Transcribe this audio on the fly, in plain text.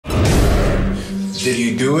Did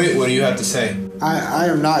you do it? What do you have to say? I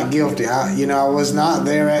am not guilty. I was not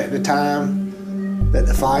there at the time that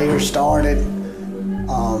the fire started.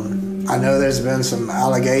 I know there's been some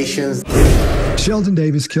allegations. Sheldon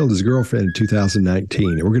Davis killed his girlfriend in 2019,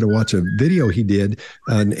 and we're going to watch a video he did,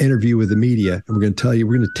 an interview with the media, and we're going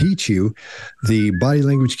to teach you the body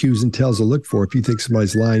language cues and tells to look for if you think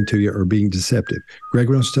somebody's lying to you or being deceptive. Greg,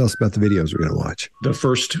 why don't you tell us about the videos we're going to watch? The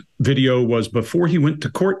first video was before he went to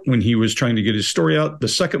court when he was trying to get his story out. The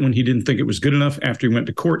second one, he didn't think it was good enough. After he went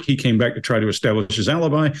to court, he came back to try to establish his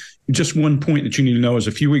alibi. Just one point that you need to know is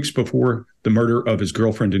a few weeks before the murder of his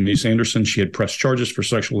girlfriend, Denise Anderson, she had pressed charges for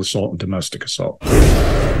sexual assault and domestic assault.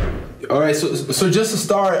 All right, so just to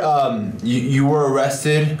start, you were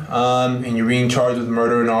arrested and you're being charged with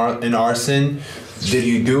murder and arson. Did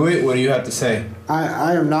you do it? What do you have to say?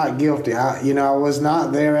 I am not guilty. I was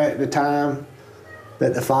not there at the time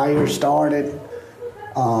that the fire started.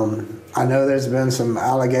 I know there's been some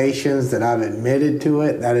allegations that I've admitted to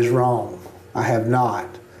it. That is wrong. I have not.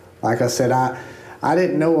 Like I said, I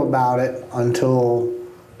didn't know about it until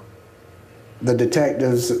the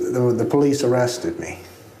detectives, the police arrested me.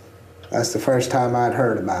 That's the first time I'd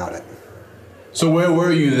heard about it. So where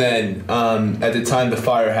were you then at the time the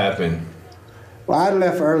fire happened? Well, I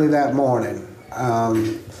left early that morning.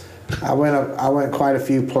 I went quite a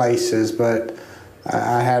few places, but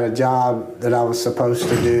I had a job that I was supposed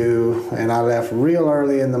to do, and I left real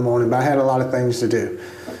early in the morning, but I had a lot of things to do.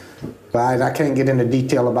 But I can't get into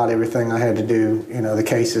detail about everything I had to do. The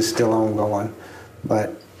case is still ongoing.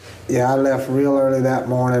 But yeah, I left real early that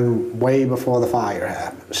morning, way before the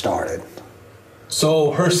fire started.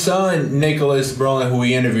 So her son, Nicholas Berlin, who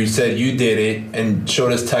we interviewed, said you did it and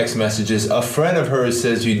showed us text messages. A friend of hers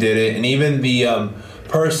says you did it, and even the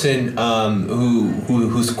person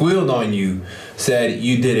who squealed on you said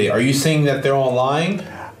you did it. Are you saying that they're all lying?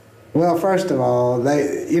 Well, first of all,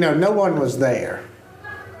 no one was there.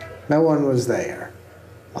 No one was there.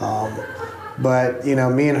 But,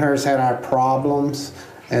 me and hers had our problems,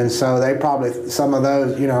 and so they probably, some of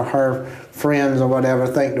those, her friends or whatever,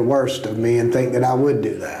 think the worst of me and think that I would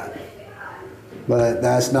do that. But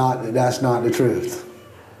that's not the truth.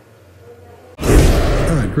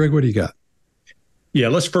 All right, Greg, what do you got? Yeah,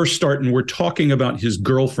 let's first start, and we're talking about his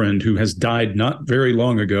girlfriend who has died not very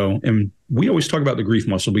long ago. And we always talk about the grief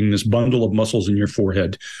muscle being this bundle of muscles in your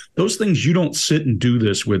forehead. Those things you don't sit and do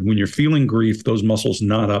this with. When you're feeling grief, those muscles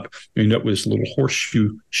knot up. You end up with this little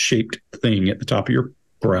horseshoe-shaped thing at the top of your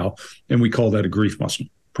brow, and we call that a grief muscle,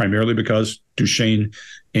 primarily because Duchenne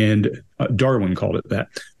and Darwin called it that.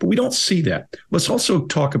 But we don't see that. Let's also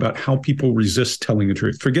talk about how people resist telling the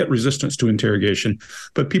truth. Forget resistance to interrogation,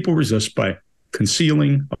 but people resist by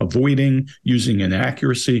concealing, avoiding, using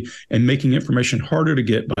inaccuracy, and making information harder to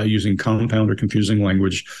get by using compound or confusing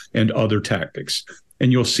language and other tactics.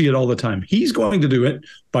 And you'll see it all the time. He's going to do it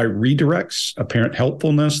by redirects, apparent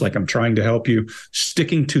helpfulness, like I'm trying to help you,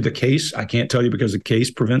 sticking to the case. I can't tell you because the case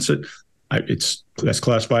prevents it. That's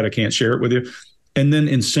classified. I can't share it with you. And then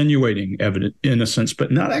insinuating evident innocence, but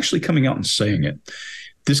not actually coming out and saying it.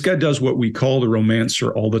 This guy does what we call the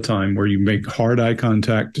romancer all the time, where you make hard eye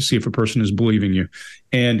contact to see if a person is believing you.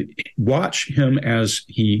 And watch him as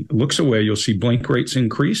he looks away. You'll see blink rates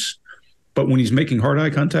increase. But when he's making hard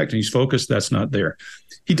eye contact and he's focused, that's not there.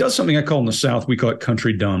 He does something I call in the South, we call it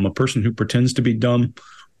country dumb, a person who pretends to be dumb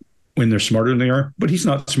when they're smarter than they are, but he's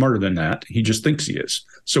not smarter than that. He just thinks he is.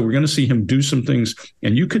 So we're going to see him do some things,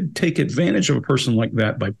 and you could take advantage of a person like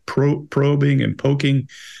that by probing and poking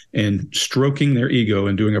and stroking their ego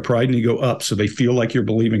and doing a pride and ego up so they feel like you're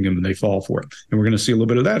believing them and they fall for it. And we're going to see a little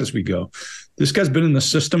bit of that as we go. This guy's been in the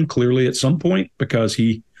system clearly at some point because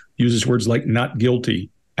he uses words like not guilty,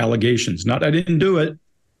 allegations, not I didn't do it,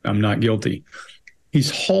 I'm not guilty.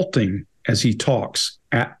 He's halting as he talks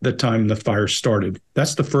at the time the fire started.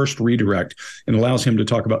 That's the first redirect, and allows him to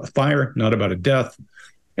talk about the fire, not about a death.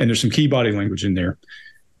 And there's some key body language in there.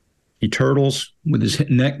 He turtles with his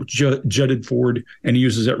neck jutted forward, and he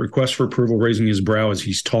uses that request for approval, raising his brow as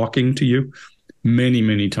he's talking to you many,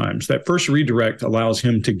 many times. That first redirect allows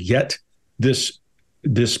him to get this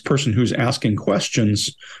person who's asking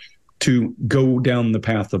questions to go down the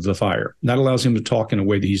path of the fire. That allows him to talk in a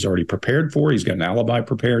way that he's already prepared for. He's got an alibi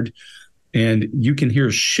prepared. And you can hear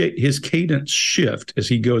his cadence shift as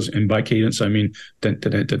he goes. And by cadence, I mean dun,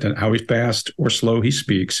 dun, dun, dun, dun, how fast or slow he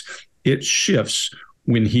speaks. It shifts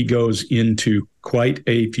when he goes into quite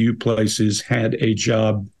a few places, had a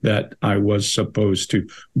job that I was supposed to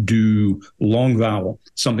do, long vowel.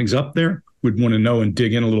 Something's up there, would want to know and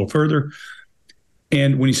dig in a little further.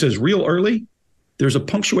 And when he says real early, there's a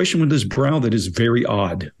punctuation with his brow that is very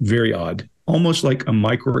odd, almost like a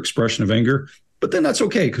micro expression of anger. But then that's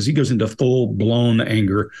okay because he goes into full-blown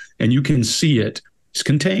anger, and you can see it. It's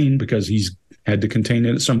contained because he's had to contain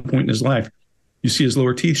it at some point in his life. You see his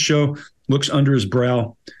lower teeth show, looks under his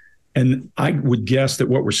brow. And I would guess that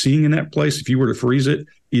what we're seeing in that place, if you were to freeze it,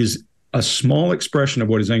 is a small expression of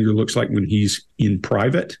what his anger looks like when he's in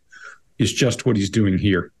private, is just what he's doing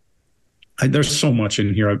here. There's so much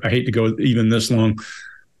in here. I hate to go even this long,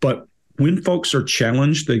 but when folks are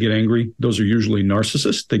challenged, they get angry. Those are usually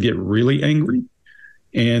narcissists. They get really angry.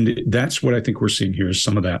 And that's what I think we're seeing here is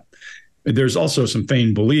some of that. There's also some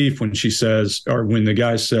feigned belief when she says, or when the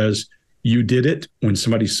guy says, you did it. When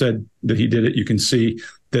somebody said that he did it, you can see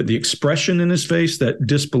that the expression in his face, that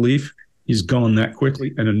disbelief, he's gone that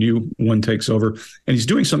quickly and a new one takes over. And he's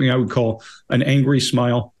doing something I would call an angry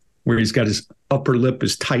smile, where he's got his upper lip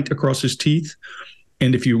is tight across his teeth.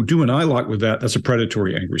 And if you do an eye lock with that, that's a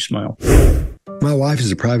predatory angry smile. My wife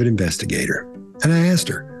is a private investigator, and I asked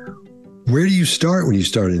her, where do you start when you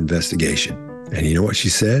start an investigation? And you know what she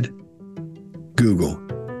said? Google.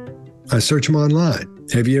 I search them online.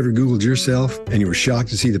 Have you ever Googled yourself and you were shocked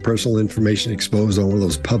to see the personal information exposed on one of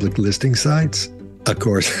those public listing sites? Of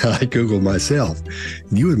course, I Googled myself.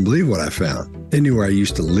 And you wouldn't believe what I found. It knew where I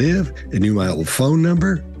used to live. It knew my old phone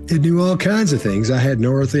number. It knew all kinds of things I had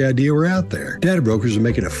no earthly idea were out there. Data brokers are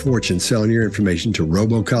making a fortune selling your information to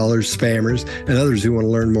robocallers, spammers, and others who want to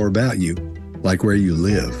learn more about you, like where you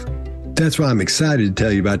live. That's why I'm excited to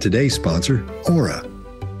tell you about today's sponsor, Aura.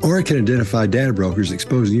 Aura can identify data brokers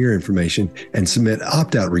exposing your information and submit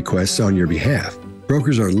opt-out requests on your behalf.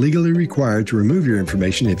 Brokers are legally required to remove your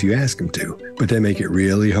information if you ask them to, but they make it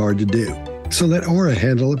really hard to do. So let Aura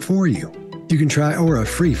handle it for you. You can try Aura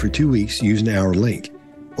free for 2 weeks using our link.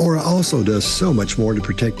 Aura also does so much more to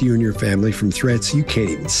protect you and your family from threats you can't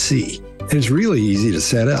even see. And it's really easy to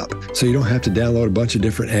set up, so you don't have to download a bunch of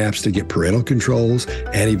different apps to get parental controls,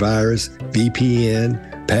 antivirus, VPN,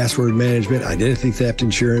 password management, identity theft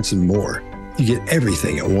insurance, and more. You get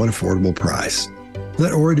everything at one affordable price.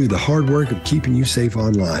 Let Aura do the hard work of keeping you safe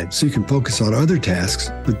online so you can focus on other tasks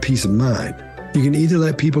with peace of mind. You can either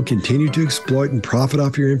let people continue to exploit and profit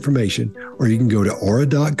off your information, or you can go to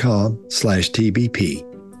aura.com/TBP.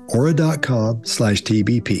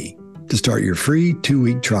 Aura.com/TBP to start your free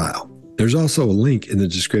 2-week trial. There's also a link in the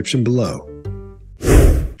description below.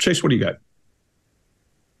 Chase, what do you got?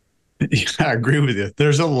 Yeah, I agree with you.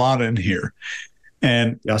 There's a lot in here.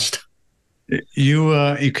 And Just you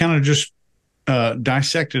kind of just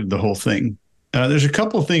dissected the whole thing. There's a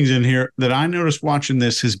couple of things in here that I noticed watching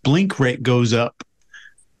this. His blink rate goes up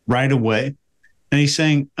right away. And he's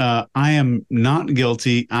saying, I am not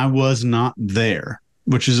guilty. I was not there,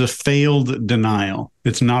 which is a failed denial.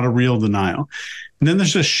 It's not a real denial. And then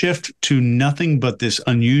there's a shift to nothing but this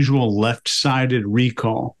unusual left-sided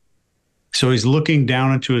recall. So he's looking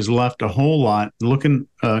down into his left a whole lot, looking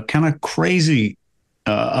kind of crazy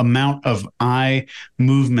amount of eye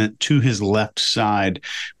movement to his left side,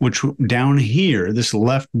 which down here, this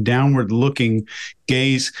left downward looking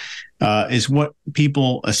gaze is what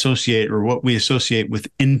people associate, or what we associate with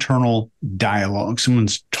internal dialogue.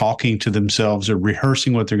 Someone's talking to themselves or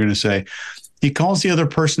rehearsing what they're going to say. He calls the other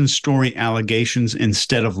person's story allegations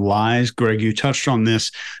instead of lies. Greg, you touched on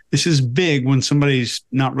this. This is big when somebody's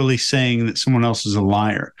not really saying that someone else is a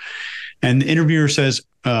liar. And the interviewer says,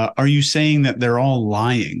 are you saying that they're all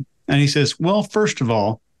lying? And he says, well, first of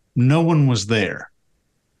all, no one was there.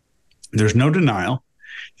 There's no denial.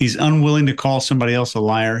 He's unwilling to call somebody else a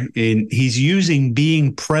liar. And he's using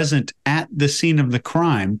being present at the scene of the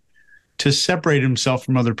crime to separate himself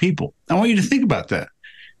from other people. I want you to think about that.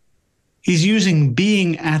 He's using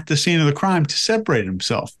being at the scene of the crime to separate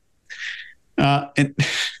himself. And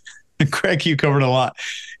Greg, you covered a lot.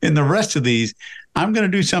 In the rest of these, I'm going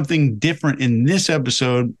to do something different in this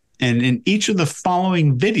episode. And in each of the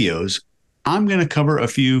following videos, I'm going to cover a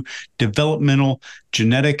few developmental,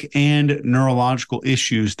 genetic, and neurological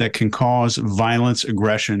issues that can cause violence,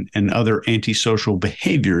 aggression, and other antisocial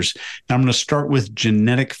behaviors. And I'm going to start with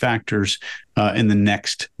genetic factors in the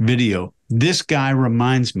next video. This guy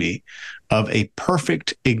reminds me of a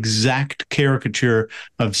perfect, exact caricature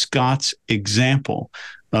of Scott's example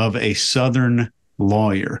of a Southern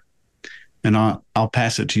lawyer. And I'll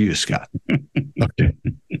pass it to you, Scott. Okay.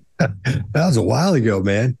 That was a while ago,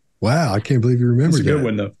 man. Wow, I can't believe you remember that. That's a good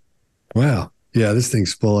one, though. Wow. Yeah, this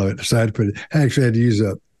thing's full of it. So I had to put it. I actually had to use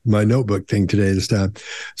my notebook thing today this time.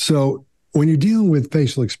 So when you're dealing with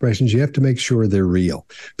facial expressions, you have to make sure they're real,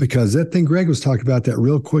 because that thing Greg was talking about, that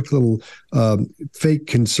real quick little fake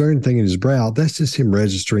concern thing in his brow, that's just him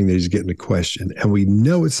registering that he's getting a question. And we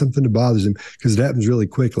know it's something that bothers him because it happens really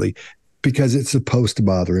quickly. because it's supposed to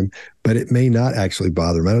bother him, but it may not actually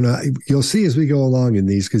bother him. I don't know. You'll see as we go along in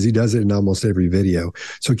these, because he does it in almost every video.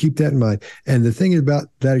 So keep that in mind. And the thing about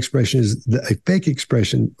that expression is that a fake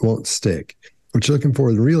expression won't stick. What you're looking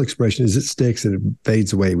for, the real expression, is it sticks and it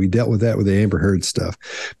fades away. We dealt with that with the Amber Heard stuff.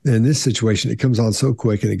 And in this situation, it comes on so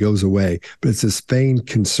quick and it goes away. But it's this feigned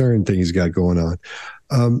concern thing he's got going on.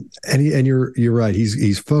 And you're right.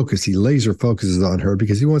 He's focused. He laser focuses on her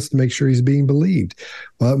because he wants to make sure he's being believed.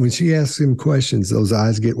 Well, when she asks him questions, those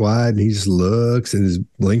eyes get wide and he just looks, and his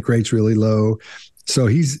blink rate's really low. So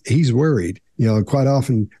he's worried. And quite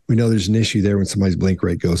often we know there's an issue there when somebody's blink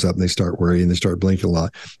rate goes up and they start worrying, they start blinking a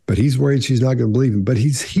lot. But he's worried she's not going to believe him. But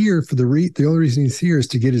he's here for the only reason he's here is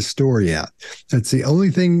to get his story out. That's the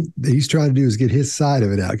only thing that he's trying to do, is get his side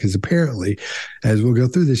of it out. Because apparently, as we'll go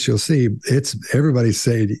through this, you'll see everybody's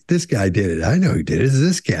saying, this guy did it. I know he did it. It's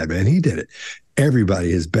this guy, man. He did it.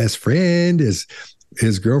 Everybody, his best friend, his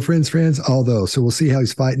girlfriend's friends, all those. So we'll see how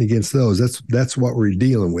he's fighting against those. That's what we're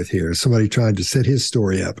dealing with here. Somebody trying to set his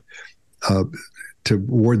story up to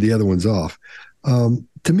ward the other ones off.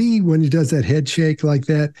 To me, when he does that head shake like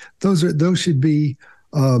that, those should be.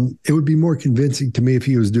 It would be more convincing to me if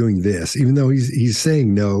he was doing this, even though he's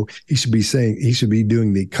saying no. He should be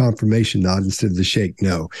doing the confirmation nod instead of the shake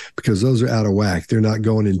no, because those are out of whack. They're not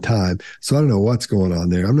going in time. So I don't know what's going on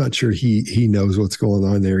there. I'm not sure he knows what's going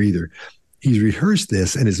on there either. He's rehearsed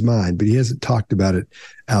this in his mind, but he hasn't talked about it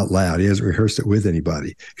out loud. He hasn't rehearsed it with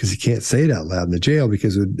anybody because he can't say it out loud in the jail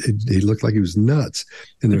because he looked like he was nuts.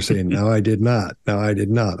 And they're saying, no, I did not. No, I did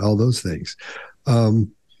not. All those things. The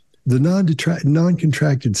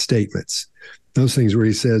non-contracted statements, those things where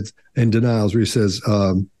he says, and denials where he says,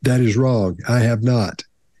 that is wrong. I have not.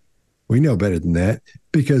 We know better than that,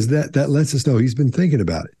 because that lets us know he's been thinking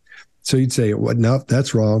about it. So you'd say, "What? No,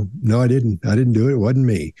 that's wrong. No, I didn't. I didn't do it. It wasn't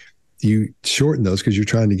me." You shorten those because you're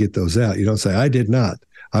trying to get those out. You don't say, I did not.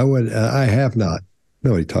 I have not.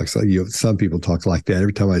 Nobody talks like you. Some people talk like that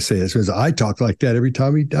every time I say this. Because I talk like that every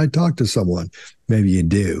time I talk to someone. Maybe you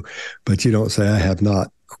do, but you don't say, I have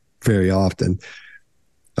not very often.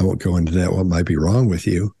 I won't go into that. What might be wrong with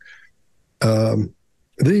you? Then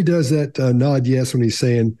he does that nod yes when he's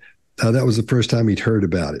saying that was the first time he'd heard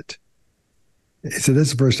about it. He said, that's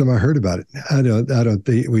the first time I heard about it. I don't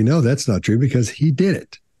think we know that's not true because he did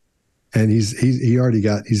it. And he's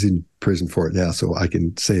in prison for it now, so I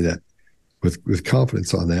can say that with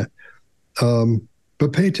confidence on that.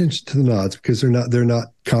 But pay attention to the nods, because they're not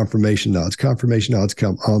confirmation nods. Confirmation nods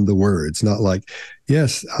come on the words, not like,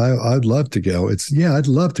 yes, I'd love to go. It's, yeah, I'd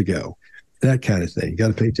love to go. That kind of thing. You got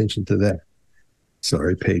to pay attention to that.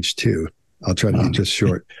 Sorry, page 2. I'll try to be just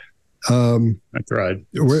short. I tried.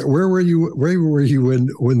 Where were you? Where were you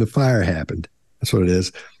when the fire happened? That's what it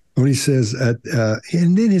is. When he says,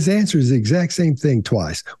 and then his answer is the exact same thing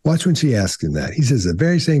twice. Watch when she asks him that. He says the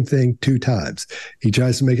very same thing 2 times. He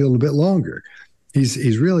tries to make it a little bit longer.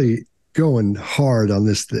 He's really going hard on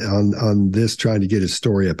this, on this, trying to get his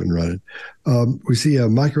story up and running. We see a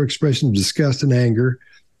micro expression of disgust and anger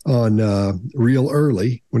on real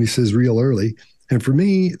early, when he says real early. And for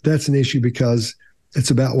me, that's an issue because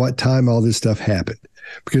it's about what time all this stuff happened.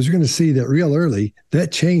 Because you're going to see that real early,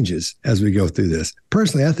 that changes as we go through this.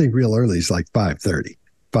 Personally, I think real early is like 5:30,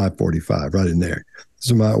 5:45, right in there.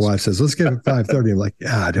 So my wife says, let's get it at 5:30. I'm like,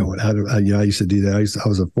 I used to do that. I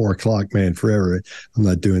was a 4 o'clock man forever. I'm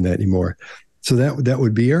not doing that anymore. So that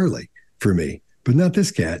would be early for me, but not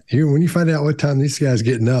this cat. Here, when you find out what time this guy's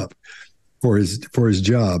getting up for his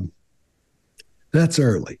job, that's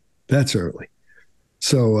early. That's early.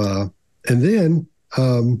 So, and then,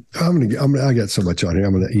 I got so much on here.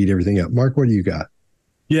 I'm going to eat everything up. Mark, what do you got?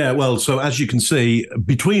 Yeah, well, so as you can see,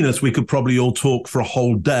 between us, we could probably all talk for a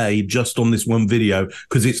whole day just on this one video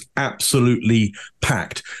because it's absolutely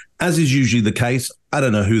packed. As is usually the case, I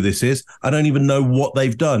don't know who this is. I don't even know what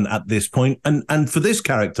they've done at this point. And for this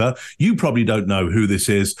character, you probably don't know who this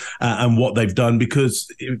is and what they've done because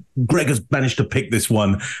Greg has managed to pick this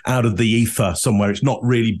one out of the ether somewhere. It's not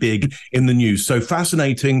really big in the news. So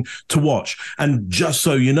fascinating to watch. And just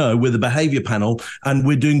so you know, we're the behavior panel and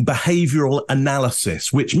we're doing behavioral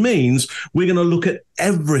analysis, which means we're going to look at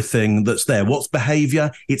everything that's there. What's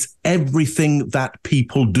behavior? It's everything that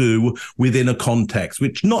people do within a context,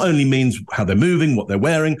 which not only means how they're moving, what they're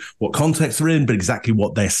wearing, what context they're in, but exactly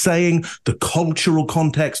what they're saying, the cultural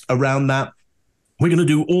context around that. We're going to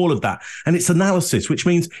do all of that. And it's analysis, which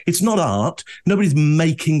means it's not art. Nobody's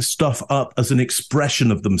making stuff up as an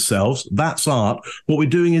expression of themselves. That's art. What we're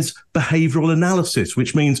doing is behavioral analysis,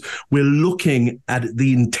 which means we're looking at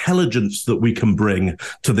the intelligence that we can bring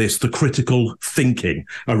to this, the critical thinking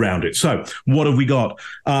around it. So what have we got?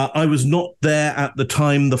 I was not there at the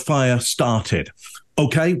time the fire started.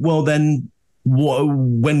 Okay, well then,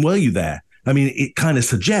 when were you there? I mean, it kind of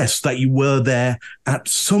suggests that you were there at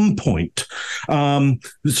some point. So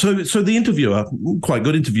the interviewer, quite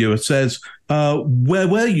good interviewer, says, where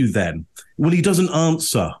were you then? Well, he doesn't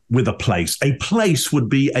answer with a place. A place would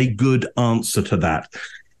be a good answer to that.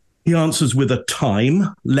 He answers with a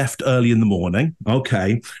time, left early in the morning.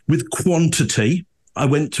 Okay. With quantity, I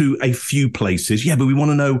went to a few places. Yeah, but we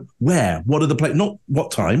want to know where. What are the places? Not what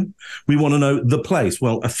time. We want to know the place.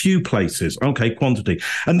 Well, a few places. Okay, quantity.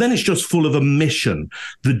 And then it's just full of omission.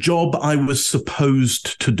 The job I was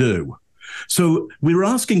supposed to do. So we were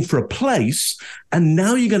asking for a place, and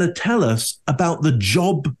now you're going to tell us about the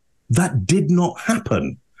job that did not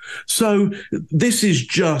happen. So this is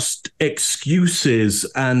just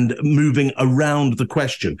excuses and moving around the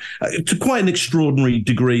question to quite an extraordinary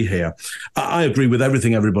degree here. I agree with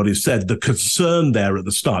everything everybody said. The concern there at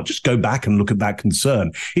the start, just go back and look at that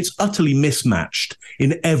concern. It's utterly mismatched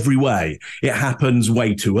in every way. It happens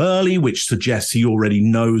way too early, which suggests he already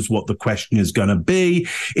knows what the question is going to be.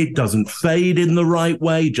 It doesn't fade in the right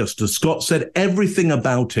way. Just as Scott said, everything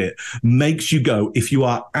about it makes you go, if you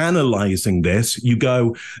are analyzing this, you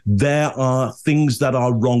go, there are things that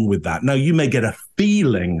are wrong with that. Now, you may get a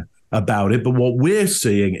feeling about it, but what we're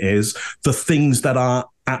seeing is the things that are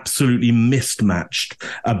absolutely mismatched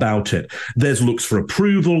about it. There's looks for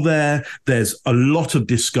approval there. There's a lot of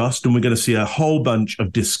disgust, and we're going to see a whole bunch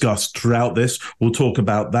of disgust throughout this. We'll talk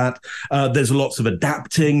about that. There's lots of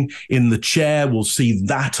adapting in the chair. We'll see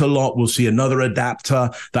that a lot. We'll see another adapter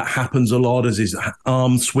that happens a lot as his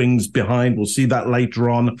arm swings behind. We'll see that later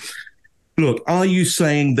on. Look, are you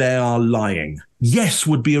saying they are lying? Yes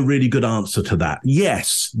would be a really good answer to that.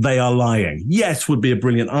 Yes, they are lying. Yes would be a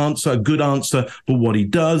brilliant answer, a good answer. But what he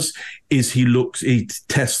does is he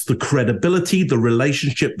tests the credibility, the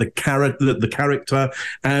relationship, the character,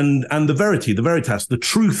 and the verity, the veritas, the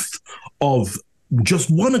truth of just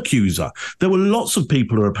one accuser. There were lots of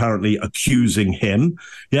people who are apparently accusing him.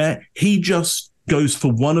 Yeah, he just goes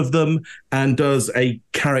for one of them and does a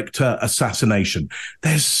character assassination.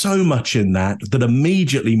 There's so much in that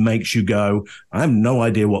immediately makes you go, I have no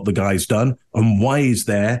idea what the guy's done and why he's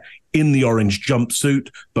there in the orange jumpsuit.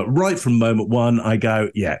 But right from moment one, I go,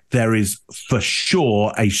 yeah, there is for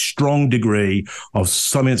sure a strong degree of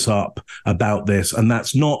something's up about this. And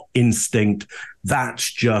that's not instinct.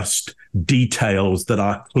 That's just details that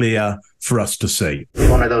are clear for us to see.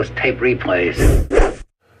 One of those tape replays.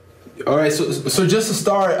 All right, so just to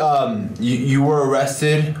start, you were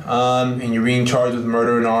arrested, and you're being charged with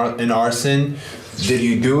murder and arson. Did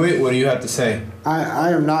you do it? What do you have to say? I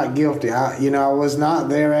am not guilty. I was not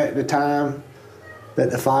there at the time that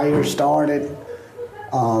the fire started.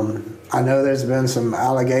 I know there's been some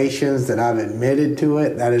allegations that I've admitted to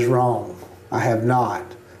it. That is wrong. I have not.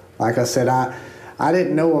 Like I said, I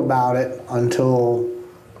didn't know about it until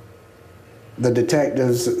the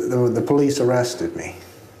detectives, the police arrested me.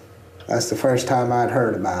 That's the first time I'd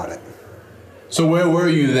heard about it. So where were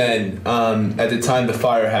you then at the time the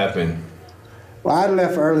fire happened? Well, I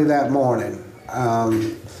left early that morning.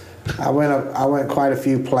 I went quite a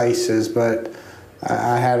few places, but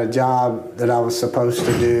I had a job that I was supposed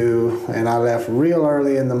to do, and I left real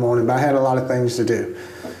early in the morning, but I had a lot of things to do.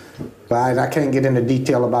 But I can't get into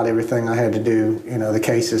detail about everything I had to do. You know, the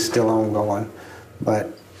case is still ongoing.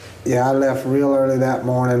 But yeah, I left real early that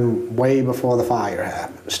morning, way before the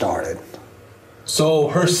fire started. So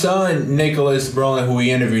her son, Nicholas Brolin, who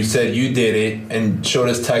we interviewed, said you did it and showed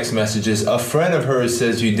us text messages. A friend of hers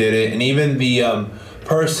says you did it, and even the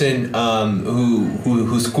person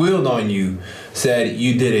who squealed on you said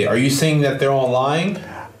you did it. Are you saying that they're all lying?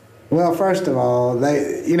 Well, first of all,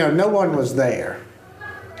 no one was there.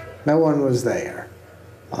 No one was there.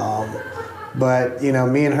 But,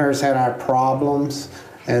 me and hers had our problems.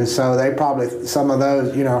 And so they probably, some of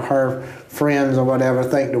those, her friends or whatever,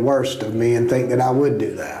 think the worst of me and think that I would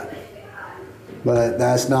do that. But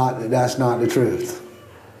that's not the truth.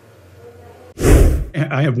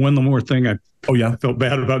 I have one more thing. I felt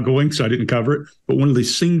bad about going, so I didn't cover it. But one of the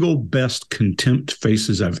single best contempt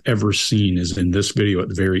faces I've ever seen is in this video at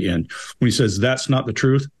the very end. When he says, that's not the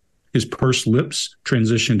truth, his pursed lips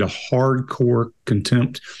transition to hardcore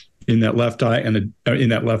contempt in that left eye and in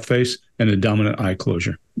that left face and the dominant eye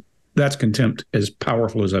closure. That's contempt as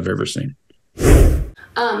powerful as I've ever seen.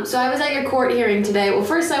 So I was at your court hearing today. Well,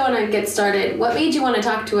 first I want to get started. What made you want to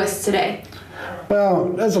talk to us today? Well,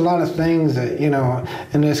 there's a lot of things that,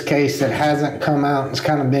 in this case that hasn't come out. It's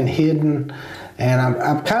kind of been hidden. And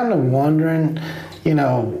I'm kind of wondering,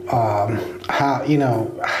 how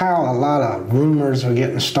a lot of rumors are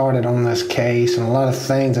getting started on this case and a lot of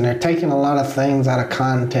things, and they're taking a lot of things out of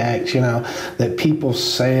context, that people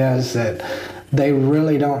says that they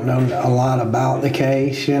really don't know a lot about the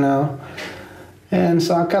case, And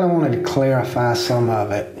so I kind of wanted to clarify some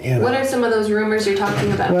of it. What are some of those rumors you're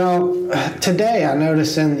talking about? Well, today I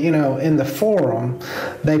noticed in the forum,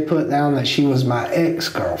 they put down that she was my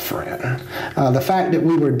ex-girlfriend. The fact that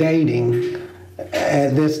we were dating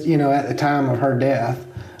at the time of her death.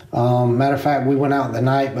 Matter of fact, we went out the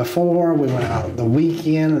night before. We went out the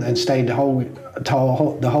weekend and stayed the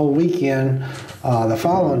whole weekend. The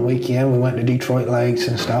following weekend, we went to Detroit Lakes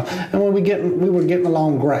and stuff. And we were getting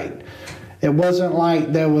along great. It wasn't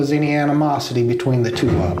like there was any animosity between the two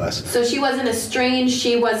of us. So she wasn't estranged,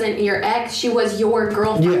 she wasn't your ex, she was your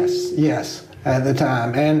girlfriend? Yes, at the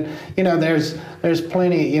time. And, there's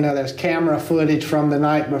plenty, there's camera footage from the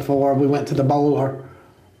night before. We went to the bowler,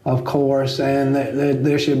 of course, and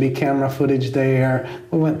there should be camera footage there.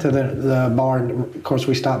 We went to the bar. Of course,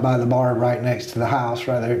 we stopped by the bar right next to the house,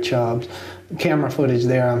 right there at Chubb's. Camera footage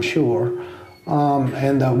there, I'm sure.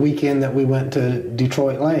 And the weekend that we went to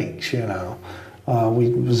Detroit Lakes, we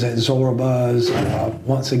was at Zorba's.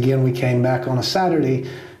 Once again, we came back on a Saturday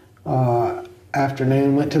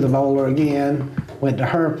afternoon, went to the bowler again, went to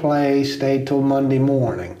her place, stayed till Monday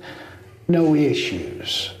morning. No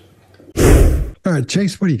issues. All right,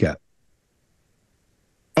 Chase, what do you got?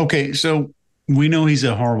 Okay, so we know he's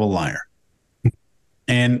a horrible liar.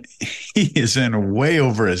 And he is in way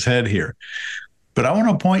over his head here. But I want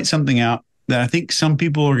to point something out that I think some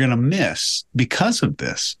people are going to miss because of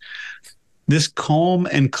this. This calm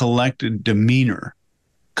and collected demeanor,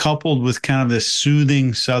 coupled with kind of this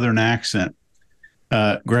soothing Southern accent.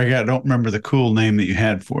 Greg, I don't remember the cool name that you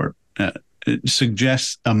had for it. It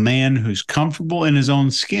suggests a man who's comfortable in his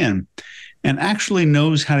own skin and actually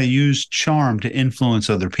knows how to use charm to influence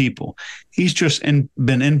other people. He's just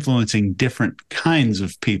been influencing different kinds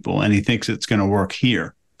of people, and he thinks it's going to work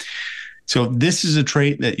here. So this is a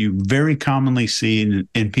trait that you very commonly see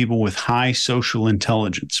in people with high social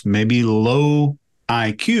intelligence, maybe low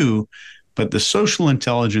IQ, but the social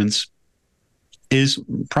intelligence is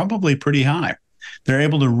probably pretty high. They're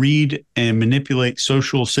able to read and manipulate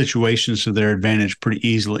social situations to their advantage pretty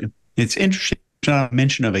easily. It's interesting, not a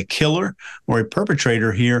mention of a killer or a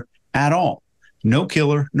perpetrator here at all. No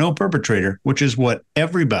killer, no perpetrator, which is what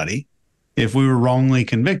everybody, if we were wrongly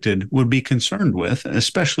convicted, would be concerned with,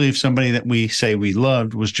 especially if somebody that we say we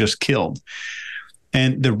loved was just killed.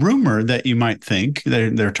 And the rumor that you might think,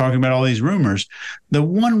 they're talking about all these rumors, the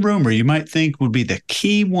one rumor you might think would be the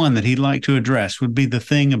key one that he'd like to address would be the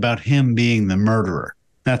thing about him being the murderer.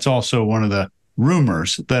 That's also one of the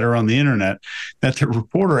rumors that are on the internet that the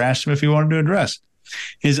reporter asked him if he wanted to address.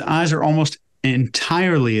 His eyes are almost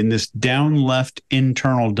entirely in this down left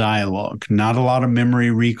internal dialogue. Not a lot of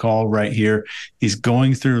memory recall right here. He's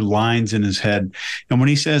going through lines in his head. And when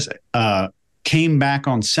he says came back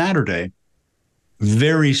on Saturday,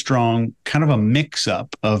 very strong, kind of a mix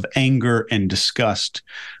up of anger and disgust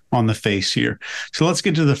on the face here. So let's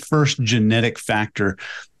get to the first genetic factor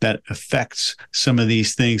that affects some of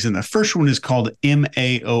these things. And the first one is called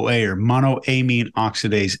MAOA, or monoamine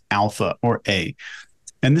oxidase alpha, or A.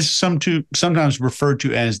 And this is sometimes referred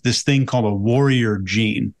to as this thing called a warrior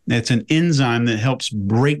gene. It's an enzyme that helps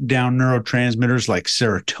break down neurotransmitters like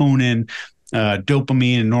serotonin,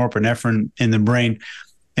 dopamine, and norepinephrine in the brain.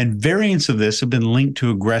 And variants of this have been linked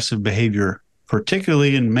to aggressive behavior,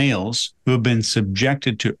 particularly in males who have been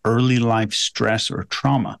subjected to early life stress or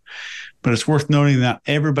trauma. But it's worth noting that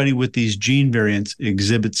everybody with these gene variants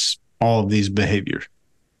exhibits all of these behaviors.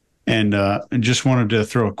 And I just wanted to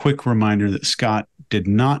throw a quick reminder that Scott did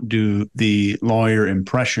not do the lawyer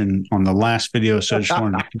impression on the last video, so I just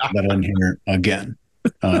wanted to put that in here again.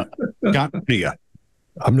 Scott, what do you got?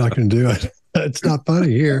 I'm not going to do it. It's not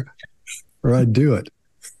funny here, or I'd do it.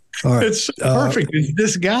 All right. It's perfect. It's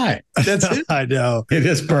this guy. That's it. I know. It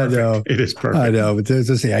is perfect. I know. It is perfect. I know. But there's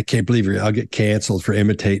this thing. I can't believe I'll get canceled for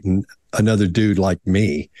imitating another dude like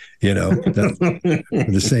me, with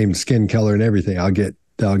the same skin color and everything. I'll get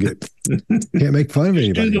can't make fun of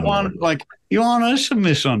anybody. Do the one like you want us to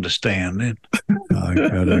misunderstand it. I'm not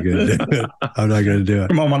going to do it. I'm not going to do it.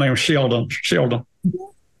 Come on, my name is Sheldon.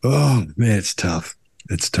 Oh man, it's tough.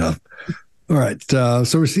 It's tough. All right. So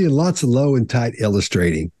we're seeing lots of low and tight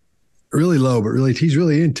illustrating. really low, but really he's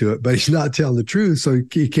really into it, but he's not telling the truth. So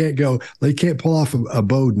he can't pull off a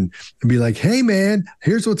Bowden and be like, hey man,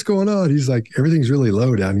 here's what's going on. He's like, everything's really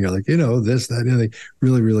low down here. Like, this, that, and everything,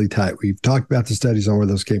 really, really tight. We've talked about the studies on where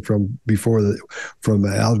those came from before, from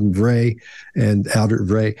Aldrin Vray,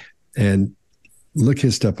 and look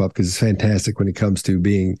his stuff up because it's fantastic when it comes to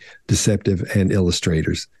being deceptive and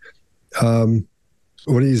illustrators.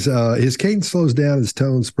 When his cadence slows down, his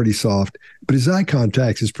tone's pretty soft, but his eye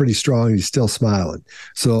contact is pretty strong. And he's still smiling.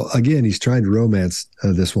 So again, he's trying to romance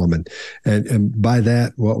this woman, and by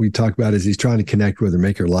that, what we talk about is he's trying to connect with her,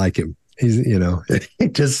 make her like him. He's,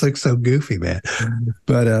 it just looks so goofy, man.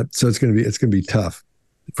 But so it's gonna be tough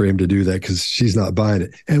for him to do that because she's not buying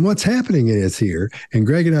it. And what's happening is here, and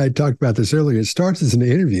Greg and I had talked about this earlier, it starts as an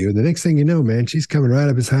interview, and the next thing you know, man, she's coming right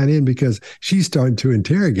up his hind end because she's starting to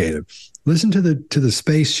interrogate him. Listen to the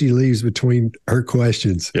space she leaves between her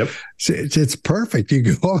questions. Yep. It's perfect. You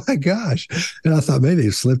go, oh my gosh. And I thought maybe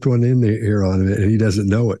they slipped one in there on him and he doesn't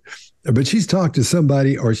know it. But she's talked to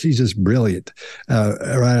somebody, or she's just brilliant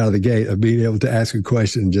right out of the gate of being able to ask a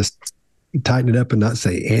question and just tighten it up and not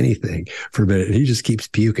say anything for a minute. And he just keeps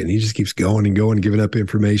puking. He just keeps going and going, giving up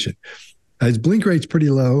information. His blink rate's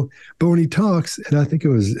pretty low, but when he talks, and I think it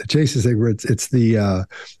was Chase's thing where it's the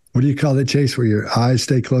what do you call that, Chase, where your eyes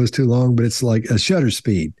stay closed too long, but it's like a shutter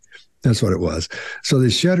speed. That's what it was. So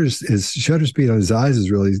his shutter speed on his eyes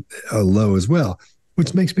is really low as well,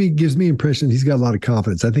 which gives me impression he's got a lot of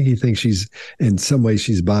confidence. I think he thinks in some way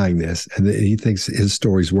she's buying this, and he thinks his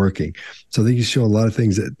story's working. So I think he's showing a lot of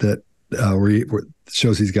things that where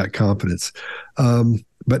shows he's got confidence.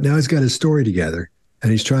 But now he's got his story together,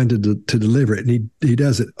 and he's trying to deliver it, and he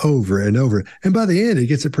does it over and over. And by the end, he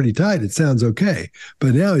gets it pretty tight. It sounds okay.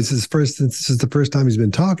 But now this is the first time he's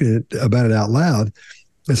been talking about it out loud.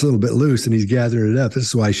 It's a little bit loose, and he's gathering it up. This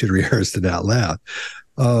is why I should rehearse it out loud.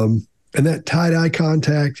 And that tight eye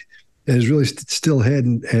contact and his really still head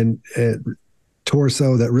and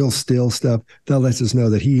torso, that real still stuff, that lets us know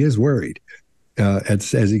that he is worried.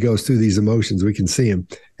 As he goes through these emotions, we can see him.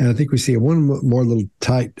 And I think we see one more little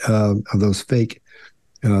tight of those fake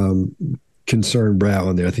concerned brow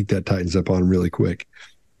on there. I think that tightens up on him really quick.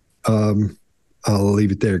 I'll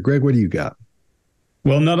leave it there. Greg, what do you got?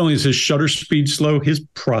 Well, not only is his shutter speed slow, his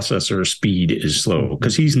processor speed is slow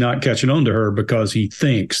because he's not catching on to her because he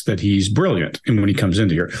thinks that he's brilliant. And when he comes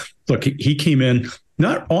into here, look, he came in.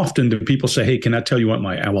 Not often do people say, hey, can I tell you what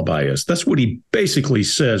my alibi is? That's what he basically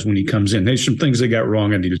says when he comes in. There's some things they got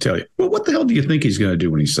wrong I need to tell you. Well, what the hell do you think he's going to do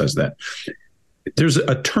when he says that? There's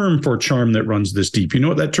a term for charm that runs this deep. You know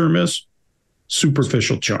what that term is?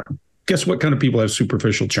 Superficial charm. Guess what kind of people have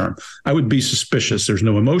superficial charm? I would be suspicious. There's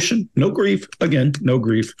no emotion, no grief. Again, no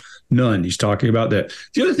grief, none. He's talking about that.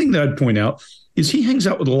 The other thing that I'd point out is he hangs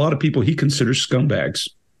out with a lot of people he considers scumbags,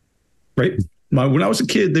 right? When I was a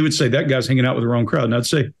kid, they would say, that guy's hanging out with the wrong crowd. And I'd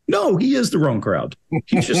say, no, he is the wrong crowd.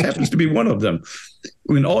 He just happens to be one of them.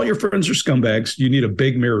 When all your friends are scumbags, you need a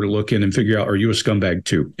big mirror to look in and figure out, are you a scumbag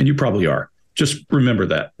too? And you probably are. Just remember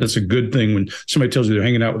that. That's a good thing. When somebody tells you they're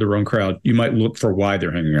hanging out with the wrong crowd, you might look for why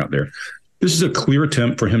they're hanging out there. This is a clear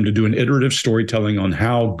attempt for him to do an iterative storytelling on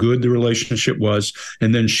how good the relationship was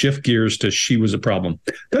and then shift gears to she was a problem.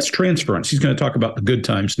 That's transference. He's going to talk about the good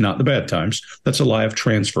times, not the bad times. That's a lie of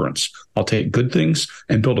transference. I'll take good things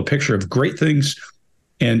and build a picture of great things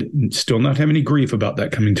and still not have any grief about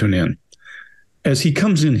that coming to an end. As he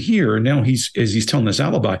comes in here, now as he's telling this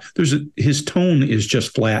alibi, his tone is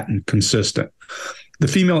just flat and consistent. The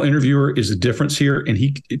female interviewer is a difference here. And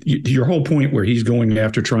your whole point where he's going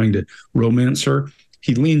after trying to romance her,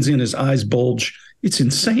 he leans in, his eyes bulge. It's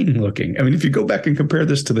insane looking. I mean, if you go back and compare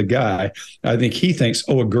this to the guy, I think he thinks,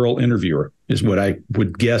 a girl interviewer is what I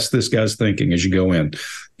would guess this guy's thinking as you go in.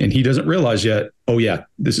 And he doesn't realize yet, oh yeah,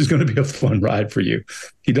 this is going to be a fun ride for you.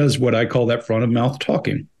 He does what I call that front of mouth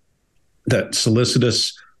talking, that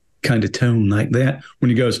solicitous kind of tone like that. When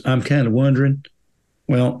he goes, I'm kind of wondering.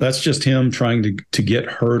 Well, that's just him trying to get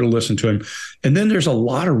her to listen to him. And then there's a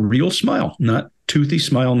lot of real smile, not toothy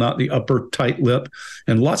smile, not the upper tight lip,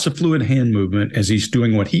 and lots of fluid hand movement as he's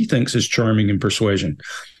doing what he thinks is charming and persuasion.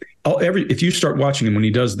 If you start watching him when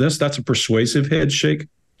he does this, that's a persuasive head shake.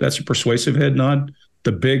 That's a persuasive head nod.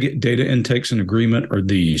 The big data intakes and agreement are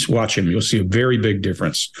these. Watch him. You'll see a very big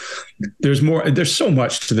difference. There's more. There's so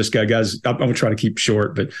much to this guy, guys. I'm going to try to keep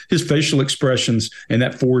short, but his facial expressions and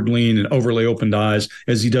that forward lean and overly opened eyes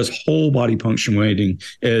as he does whole body punctuating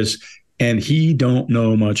and he don't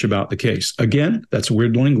know much about the case. Again, that's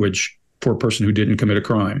weird language for a person who didn't commit a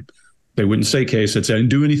crime. They wouldn't say case. It's I didn't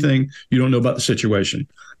do anything. You don't know about the situation.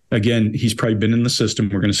 Again, he's probably been in the system.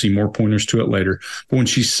 We're going to see more pointers to it later. But when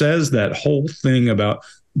she says that whole thing about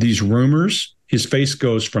these rumors, his face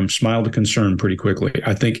goes from smile to concern pretty quickly.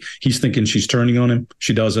 I think he's thinking she's turning on him.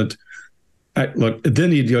 She doesn't. Look,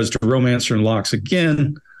 then he goes to romancer and locks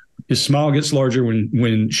again. His smile gets larger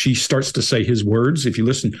when she starts to say his words. If you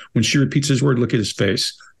listen, when she repeats his word, look at his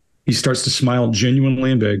face. He starts to smile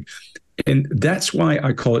genuinely and big. And that's why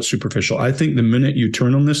I call it superficial. I think the minute you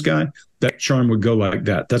turn on this guy, that charm would go like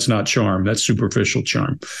that. That's not charm. That's superficial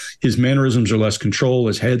charm. His mannerisms are less control.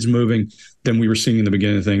 His head's moving than we were seeing in the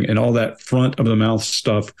beginning of the thing. And all that front of the mouth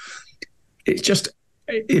stuff. It's just,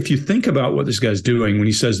 if you think about what this guy's doing when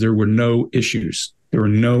he says there were no issues,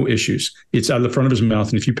 it's out of the front of his mouth.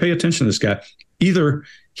 And if you pay attention to this guy, either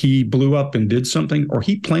he blew up and did something, or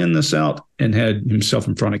he planned this out and had himself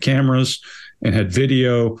in front of cameras and had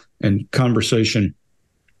video and conversation.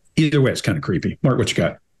 Either way, it's kind of creepy. Mark, what you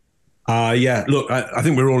got? Yeah, look, I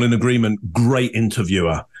think we're all in agreement. Great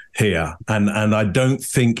interviewer here. And I don't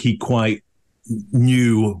think he quite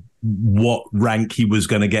knew what rank he was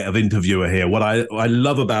going to get of interviewer here. What I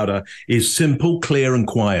love about her is simple, clear, and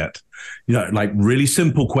quiet. You know, like really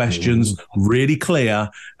simple questions, really clear,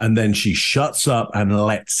 and then she shuts up and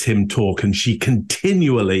lets him talk, and she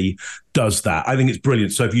continually does that. I think it's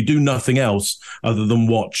brilliant. So if you do nothing else other than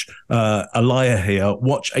watch a liar here,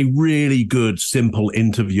 watch a really good, simple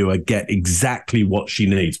interviewer get exactly what she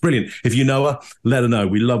needs. Brilliant. If you know her, let her know.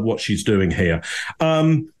 We love what she's doing here.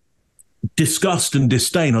 Disgust and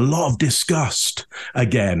disdain, a lot of disgust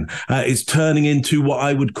again. It's turning into what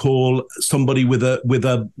I would call somebody with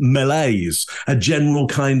a malaise, a general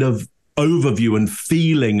kind of overview and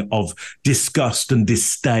feeling of disgust and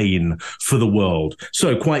disdain for the world.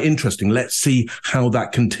 So quite interesting. Let's see how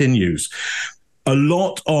that continues. A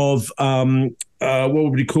lot of what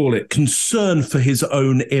would you call it? Concern for his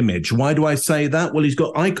own image. Why do I say that? Well, he's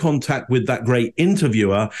got eye contact with that great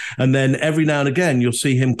interviewer, and then every now and again you'll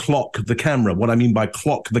see him clock the camera. What I mean by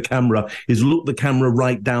clock the camera is look the camera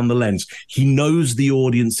right down the lens. He knows the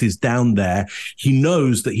audience is down there. He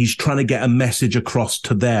knows that he's trying to get a message across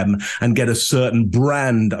to them and get a certain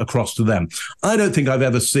brand across to them. I don't think I've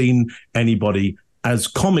ever seen anybody as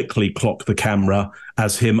comically clock the camera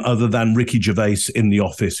as him, other than Ricky Gervais in The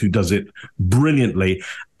Office, who does it brilliantly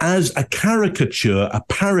as a caricature, a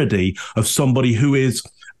parody of somebody who is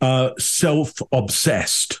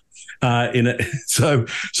self-obsessed. So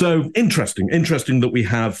interesting that we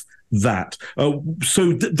have that.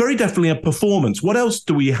 Very definitely a performance. What else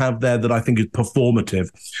do we have there that I think is performative?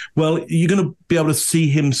 Well, you're going to be able to see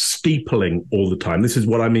him steepling all the time. This is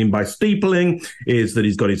what I mean by steepling, is that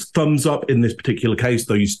he's got his thumbs up in this particular case,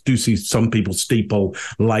 though you do see some people steeple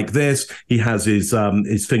like this. He has his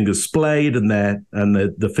fingers splayed and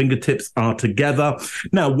the fingertips are together.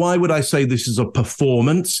 Now, why would I say this is a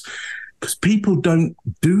performance? Because people don't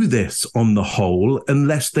do this on the whole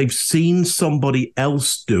unless they've seen somebody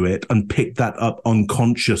else do it and pick that up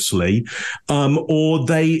unconsciously, or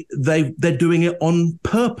they're doing it on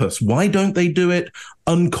purpose. Why don't they do it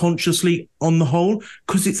unconsciously on the whole?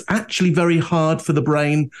 Because it's actually very hard for the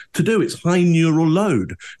brain to do. It's high neural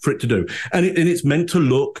load for it to do. And it's meant to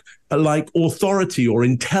look like authority or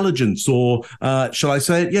intelligence or, shall I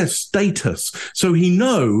say it? Yes, status. So he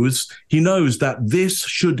knows that this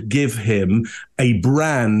should give him a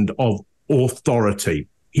brand of authority.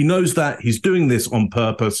 He knows that. He's doing this on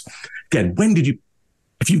purpose. Again,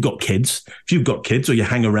 if you've got kids or you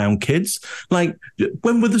hang around kids, like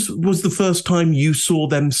when was the first time you saw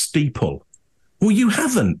them steeple? Well, you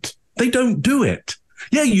haven't. They don't do it.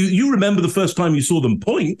 Yeah, you remember the first time you saw them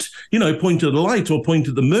point at the light or point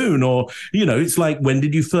at the moon, or, it's like, when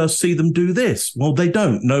did you first see them do this? Well, they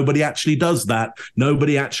don't. Nobody actually does that.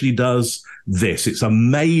 Nobody actually does this. It's a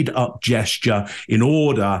made up gesture in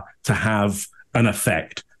order to have an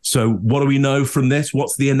effect. So what do we know from this?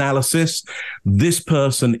 What's the analysis? This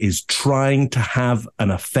person is trying to have an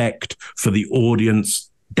effect for the audience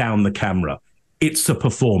down the camera. It's a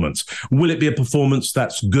performance. Will it be a performance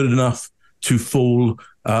that's good enough to fool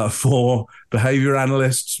for behavior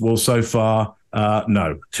analysts? Well, so far,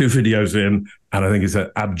 no. 2 videos in, and I think it's an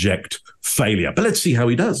abject failure. But let's see how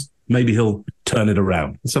he does. Maybe he'll turn it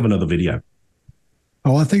around. Let's have another video.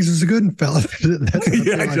 Oh, I think this is a good one, fella.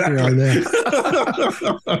 Yeah, exactly.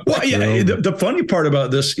 Well, yeah, the funny part about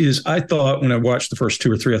this is I thought when I watched the first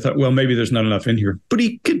 2 or 3, I thought, well, maybe there's not enough in here. But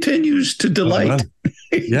he continues to delight.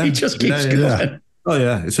 Yeah. He just keeps going. Yeah. Oh,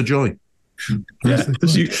 yeah, it's a joy. Yeah.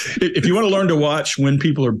 If you want to learn to watch when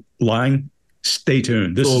people are lying, stay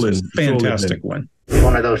tuned. This is a fantastic one.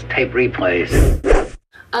 One of those tape replays.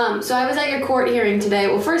 So I was at your court hearing today.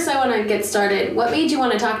 Well, first I want to get started. What made you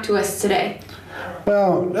want to talk to us today?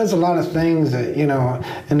 Well, there's a lot of things that,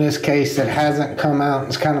 in this case that hasn't come out.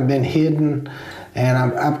 It's kind of been hidden. And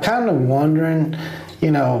I'm kind of wondering,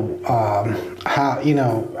 how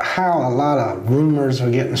a lot of rumors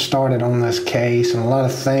are getting started on this case and a lot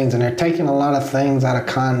of things, and they're taking a lot of things out of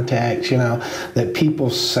context, that people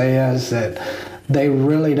says that they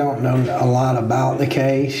really don't know a lot about the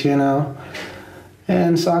case,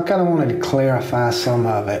 And so I kind of wanted to clarify some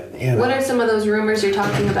of it. What are some of those rumors you're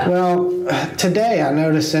talking about? Well, today I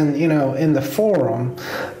noticed in the forum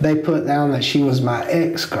they put down that she was my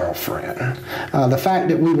ex-girlfriend. The fact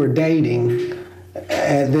that we were dating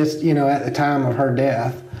at the time of her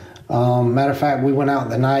death. Matter of fact, we went out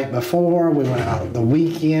the night before. We went out the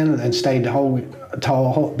weekend and stayed the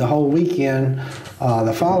whole weekend.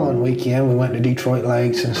 The following weekend, we went to Detroit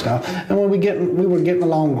Lakes and stuff, and we were getting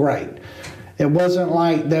along great. It wasn't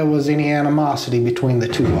like there was any animosity between the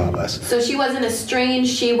two of us. So she wasn't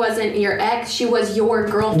estranged, she wasn't your ex, she was your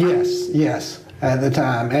girlfriend? Yes, at the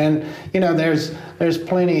time. And, there's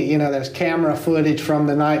plenty, there's camera footage from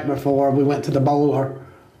the night before. We went to the bowler,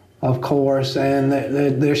 of course, and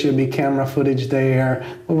there should be camera footage there.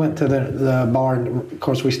 We went to the bar. Of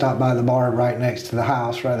course, we stopped by the bar right next to the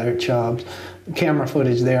house, right there at Chubb's. Camera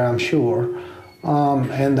footage there, I'm sure.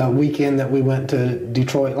 And the weekend that we went to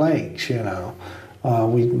Detroit Lakes, we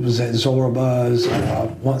was at Zorba's.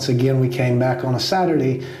 Once again, we came back on a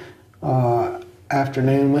Saturday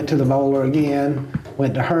afternoon, went to the bowler again,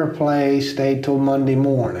 went to her place, stayed till Monday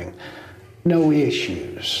morning. No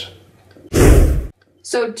issues.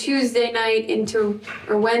 So Tuesday night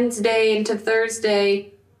or Wednesday into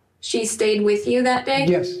Thursday, she stayed with you that day?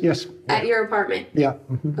 Yes. At your apartment? Yeah.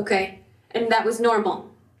 Mm-hmm. Okay. And that was normal?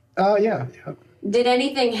 Yeah. Did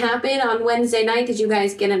anything happen on Wednesday night? Did you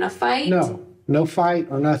guys get in a fight? No fight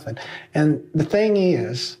or nothing. And the thing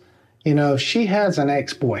is, she has an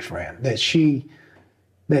ex-boyfriend that she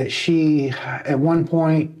at one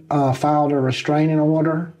point filed a restraining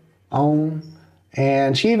order on,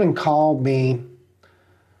 and she even called me,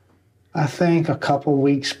 I think, a couple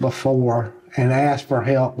weeks before and asked for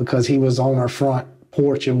help because he was on her front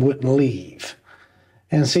porch and wouldn't leave.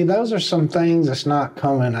 And see, those are some things that's not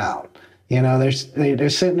coming out. They're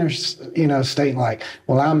sitting there, stating like,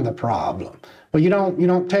 well, I'm the problem. Well, you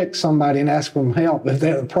don't text somebody and ask them help if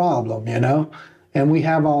they're the problem, and we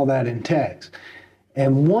have all that in text.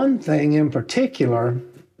 And one thing in particular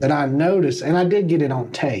that I noticed, and I did get it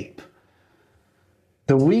on tape,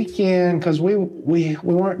 the weekend, because we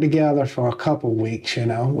weren't together for a couple of weeks,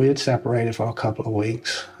 we had separated for a couple of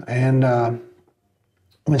weeks. And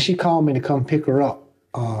when she called me to come pick her up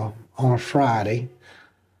on a Friday,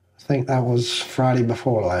 I think that was Friday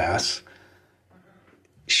before last,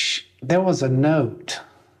 there was a note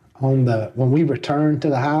when we returned to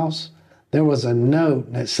the house, there was a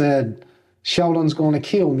note that said, Sheldon's going to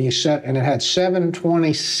kill me, and it had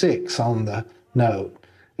 726 on the note.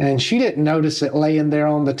 And she didn't notice it laying there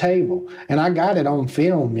on the table. And I got it on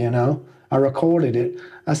film, I recorded it.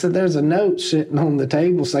 I said, there's a note sitting on the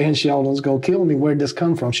table saying Sheldon's going to kill me. Where'd this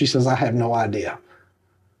come from? She says, I have no idea.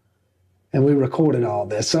 And we recorded all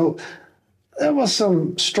this. So there was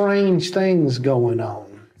some strange things going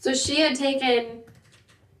on. So she had taken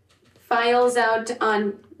files out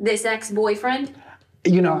on this ex-boyfriend?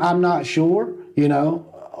 I'm not sure,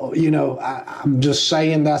 I'm just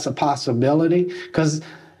saying that's a possibility. Because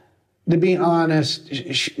to be honest,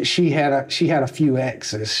 she had a few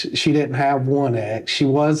exes. She didn't have one ex. She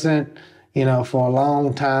wasn't, for a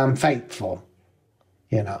long time faithful.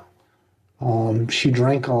 She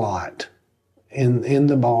drank a lot in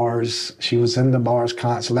the bars. She was in the bars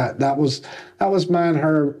constantly. That was mine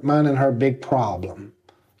and her big problem.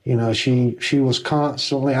 She was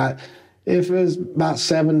constantly. If it was about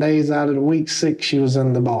 7 days out of the week, 6, she was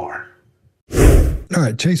in the bar. All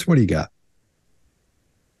right, Chase, what do you got?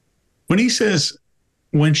 When he says,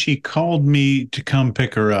 when she called me to come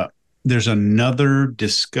pick her up, there's another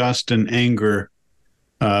disgust and anger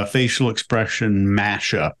facial expression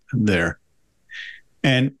mashup there.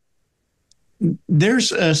 And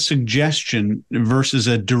there's a suggestion versus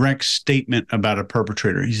a direct statement about a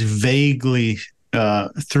perpetrator. He's vaguely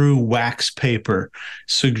through wax paper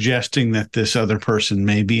suggesting that this other person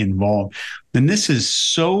may be involved. And this is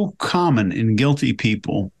so common in guilty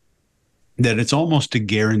people that it's almost a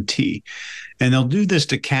guarantee. And they'll do this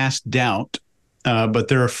to cast doubt, but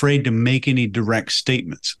they're afraid to make any direct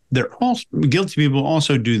statements. Guilty people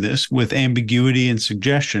also do this with ambiguity and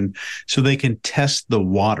suggestion so they can test the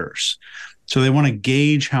waters. So they want to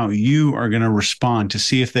gauge how you are going to respond to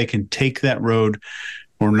see if they can take that road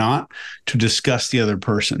or not, to discuss the other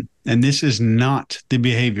person. And this is not the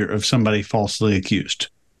behavior of somebody falsely accused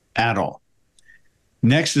at all.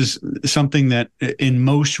 Next is something that in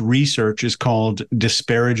most research is called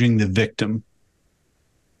disparaging the victim.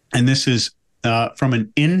 And this is from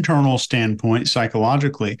an internal standpoint,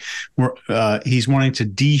 psychologically, where he's wanting to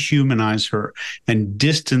dehumanize her and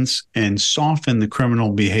distance and soften the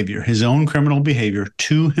criminal behavior, his own criminal behavior,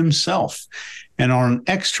 to himself. And on an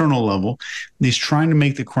external level, he's trying to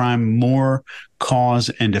make the crime more cause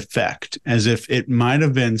and effect, as if it might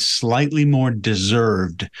have been slightly more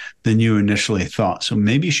deserved than you initially thought. So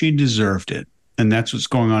maybe she deserved it. And that's what's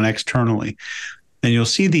going on externally. And you'll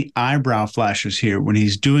see the eyebrow flashes here when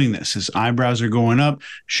he's doing this. His eyebrows are going up,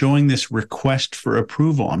 showing this request for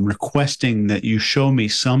approval. I'm requesting that you show me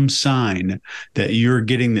some sign that you're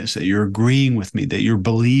getting this, that you're agreeing with me, that you're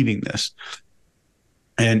believing this.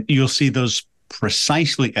 And you'll see those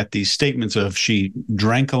precisely at these statements of she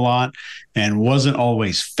drank a lot and wasn't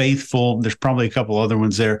always faithful. There's probably a couple other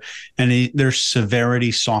ones there. And there's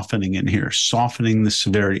severity softening in here, softening the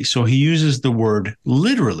severity. So he uses the word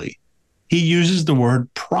literally. He uses the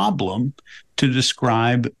word problem to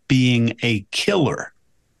describe being a killer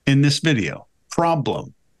in this video.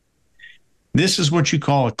 Problem. This is what you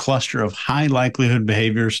call a cluster of high likelihood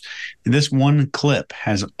behaviors. This one clip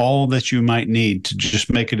has all that you might need to just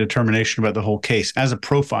make a determination about the whole case, as a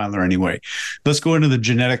profiler anyway. Let's go into the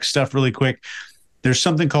genetic stuff really quick. There's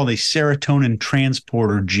something called a serotonin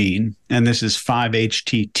transporter gene, and this is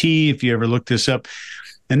 5-HTT, if you ever look this up.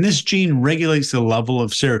 And this gene regulates the level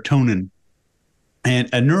of serotonin, and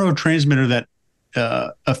a neurotransmitter that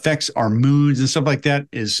affects our moods and stuff like that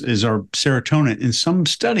is our serotonin. And some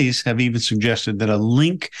studies have even suggested that a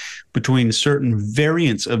link between certain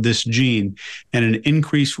variants of this gene and an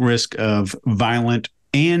increased risk of violent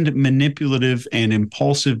and manipulative and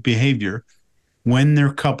impulsive behavior, when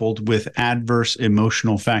they're coupled with adverse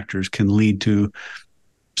emotional factors, can lead to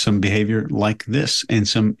some behavior like this and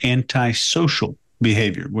some antisocial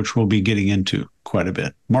behavior, which we'll be getting into quite a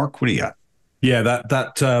bit. Mark, what do you got? Yeah,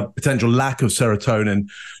 that potential lack of serotonin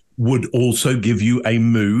would also give you a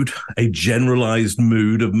mood, a generalized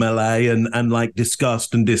mood of melee and like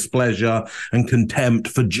disgust and displeasure and contempt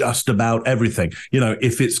for just about everything, you know,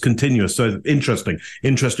 if it's continuous. So interesting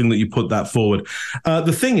that you put that forward.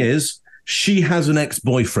 The thing is, she has an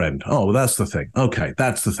ex-boyfriend. Oh, well, that's the thing. Okay,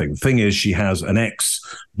 that's the thing. The thing is, she has an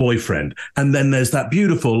ex-boyfriend. And then there's that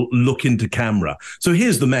beautiful look into camera. So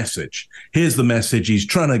here's the message. He's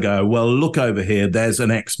trying to go, well, look over here. There's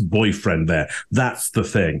an ex-boyfriend there. That's the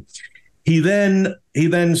thing. He then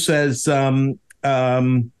says,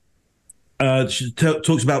 she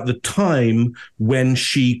talks about the time when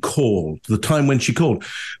she called,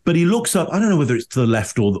 but he looks up. I don't know whether it's to the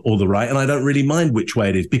left or the right, and I don't really mind which way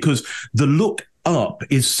it is, because the look up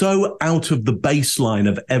is so out of the baseline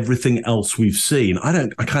of everything else we've seen. I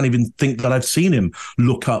can't even think that I've seen him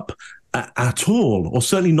look up at all, or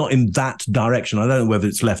certainly not in that direction. I don't know whether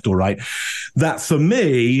it's left or right. That for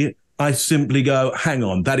me, I simply go, hang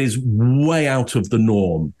on, that is way out of the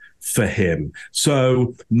norm for him.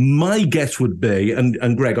 So my guess would be, and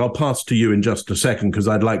Greg, I'll pass to you in just a second, because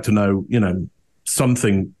I'd like to know,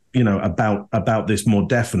 something, about this more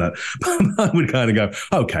definite. I would kind of go,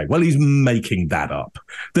 okay, well, he's making that up.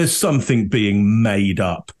 There's something being made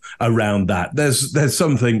up around that. There's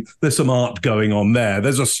some art going on there.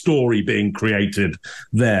 There's a story being created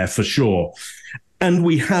there for sure. And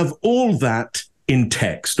we have all that in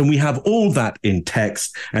text, and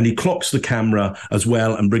he clocks the camera as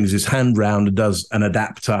well and brings his hand round and does an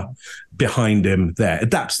adapter behind him there,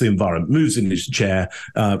 adapts the environment, moves in his chair,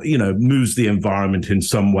 moves the environment in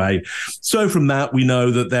some way. So from that, we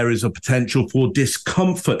know that there is a potential for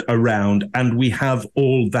discomfort around, and we have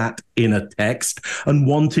all that in a text and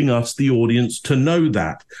wanting us, the audience, to know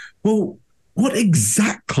that. Well, what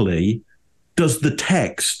exactly does the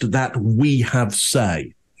text that we have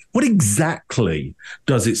say? What exactly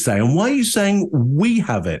does it say? And why are you saying we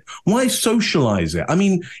have it? Why socialize it? I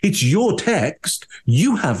mean, it's your text.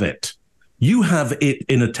 You have it. You have it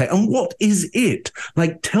in a text. And what is it?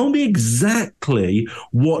 Like, tell me exactly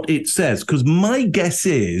what it says. Because my guess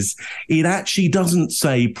is it actually doesn't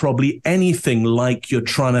say probably anything like you're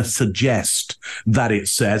trying to suggest that it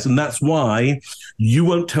says. And that's why you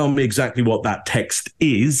won't tell me exactly what that text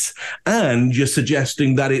is. And you're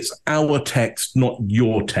suggesting that it's our text, not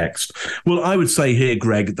your text. Well, I would say here,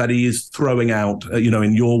 Greg, that he is throwing out,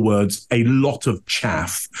 in your words, a lot of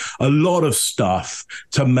chaff, a lot of stuff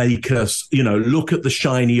to make us, look at the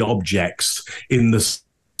shiny objects in the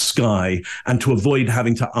sky and to avoid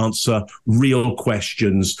having to answer real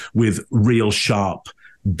questions with real sharp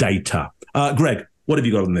data. Greg, what have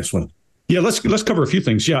you got on this one? Yeah, let's cover a few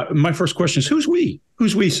things. Yeah, my first question is, who's we?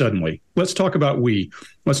 Who's we suddenly? Let's talk about we.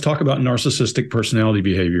 Let's talk about narcissistic personality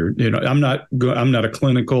behavior. I'm not a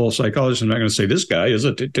clinical psychologist. I'm not going to say this guy is.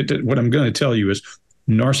 What I'm going to tell you is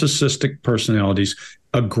narcissistic personalities,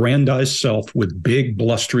 aggrandized self with big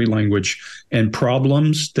blustery language, and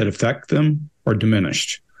problems that affect them are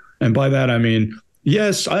diminished. And by that, I mean,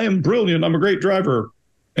 yes, I am brilliant. I'm a great driver.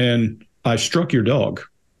 And I struck your dog.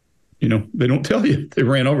 You know, they don't tell you they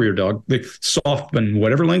ran over your dog. They soften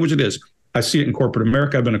whatever language it is. I see it in corporate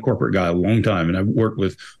America. I've been a corporate guy a long time, and I've worked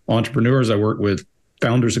with entrepreneurs. I work with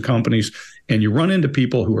founders of companies, and you run into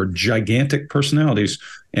people who are gigantic personalities,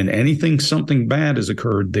 and something bad has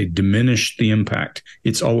occurred, they diminish the impact.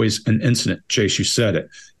 It's always an incident. Chase, you said it.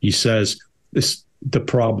 He says, the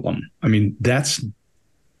problem. I mean, that's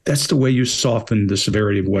the way you soften the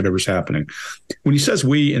severity of whatever's happening. When he says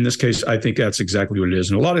we, in this case, I think that's exactly what it is.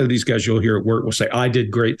 And a lot of these guys you'll hear at work will say, I did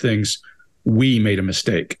great things. We made a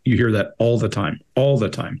mistake. You hear that all the time.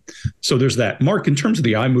 So there's that. Mark, in terms of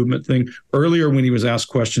the eye movement thing, earlier when he was asked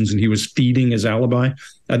questions and he was feeding his alibi,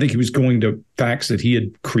 I think he was going to facts that he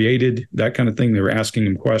had created, that kind of thing. They were asking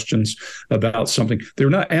him questions about something. They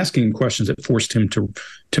were not asking him questions that forced him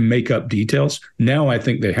to make up details. Now I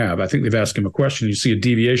think they have. I think they've asked him a question. You see a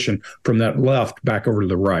deviation from that left back over to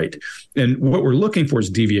the right. And what we're looking for is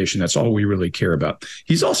deviation. That's all we really care about.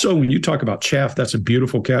 He's also, when you talk about chaff, that's a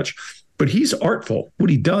beautiful catch. But he's artful.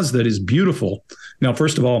 What he does that is beautiful. Now,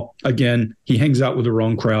 first of all, again, he hangs out with the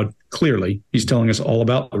wrong crowd. Clearly, he's telling us all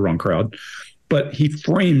about the wrong crowd. But he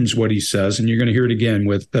frames what he says, and you're going to hear it again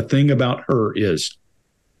with the thing about her is,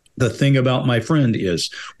 the thing about my friend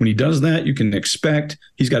is. When he does that, you can expect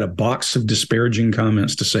he's got a box of disparaging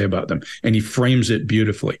comments to say about them, and he frames it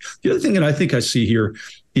beautifully. The other thing that I think I see here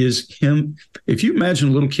is him. If you imagine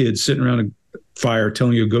a little kid sitting around a fire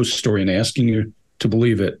telling you a ghost story and asking you to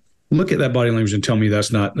believe it, look at that body language and tell me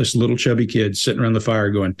that's not this little chubby kid sitting around the fire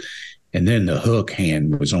going, and then the hook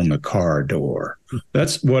hand was on the car door.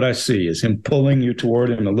 That's what I see, is him pulling you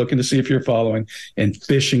toward him and looking to see if you're following and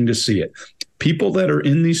fishing to see it. People that are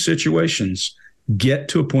in these situations get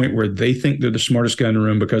to a point where they think they're the smartest guy in the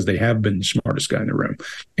room because they have been the smartest guy in the room.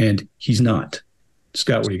 And he's not.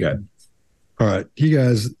 Scott, what do you got? All right. You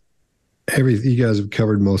guys have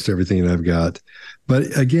covered most everything that I've got.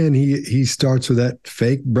 But again, he starts with that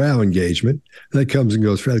fake brow engagement that comes and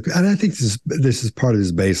goes. And I think this is part of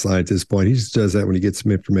his baseline at this point. He just does that when he gets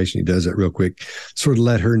some information. He does that real quick, sort of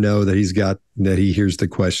let her know that that he hears the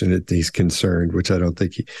question, that he's concerned, which I don't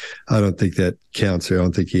think that counts here. I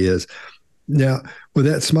don't think he is. Now, with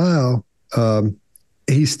that smile,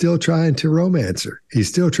 he's still trying to romance her. He's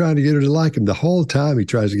still trying to get her to like him. The whole time he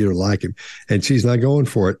tries to get her to like him, and she's not going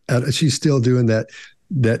for it. She's still doing that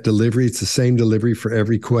delivery. It's the same delivery for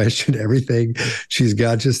every question, everything. She's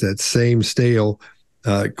got just that same stale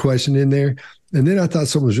question in there. And then I thought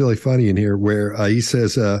something was really funny in here where he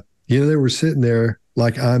says, they were sitting there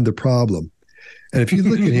like I'm the problem. And if you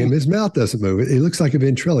look at him, his mouth doesn't move. It looks like a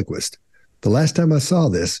ventriloquist. The last time I saw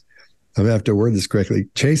this, I'm going to have to word this correctly.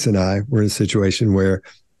 Chase and I were in a situation where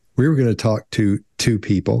we were going to talk to two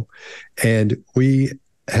people, and we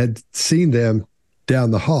had seen them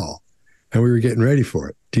down the hall, and we were getting ready for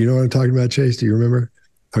it. Do you know what I'm talking about, Chase? Do you remember?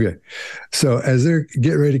 Okay. So as they're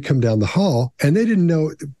getting ready to come down the hall, and they didn't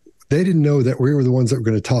know that we were the ones that were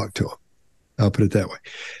going to talk to them. I'll put it that way.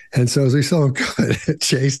 And so as we saw him coming,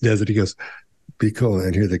 Chase does it. He goes, "Be cool,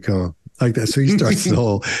 man. Here they come." Like that. So he starts the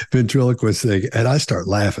whole ventriloquist thing, and I start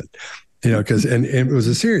laughing, because and it was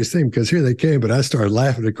a serious thing because here they came, but I started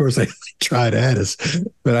laughing. Of course, they tried at us,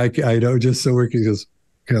 but I know just so he goes,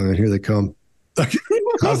 "Come on, here they come." I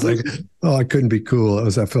was like, "Oh, I couldn't be cool." I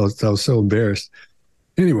was so embarrassed.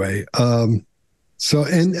 Anyway, so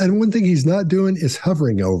and one thing he's not doing is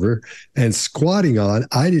hovering over and squatting on.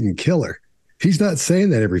 I didn't kill her. He's not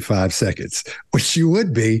saying that every 5 seconds, which you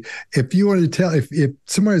would be if you wanted to tell. If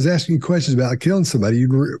somebody was asking you questions about killing somebody,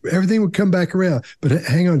 everything would come back around. But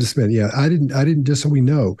hang on just a minute. Yeah, I didn't. Just so we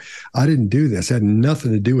know, I didn't do this. It had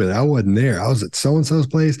nothing to do with it. I wasn't there. I was at so and so's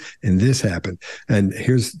place, and this happened. And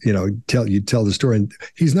here's tell the story. And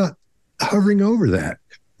he's not hovering over that,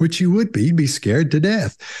 which you would be. You'd be scared to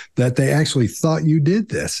death that they actually thought you did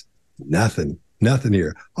this. Nothing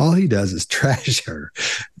here. All he does is trash her,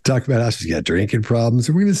 talk about how she's got drinking problems.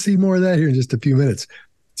 And we're going to see more of that here in just a few minutes.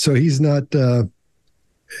 So he's not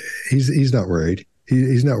he's not worried.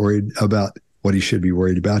 He's not worried about what he should be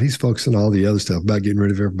worried about. He's focusing on all the other stuff, about getting rid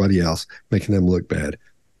of everybody else, making them look bad.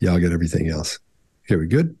 Y'all get everything else. Okay, we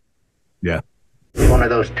good? Yeah. One of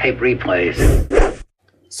those tape replays.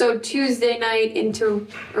 So Tuesday night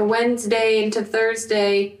or Wednesday into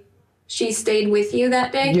Thursday, she stayed with you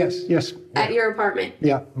that day? Yes. At your apartment?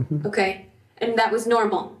 Yeah. Mm-hmm. Okay. And that was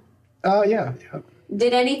normal? Yeah.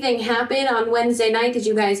 Did anything happen on Wednesday night? Did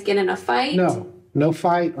you guys get in a fight? No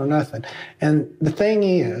fight or nothing. And the thing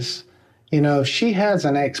is, she has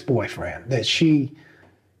an ex-boyfriend that she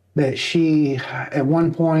at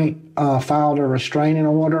one point filed a restraining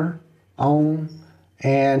order on,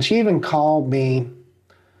 and she even called me,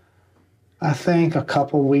 I think, a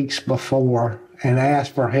couple weeks before and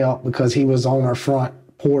asked for help because he was on her front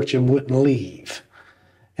porch and wouldn't leave.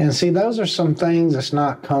 And see, those are some things that's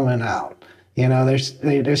not coming out. They're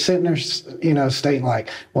sitting there, stating like,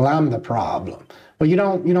 well, I'm the problem. Well, you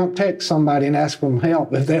don't text somebody and ask them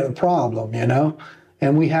help if they're the problem,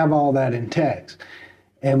 and we have all that in text.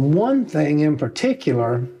 And one thing in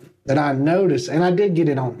particular that I noticed, and I did get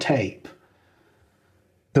it on tape,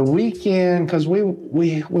 the weekend, because we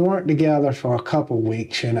weren't together for a couple of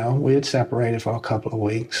weeks, we had separated for a couple of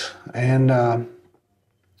weeks. And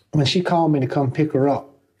when she called me to come pick her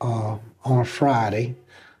up on a Friday,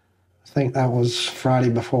 I think that was Friday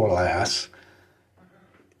before last,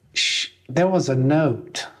 there was a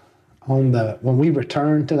note when we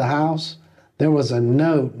returned to the house, there was a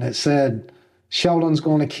note that said, Sheldon's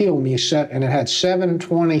going to kill me, and it had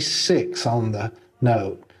 7:26 on the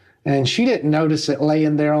note. And she didn't notice it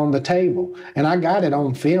laying there on the table. And I got it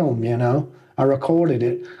on film, I recorded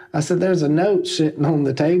it. I said, there's a note sitting on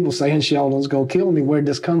the table saying Sheldon's going to kill me. Where'd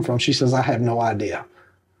this come from? She says, I have no idea.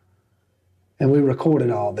 And we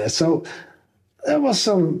recorded all this. So there was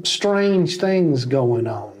some strange things going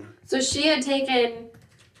on. So she had taken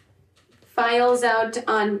files out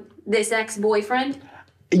on this ex-boyfriend?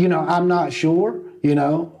 I'm not sure,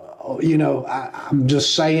 I'm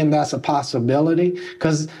just saying that's a possibility,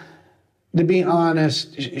 because to be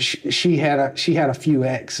honest, she had a few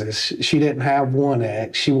exes. She didn't have one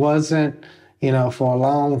ex. She wasn't, for a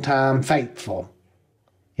long time faithful,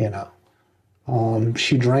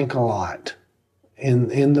 she drank a lot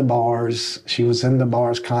in the bars. She was in the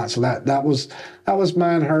bars constantly. That was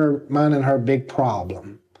mine and her big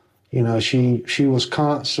problem. She was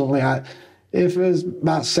constantly, if it was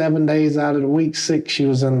about 7 days out of the week, 6, she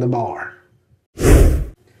was in the bar.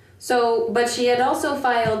 So, but she had also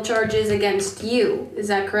filed charges against you, is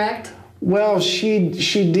that correct? Well, she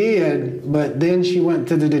did, but then she went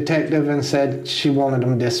to the detective and said she wanted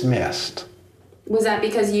them dismissed. Was that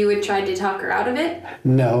because you had tried to talk her out of it?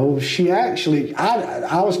 No, she actually,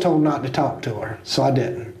 I was told not to talk to her, so I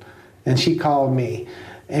didn't. And she called me.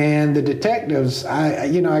 And the detectives,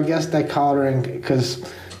 I guess they called her because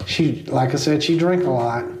she, like I said, she drank a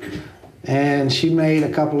lot, and she made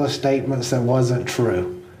a couple of statements that wasn't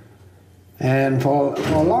true. And for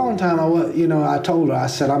a long time, I told her, I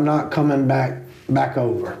said, I'm not coming back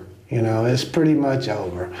over. It's pretty much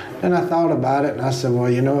over. And I thought about it, and I said, well,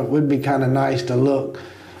 it would be kind of nice to look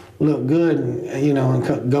good, and,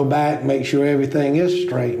 and go back, make sure everything is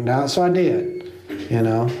straightened out. So I did,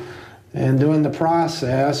 And during the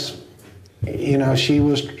process, she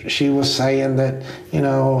was saying that,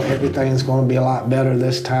 everything's going to be a lot better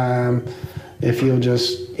this time if you'll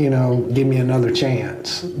just, give me another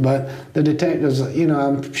chance. But the detectives,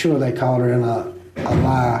 I'm sure they called her in a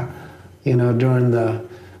lie, during the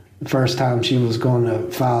first time she was going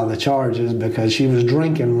to file the charges, because she was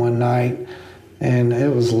drinking one night, and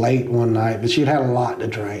it was late one night, but she'd had a lot to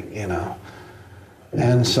drink,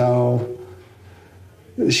 And so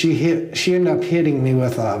she ended up hitting me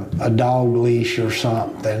with a dog leash or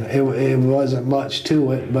something. It wasn't much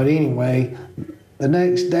to it, but anyway, the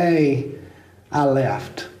next day I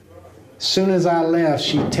left. As soon as I left,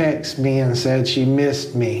 she texted me and said she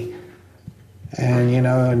missed me. And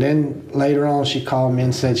and then later on she called me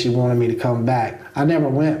and said she wanted me to come back. I never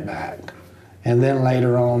went back. And then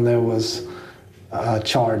later on there was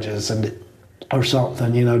charges or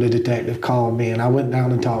something, the detective called me, and I went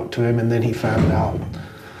down and talked to him, and then he found out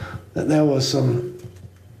that there was some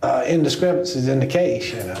indiscrepancies in the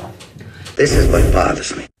case, This is what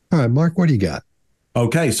bothers me. All right, Mark, what do you got?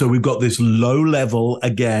 Okay, so we've got this low level,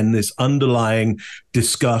 again, this underlying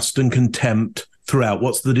disgust and contempt throughout.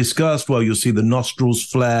 What's the disgust? Well, you'll see the nostrils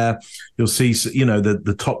flare. You'll see,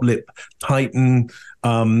 the top lip tighten.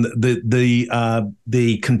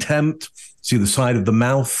 The contempt. See the side of the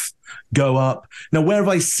mouth go up. Now, where have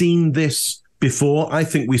I seen this before? I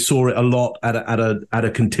think we saw it a lot at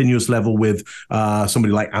a continuous level with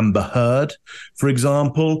somebody like Amber Heard, for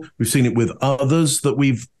example. We've seen it with others that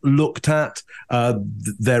we've looked at.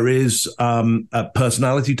 There is a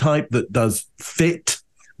personality type that does fit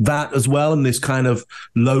that as well, and this kind of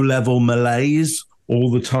low-level malaise all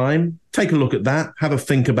the time. Take a look at that. Have a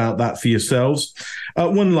think about that for yourselves.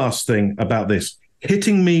 One last thing about this.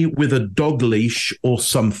 Hitting me with a dog leash or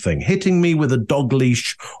something. Hitting me with a dog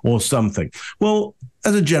leash or something. Well,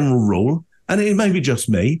 as a general rule, and it may be just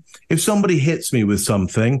me, if somebody hits me with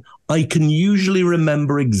something, I can usually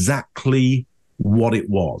remember exactly what it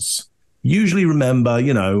was. usually remember,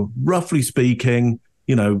 roughly speaking,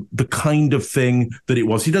 the kind of thing that it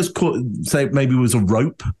was. He does say maybe it was a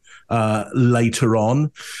rope later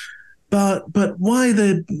on. But why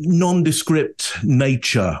the nondescript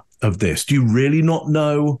nature of this? Do you really not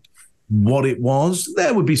know what it was?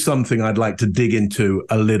 There would be something I'd like to dig into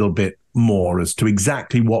a little bit more as to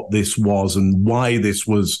exactly what this was and why this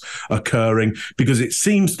was occurring, because it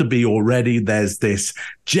seems to be already there's this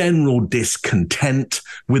general discontent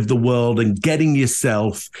with the world and getting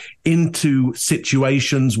yourself into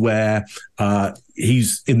situations where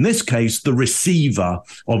he's, in this case, the receiver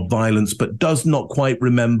of violence, but does not quite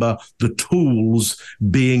remember the tools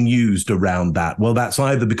being used around that. Well, that's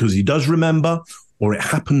either because he does remember, or it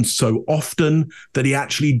happens so often that he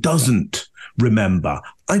actually doesn't remember.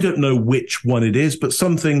 I don't know which one it is, but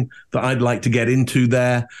something that I'd like to get into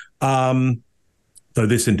there. So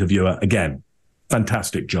this interviewer, again,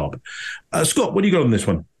 fantastic job. Scott, what do you got on this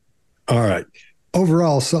one? All right.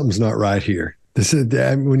 Overall, something's not right here. This is,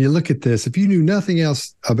 when you look at this, if you knew nothing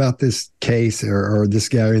else about this case or this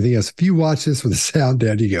guy or anything else, if you watch this with the sound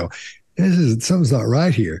down, you go, something's not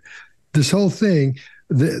right here. This whole thing,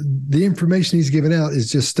 the information he's giving out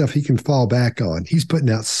is just stuff he can fall back on. He's putting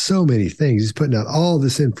out so many things. He's putting out all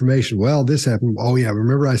this information. Well, this happened. Oh, yeah,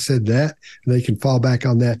 remember I said that? And they can fall back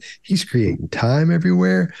on that. He's creating time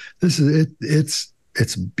everywhere. This is it.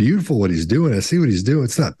 It's beautiful what he's doing. I see what he's doing.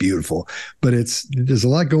 It's not beautiful, but there's a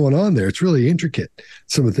lot going on there. It's really intricate,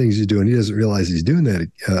 some of the things he's doing. He doesn't realize he's doing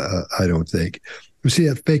that, I don't think. We see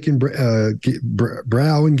that faking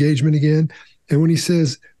brow engagement again. And when he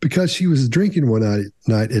says, because she was drinking one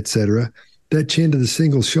night, et cetera, that chin to the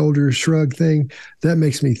single shoulder shrug thing, that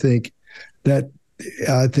makes me think that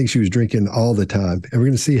I think she was drinking all the time. And we're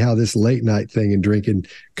going to see how this late night thing and drinking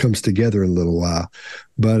comes together in a little while.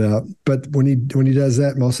 But when he does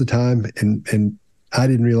that most of the time, and I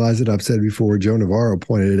didn't realize it, I've said it before, Joe Navarro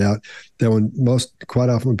pointed it out, that quite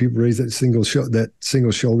often when people raise that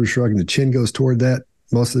single shoulder shrug and the chin goes toward that,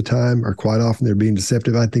 most of the time, or quite often, they're being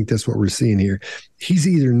deceptive. I think that's what we're seeing here. He's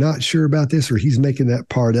either not sure about this or he's making that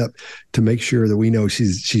part up to make sure that we know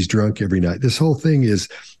she's drunk every night. This whole thing is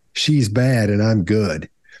she's bad and I'm good.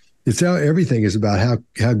 It's how everything is about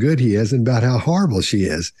how good he is and about how horrible she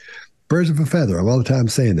is. Birds of a feather. I'm all the time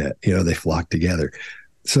saying that. They flock together.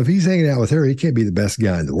 So if he's hanging out with her, he can't be the best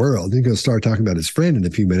guy in the world. You're going to start talking about his friend in a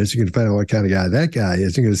few minutes. You're going to find out what kind of guy that guy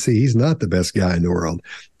is. You're going to see he's not the best guy in the world.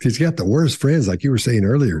 He's got the worst friends, like you were saying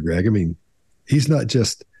earlier, Greg. I mean, it's not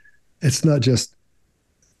just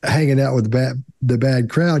hanging out with the bad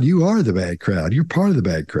crowd. You are the bad crowd. You're part of the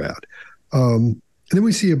bad crowd. And then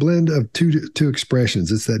we see a blend of two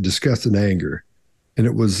expressions. It's that disgust and anger. And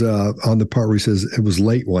it was on the part where he says it was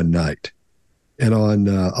late one night and on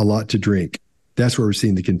a lot to drink. That's where we're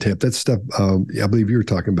seeing the contempt. That's stuff I believe you were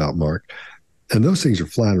talking about, Mark. And those things are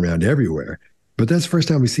flying around everywhere. But that's the first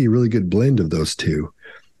time we see a really good blend of those two.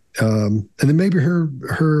 And then maybe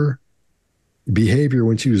her behavior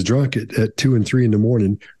when she was drunk at 2 and 3 in the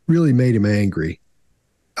morning really made him angry.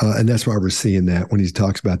 And that's why we're seeing that when he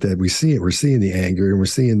talks about that. We're seeing the anger and we're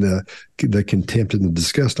seeing the contempt and the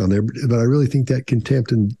disgust on there. But I really think that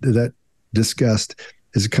contempt and that disgust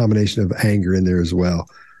is a combination of anger in there as well.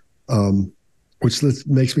 Which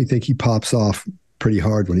makes me think he pops off pretty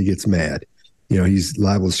hard when he gets mad. He's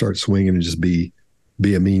liable to start swinging and just be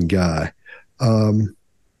a mean guy. I'll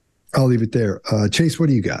leave it there. Chase, what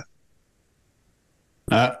do you got?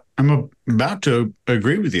 I'm about to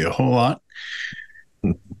agree with you a whole lot.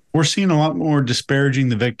 We're seeing a lot more disparaging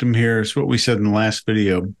the victim here. It's what we said in the last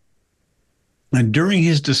video. And during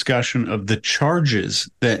his discussion of the charges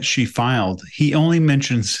that she filed, he only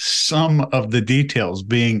mentions some of the details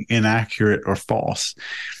being inaccurate or false.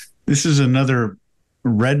 This is another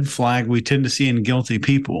red flag we tend to see in guilty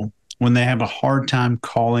people when they have a hard time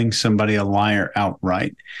calling somebody a liar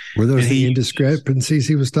outright. Were those the indiscrepancies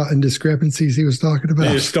he was talking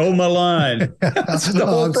about? You stole my line. That's the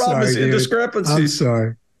whole problem is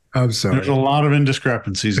indiscrepancies. I'm sorry. There's a lot of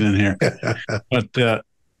indiscrepancies in here. But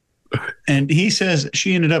and he says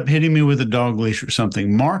she ended up hitting me with a dog leash or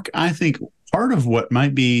something. Mark, I think part of what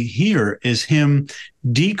might be here is him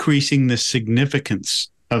decreasing the significance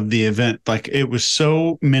of the event. Like it was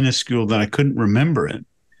so minuscule that I couldn't remember it.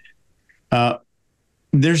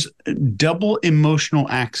 There's double emotional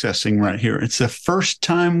accessing right here. It's the first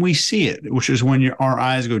time we see it, which is when our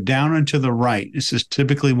eyes go down and to the right. This is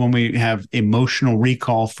typically when we have emotional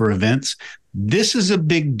recall for events. This is a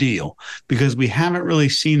big deal because we haven't really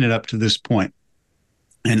seen it up to this point.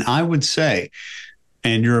 And I would say,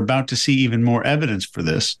 and you're about to see even more evidence for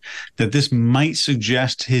this, that this might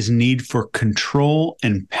suggest his need for control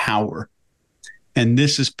and power. And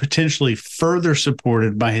this is potentially further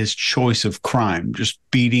supported by his choice of crime, just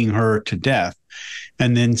beating her to death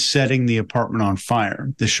and then setting the apartment on fire.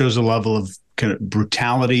 This shows a level of kind of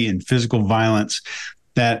brutality and physical violence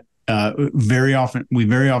that very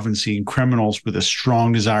often see in criminals with a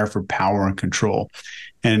strong desire for power and control.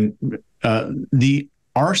 And the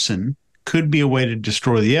arson could be a way to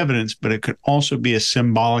destroy the evidence, but it could also be a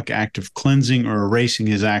symbolic act of cleansing or erasing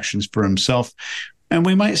his actions for himself. And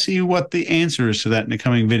we might see what the answer is to that in the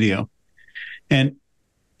coming video. And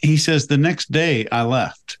he says, the next day I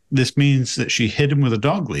left. This means that she hit him with a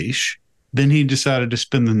dog leash. Then he decided to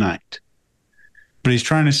spend the night. But he's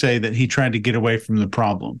trying to say that he tried to get away from the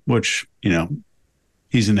problem, which, you know,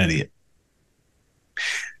 he's an idiot.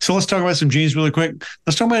 So let's talk about some genes really quick.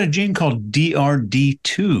 Let's talk about a gene called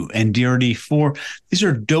DRD2 and DRD4. These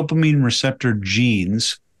are dopamine receptor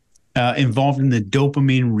genes involved in the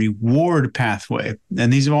dopamine reward pathway.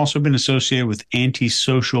 And these have also been associated with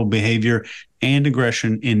antisocial behavior and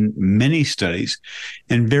aggression in many studies.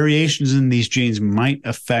 And variations in these genes might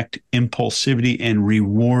affect impulsivity and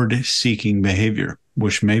reward-seeking behavior,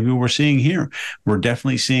 which maybe we're seeing here. We're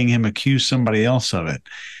definitely seeing him accuse somebody else of it.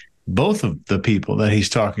 Both of the people that he's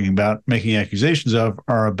talking about, making accusations of,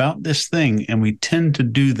 are about this thing, and we tend to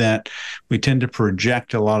do that. We tend to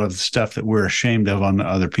project a lot of the stuff that we're ashamed of onto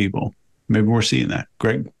other people. Maybe we're seeing that.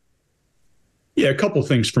 Greg? Yeah, a couple of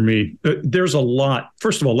things for me. There's a lot.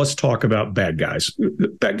 First of all, let's talk about bad guys.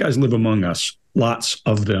 Bad guys live among us, lots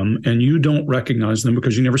of them, and you don't recognize them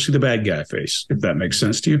because you never see the bad guy face, if that makes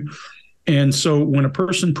sense to you. And so when a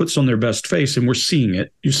person puts on their best face, and we're seeing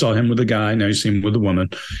it, you saw him with a guy, now you see him with a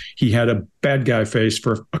woman. He had a bad guy face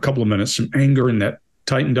for a couple of minutes, some anger in that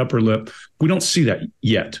tightened upper lip. We don't see that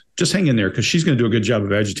yet. Just hang in there because she's going to do a good job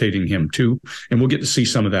of agitating him too. And we'll get to see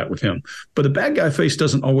some of that with him. But the bad guy face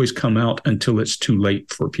doesn't always come out until it's too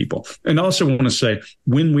late for people. And I also want to say,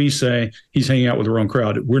 when we say he's hanging out with the wrong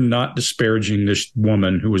crowd, we're not disparaging this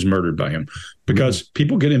woman who was murdered by him, because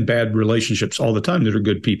people get in bad relationships all the time that are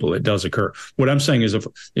good people. It does occur. What I'm saying is,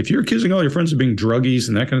 if you're accusing all your friends of being druggies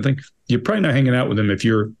and that kind of thing, you're probably not hanging out with them if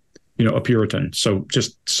you're a Puritan. So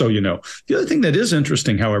just so you know. The other thing that is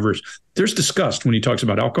interesting, however, is there's disgust when he talks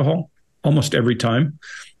about alcohol almost every time.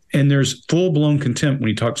 And there's full-blown contempt when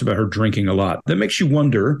he talks about her drinking a lot. That makes you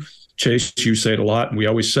wonder, Chase, you say it a lot, and we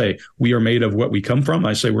always say we are made of what we come from.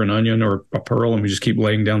 I say we're an onion or a pearl, and we just keep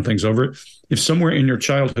laying down things over it. If somewhere in your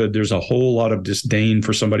childhood there's a whole lot of disdain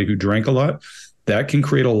for somebody who drank a lot, that can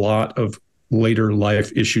create a lot of later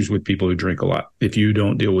life issues with people who drink a lot if you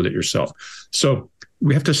don't deal with it yourself. So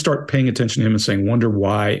we have to start paying attention to him and saying, wonder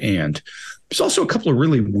why. And there's also a couple of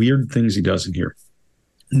really weird things he does in here.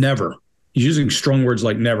 Never. He's using strong words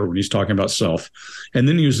like never when he's talking about self. And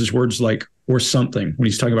then he uses words like or something when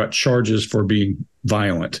he's talking about charges for being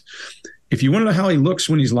violent. If you want to know how he looks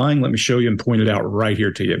when he's lying, let me show you and point it out right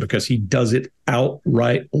here to you, because he does it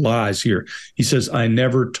outright lies here. He says, I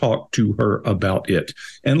never talked to her about it.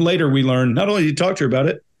 And later we learn not only did he talk to her about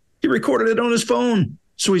it, he recorded it on his phone.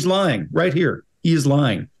 So he's lying right here. He is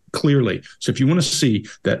lying clearly. So if you want to see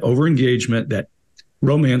that overengagement, that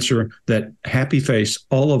romancer, that happy face,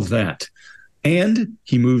 all of that, and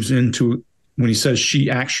he moves into, when he says she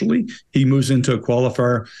actually, he moves into a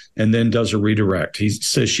qualifier and then does a redirect. He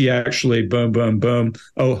says she actually, boom, boom, boom.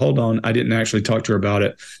 Oh, hold on. I didn't actually talk to her about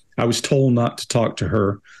it. I was told not to talk to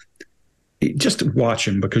her. Just watch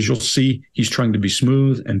him, because you'll see he's trying to be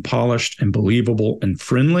smooth and polished and believable and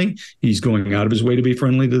friendly. He's going out of his way to be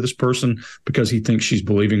friendly to this person because he thinks she's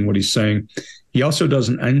believing what he's saying. He also does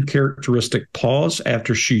an uncharacteristic pause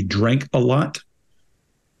after she drank a lot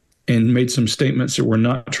and made some statements that were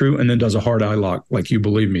not true, and then does a hard eye lock, like, you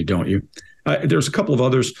believe me, don't you? There's a couple of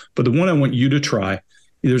others, but the one I want you to try,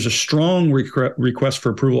 there's a strong request for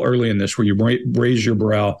approval early in this where you raise your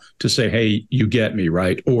brow to say, hey, you get me,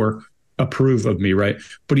 right? Or approve of me, right?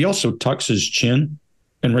 But he also tucks his chin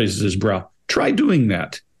and raises his brow. Try doing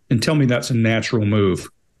that and tell me that's a natural move.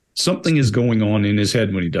 Something is going on in his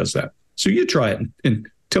head when he does that. So you try it and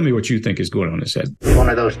tell me what you think is going on in his head. One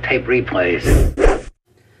of those tape replays.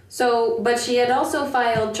 So, but she had also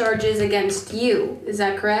filed charges against you. Is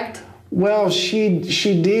that correct? Well, she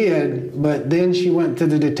did, but then she went to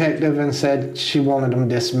the detective and said she wanted them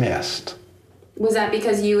dismissed. Was that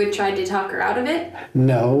because you had tried to talk her out of it?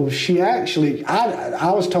 No, she actually,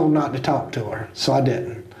 I was told not to talk to her, so I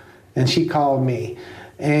didn't. And she called me.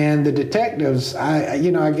 And the detectives,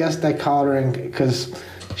 I guess they called her because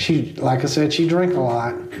she, like I said, she drank a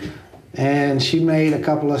lot. And she made a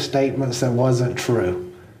couple of statements that wasn't true.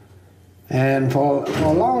 And for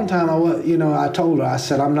a long time, I told her, I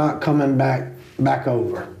said, I'm not coming back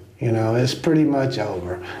over. You know, it's pretty much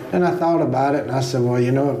over. And I thought about it, and I said, well,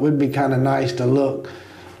 you know, it would be kind of nice to look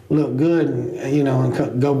good, and, you know,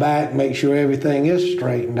 and go back, make sure everything is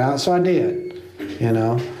straightened out. So I did, you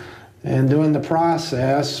know. And during the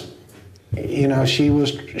process, you know, she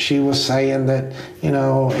was saying that, you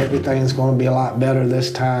know, everything's going to be a lot better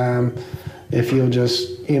this time if you'll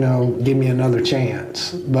just, you know, give me another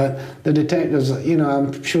chance. But the detectives, you know,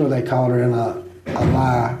 I'm sure they called her in a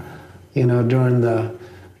lie, you know, during the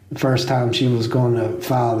first time she was going to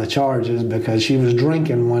file the charges, because she was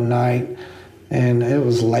drinking one night, and it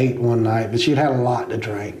was late one night, but she'd had a lot to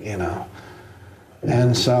drink, you know.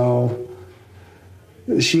 And so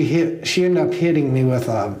she ended up hitting me with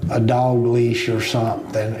a dog leash or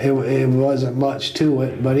something. It wasn't much to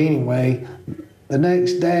it, but anyway, the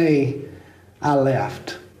next day I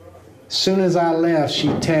left. As soon as I left, she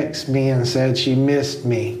texted me and said she missed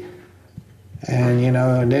me. And, you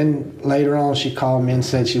know, and then later on she called me and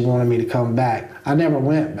said she wanted me to come back. I never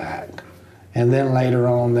went back. And then later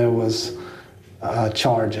on there was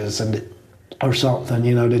charges or something,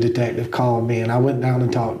 you know, the detective called me, and I went down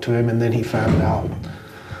and talked to him, and then he found out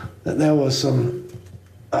that there was some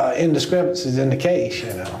indiscrepancies in the case,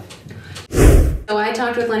 you know. So I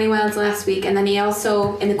talked with Lenny Wilds last week, and then he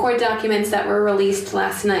also, in the court documents that were released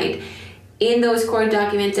last night, in those court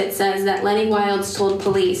documents it says that Lenny Wilds told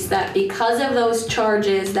police that because of those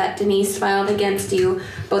charges that Denise filed against you,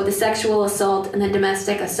 both the sexual assault and the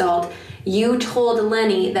domestic assault, you told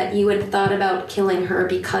Lenny that you had thought about killing her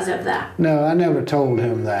because of that. No, I never told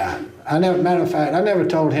him that. Matter of fact, I never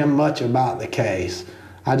told him much about the case.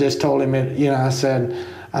 I just told him it, you know, I said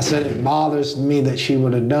it bothers me that she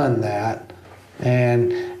would have done that.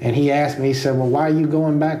 And he asked me, he said, well, why are you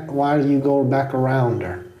going back? Why do you go back around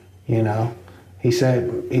her? You know, he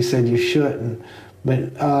said you shouldn't.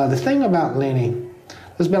 But the thing about Lenny,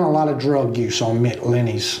 there's been a lot of drug use on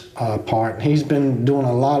Lenny's part. He's been doing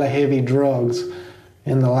a lot of heavy drugs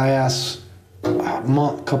in the last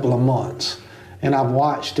couple of months. And I've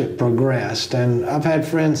watched it progress. And I've had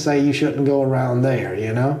friends say you shouldn't go around there,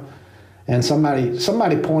 you know? And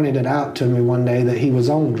somebody pointed it out to me one day that he was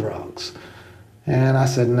on drugs. And I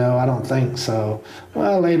said, no, I don't think so.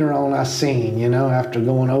 Well, later on I seen, you know, after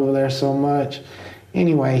going over there so much.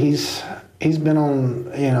 Anyway, he's been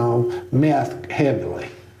on, you know, meth heavily.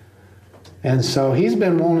 And so he's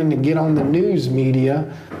been wanting to get on the news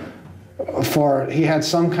media he had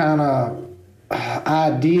some kind of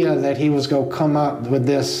idea that he was going to come up with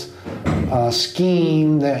this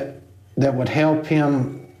scheme that would help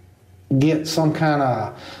him get some kind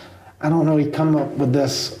of, I don't know, he'd come up with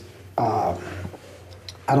this,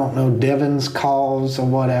 I don't know, Devon's cause or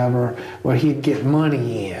whatever, where he'd get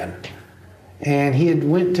money in. And he had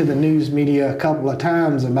went to the news media a couple of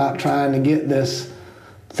times about trying to get this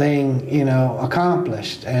thing, you know,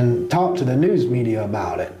 accomplished, and talked to the news media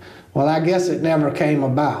about it. Well, I guess it never came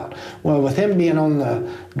about. Well, with him being on the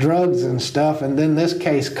drugs and stuff, and then this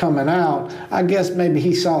case coming out, I guess maybe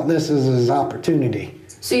he saw this as his opportunity.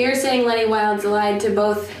 So you're saying Lenny Wilds lied to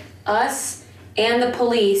both us and the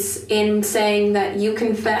police in saying that you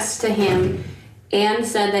confessed to him and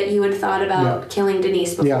said that you had thought about killing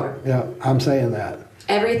Denise before? Yeah, I'm saying that.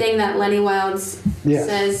 Everything that Lenny Wilds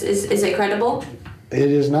says, is it credible? It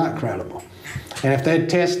is not credible. And if they'd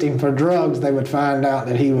test him for drugs, they would find out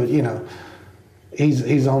that he would, you know,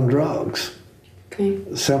 he's on drugs.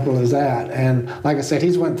 Okay. Simple as that. And like I said,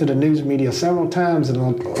 he's went to the news media several times in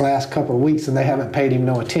the last couple of weeks, and they haven't paid him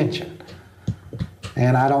no attention.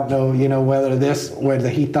 And I don't know, you know, whether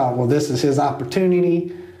he thought, well, this is his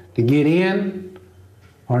opportunity to get in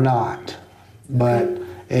or not. But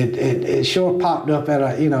it sure popped up at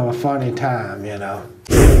a funny time, you know.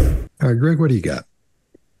 All right, Greg, what do you got?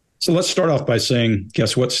 So let's start off by saying,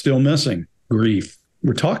 guess what's still missing? Grief.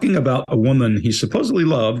 We're talking about a woman he supposedly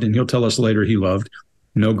loved, and he'll tell us later he loved.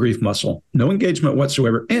 No grief muscle, no engagement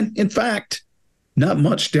whatsoever. And in fact, not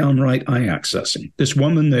much downright eye accessing. This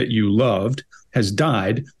woman that you loved has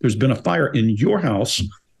died. There's been a fire in your house.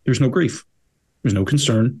 There's no grief. There's no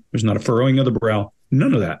concern. There's not a furrowing of the brow.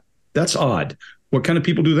 None of that. That's odd. What kind of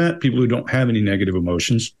people do that? People who don't have any negative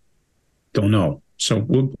emotions. Don't know.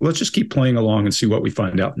 So let's just keep playing along and see what we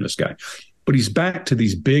find out from this guy. But he's back to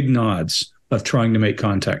these big nods of trying to make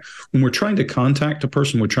contact. When we're trying to contact a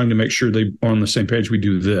person, we're trying to make sure they are on the same page. We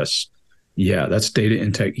do this. Yeah, that's data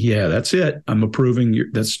intake. Yeah, that's it. I'm approving.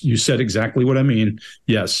 You said exactly what I mean.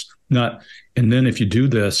 Yes, not. And then if you do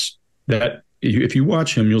this, if you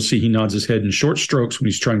watch him, you'll see he nods his head in short strokes when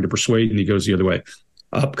he's trying to persuade, and he goes the other way.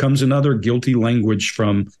 Up comes another guilty language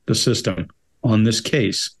from the system on this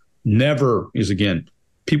case. Never is, again,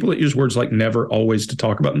 people that use words like never always to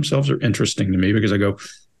talk about themselves are interesting to me, because I go,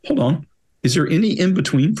 hold on. Is there any in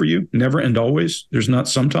between for you? Never and always? There's not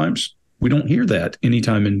sometimes? We don't hear that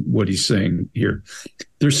anytime in what he's saying here.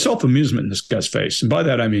 There's self-amusement in this guy's face. And by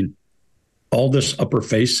that, I mean, all this upper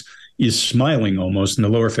face is smiling almost, and the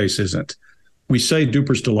lower face isn't. We say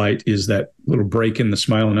Duper's delight is that little break in the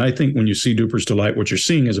smile. And I think when you see Duper's delight, what you're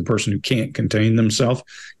seeing is a person who can't contain themselves.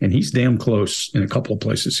 And he's damn close in a couple of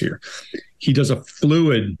places here. He does a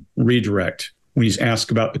fluid redirect when he's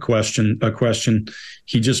asked about a question.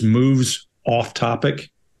 He just moves off topic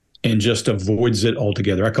and just avoids it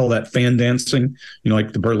altogether. I call that fan dancing,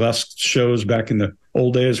 like the burlesque shows back in the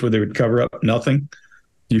old days where they would cover up nothing.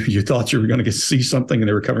 You thought you were going to see something and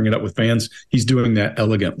they were covering it up with fans. He's doing that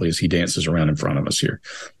elegantly as he dances around in front of us here.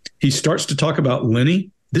 He starts to talk about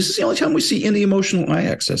Lenny. This is the only time we see any emotional eye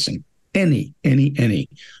accessing. Any.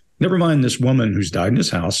 Never mind this woman who's died in his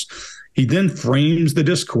house. He then frames the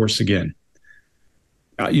discourse again.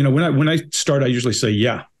 When I start, I usually say,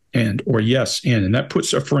 yeah, or yes, and that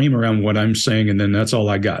puts a frame around what I'm saying, and then that's all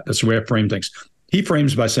I got. That's the way I frame things. He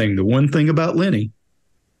frames by saying the one thing about Lenny,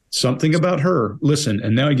 something about her, listen,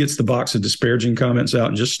 and now he gets the box of disparaging comments out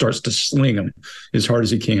and just starts to sling them as hard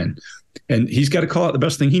as he can. And he's got to call out the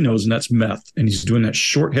best thing he knows, and that's meth. And he's doing that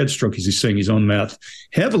short head stroke as he's saying he's on meth,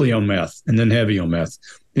 heavily on meth, and then heavy on meth.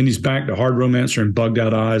 Then he's back to hard romancer and bugged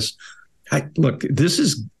out eyes.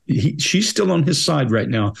 She's still on his side right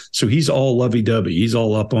now, so he's all lovey-dovey. He's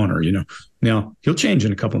all up on her, Now, he'll change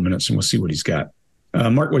in a couple of minutes, and we'll see what he's got.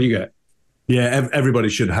 Mark, what do you got? Yeah, everybody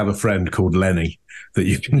should have a friend called Lenny that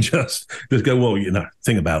you can just go, well,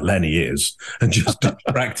 thing about Lenny is, and just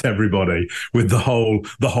distract everybody with the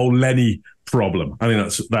whole Lenny problem. I mean,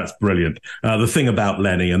 that's brilliant. The thing about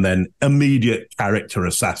Lenny, and then immediate character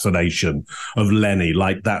assassination of Lenny,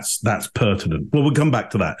 like that's pertinent. Well, we'll come back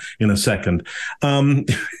to that in a second.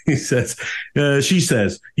 She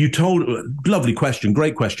says, you told, lovely question,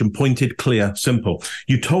 great question, pointed, clear, simple.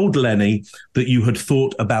 You told Lenny that you had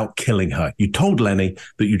thought about killing her. You told Lenny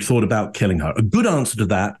that you'd thought about killing her. A good answer to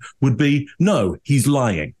that would be, no, he's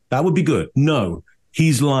lying. That would be good. No,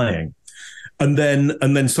 he's lying. And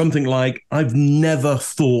then something like, I've never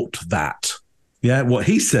thought that. Yeah, what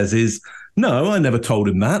he says is, no, I never told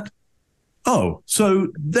him that. Oh, so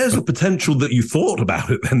there's a potential that you thought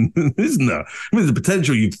about it then, isn't there? I mean, there's a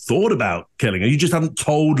potential you've thought about killing her. You just haven't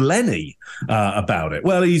told Lenny about it.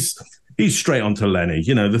 Well, he's straight onto Lenny,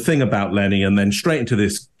 the thing about Lenny, and then straight into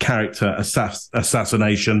this character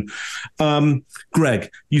assassination.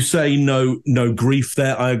 Greg, you say no grief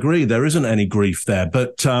there. I agree. There isn't any grief there,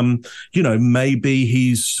 but, maybe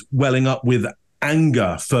he's welling up with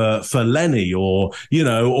anger for Lenny, or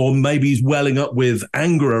maybe he's welling up with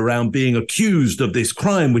anger around being accused of this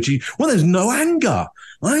crime, there's no anger.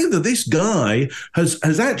 Either this guy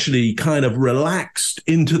has actually kind of relaxed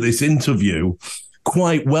into this interview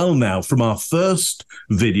quite well now from our first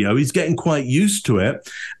video. He's getting quite used to it,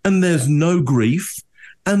 and there's no grief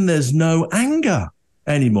and there's no anger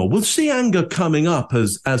anymore. We'll see anger coming up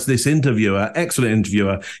as this excellent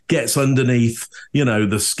interviewer, gets underneath,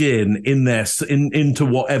 the skin in there, into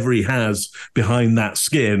whatever he has behind that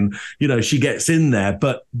skin. She gets in there,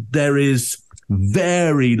 but there is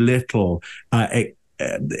very little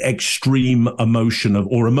extreme emotion of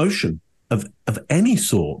any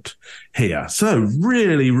sort here. So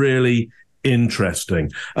really, really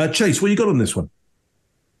interesting. Chase, what you got on this one?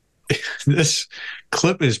 This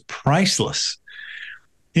clip is priceless.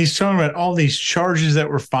 He's talking about all these charges that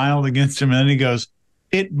were filed against him, and then he goes,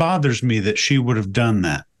 it bothers me that she would have done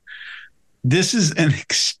that. This is an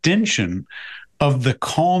extension of the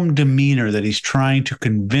calm demeanor that he's trying to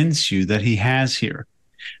convince you that he has here.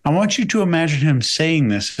 I want you to imagine him saying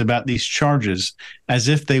this about these charges as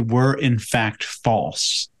if they were, in fact,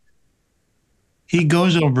 false. He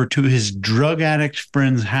goes over to his drug addict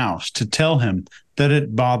friend's house to tell him that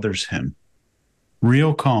it bothers him,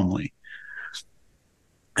 real calmly.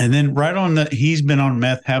 And then he's been on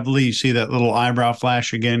meth heavily. You see that little eyebrow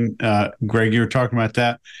flash again. Greg, you were talking about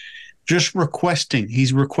that. He's requesting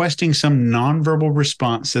some nonverbal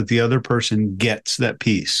response that the other person gets that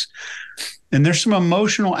piece. And there's some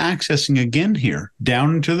emotional accessing again here, down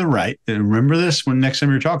and to the right. And remember this when next time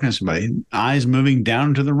you're talking to somebody, eyes moving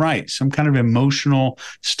down to the right, some kind of emotional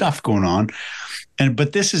stuff going on.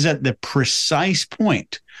 But this is at the precise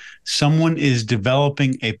point. Someone is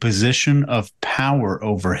developing a position of power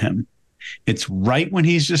over him. It's right when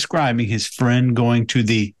he's describing his friend going to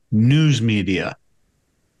the news media.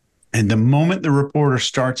 And the moment the reporter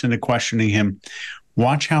starts into questioning him,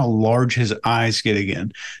 Watch how large his eyes get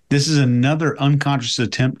again. This is another unconscious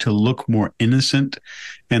attempt to look more innocent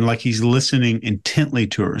and like he's listening intently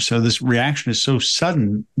to her. So this reaction is so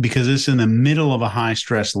sudden because it's in the middle of a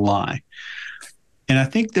high-stress lie. And I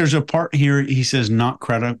think there's a part here he says not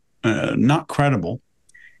credible.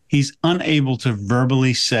 He's unable to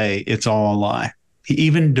verbally say it's all a lie. He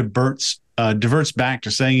even diverts back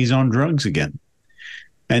to saying he's on drugs again.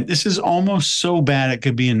 And this is almost so bad it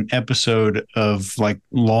could be an episode of like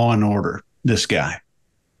Law and Order, this guy.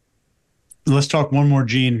 Let's talk one more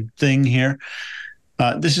gene thing here.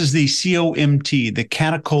 This is the COMT, the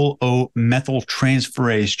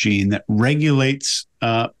catechol-O-methyltransferase gene that regulates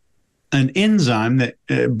an enzyme that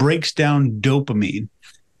breaks down dopamine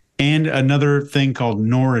and another thing called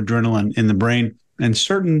noradrenaline in the brain. And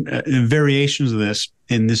certain variations of this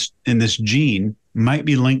in this gene might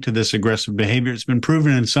be linked to this aggressive behavior. It's been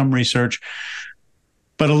proven in some research,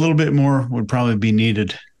 but a little bit more would probably be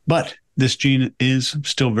needed. But this gene is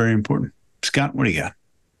still very important. Scott, what do you got?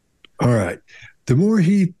 All right. The more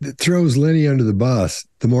he throws Lenny under the bus,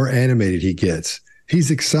 the more animated he gets.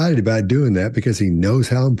 He's excited about doing that because he knows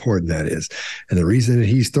how important that is. And the reason that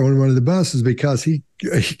he's throwing him under the bus is because he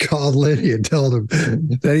called Lenny and told him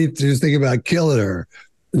that he was thinking about killing her.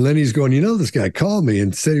 And Lenny's going, this guy called me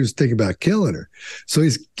and said he was thinking about killing her. So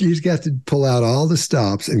he's got to pull out all the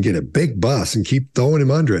stops and get a big bus and keep throwing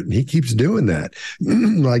him under it. And he keeps doing that.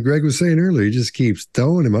 Like Greg was saying earlier, he just keeps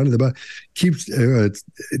throwing him under the bus.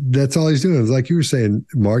 That's all he's doing. It's like you were saying,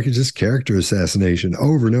 Mark, it's just character assassination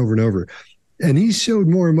over and over and over. And he showed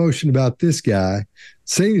more emotion about this guy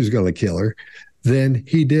saying he was going to kill her than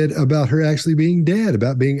he did about her actually being dead,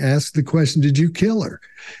 about being asked the question, did you kill her?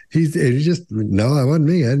 He just, no, it wasn't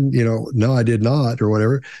me. And, no, I did not, or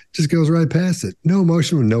whatever. Just goes right past it. No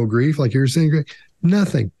emotion, no grief, like you were saying, Greg.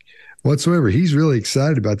 Nothing whatsoever. He's really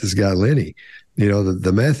excited about this guy, Lenny,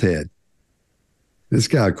 the meth head. This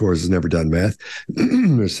guy, of course, has never done meth,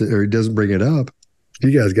 or he doesn't bring it up.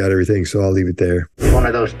 You guys got everything, so I'll leave it there. One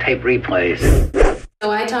of those tape replays. So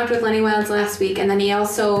I talked with Lenny Wilds last week, and then he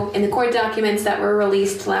also, in the court documents that were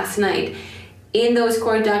released last night, in those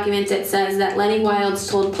court documents it says that Lenny Wilds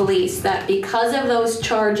told police that because of those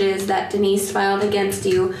charges that Denise filed against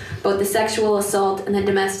you, both the sexual assault and the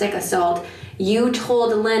domestic assault, you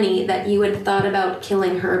told Lenny that you had thought about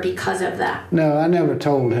killing her because of that. No, I never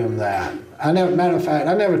told him that. Matter of fact,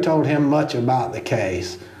 I never told him much about the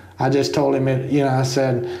case. I just told him, I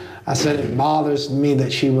said it bothers me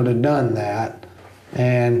that she would have done that.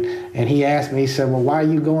 And he asked me, he said, well, why are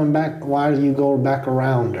you going back? Why do you go back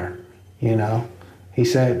around her? He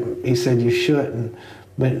said you shouldn't.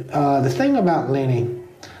 But the thing about Lenny,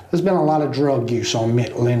 there's been a lot of drug use on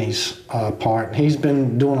Lenny's part. He's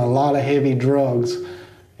been doing a lot of heavy drugs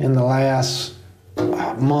in the last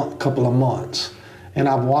couple of months. And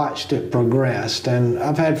I've watched it progress. And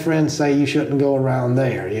I've had friends say you shouldn't go around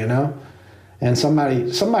there, And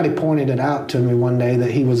somebody pointed it out to me one day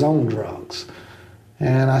that he was on drugs.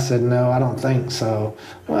 And I said, no, I don't think so.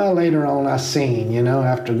 Well, later on I seen,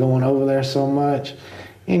 after going over there so much.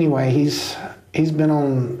 Anyway, he's been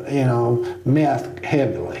on, meth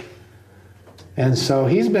heavily. And so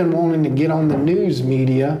he's been wanting to get on the news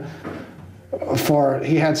media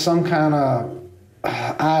he had some kind of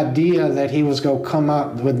idea that he was going to come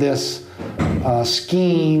up with this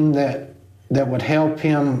scheme that would help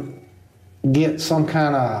him get some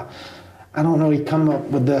kind of, he'd come up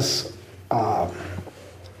with this,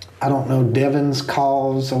 Devon's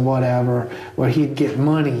cause or whatever, where he'd get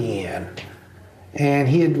money in. And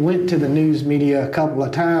he had went to the news media a couple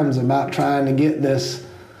of times about trying to get this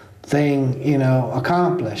thing,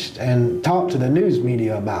 accomplished and talk to the news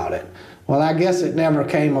media about it. Well, I guess it never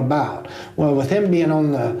came about. Well, with him being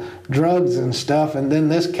on the drugs and stuff and then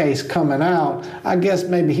this case coming out, I guess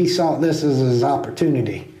maybe he saw this as his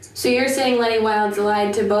opportunity. So you're saying Lenny Wilds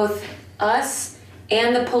lied to both us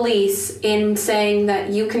and the police in saying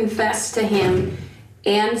that you confessed to him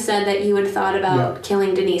and said that you had thought about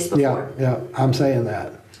killing Denise before? Yeah, I'm saying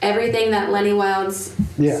that. Everything that Lenny Wilds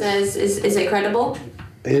says, is it credible?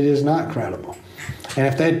 It is not credible. And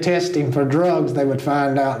if they'd test him for drugs, they would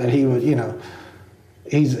find out that he was,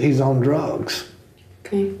 he's on drugs.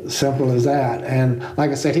 Okay. Simple as that. And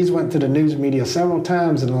like I said, he's went to the news media several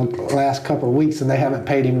times in the last couple of weeks, and they haven't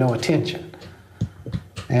paid him no attention.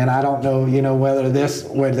 And I don't know,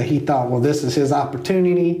 whether he thought, well, this is his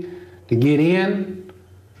opportunity to get in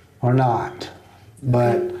or not.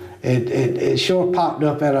 But it sure popped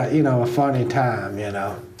up at a funny time,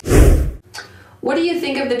 What do you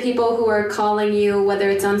think of the people who are calling you, whether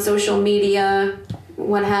it's on social media,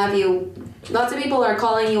 what have you? Lots of people are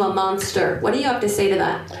calling you a monster. What do you have to say to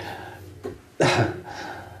that?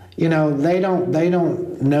 they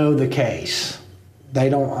don't know the case. They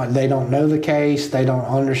don't know the case. They don't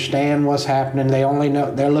understand what's happening. They only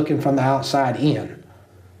know they're looking from the outside in.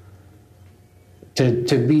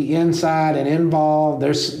 To be inside and involved,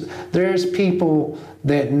 there's people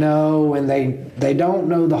that know, and they don't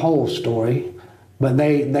know the whole story, but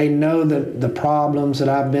they know the problems that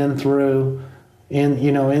I've been through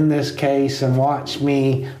in this case and watched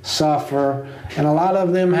me suffer, and a lot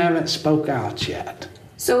of them haven't spoke out yet.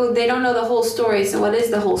 So they don't know the whole story. So what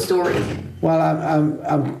is the whole story? Well,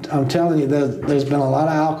 I'm telling you, there's been a lot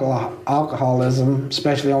of alcoholism,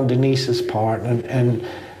 especially on Denise's part, and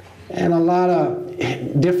a lot of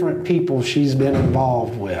different people she's been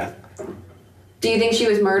involved with. Do you think she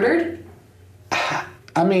was murdered?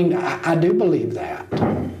 I mean, I do believe that.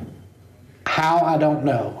 How, I don't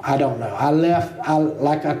know.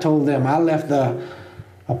 Like I told them, I left the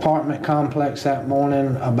apartment complex that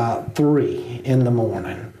morning about 3 in the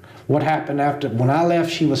morning. What happened when I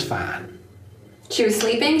left, she was fine. She was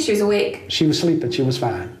sleeping? She was awake? She was sleeping. She was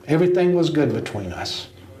fine. Everything was good between us.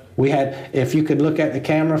 We had, if you could look at the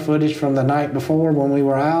camera footage from the night before when we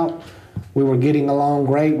were out, we were getting along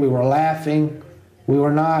great. We were laughing. We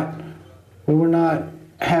were not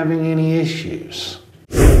having any issues.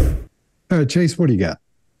 All right, Chase, what do you got?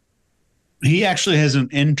 He actually has an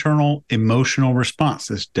internal emotional response,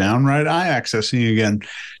 this downright eye accessing again,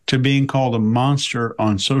 to being called a monster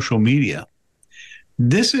on social media.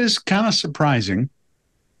 This is kind of surprising,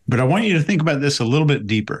 but I want you to think about this a little bit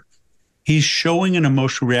deeper. He's showing an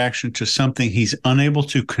emotional reaction to something he's unable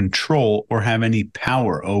to control or have any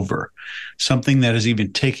power over, something that is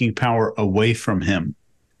even taking power away from him.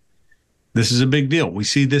 This is a big deal. We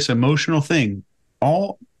see this emotional thing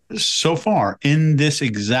all so far in this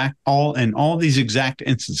all these exact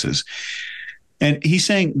instances. And he's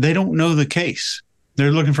saying they don't know the case.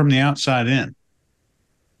 They're looking from the outside in.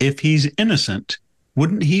 If he's innocent,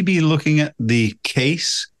 wouldn't he be looking at the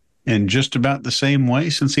case in just about the same way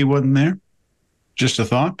since he wasn't there? Just a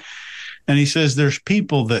thought. And he says there's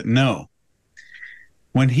people that know.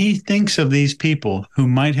 When he thinks of these people who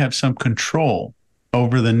might have some control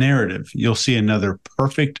over the narrative, you'll see another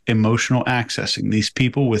perfect emotional accessing. These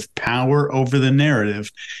people with power over the narrative,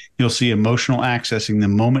 you'll see emotional accessing the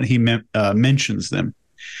moment he mentions them.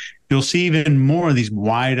 You'll see even more of these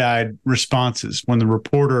wide-eyed responses when the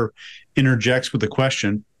reporter interjects with a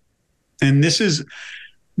question. And this is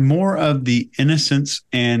more of the innocence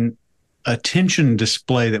and attention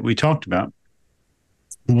display that we talked about.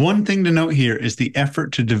 One thing to note here is the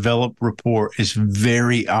effort to develop rapport is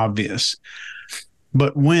very obvious.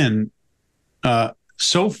 But when,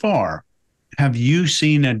 so far, have you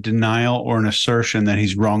seen a denial or an assertion that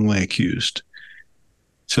he's wrongly accused?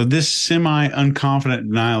 So this semi-unconfident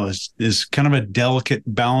denial is kind of a delicate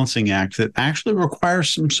balancing act that actually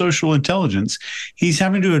requires some social intelligence. He's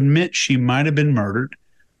having to admit she might have been murdered,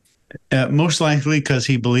 most likely because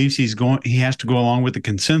he believes he has to go along with the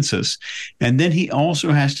consensus. And then he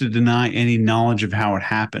also has to deny any knowledge of how it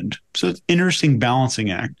happened. So it's an interesting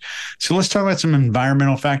balancing act. So let's talk about some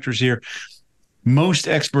environmental factors here. Most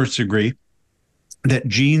experts agree that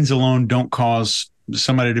genes alone don't cause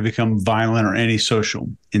somebody to become violent or antisocial.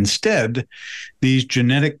 Instead, these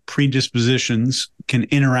genetic predispositions can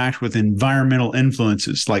interact with environmental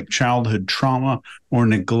influences like childhood trauma or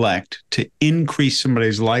neglect to increase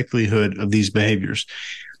somebody's likelihood of these behaviors.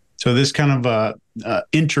 So this kind of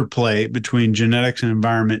interplay between genetics and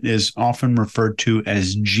environment is often referred to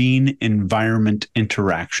as gene-environment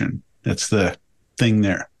interaction. That's the thing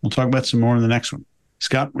there. We'll talk about some more in the next one.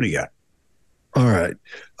 Scott, what do you got? All right.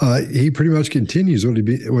 He pretty much continues what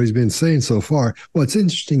he's been saying so far. What's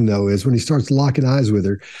interesting, though, is when he starts locking eyes with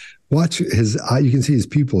her, watch his eye. You can see his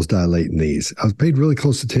pupils dilating these. I paid really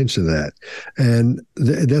close attention to that. And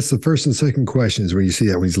that's the first and second questions where you see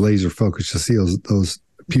that when he's laser focused, you see those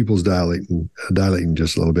pupils dilating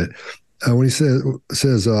just a little bit. When he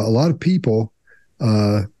says a lot of people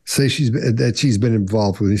say she's been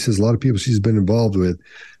involved with, he says a lot of people she's been involved with.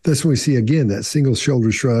 That's when we see, again, that single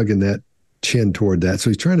shoulder shrug and that chin toward that. So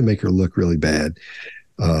he's trying to make her look really bad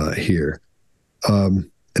here. And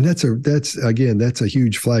that's a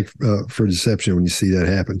huge flag for deception when you see that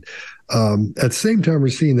happen. At the same time, we're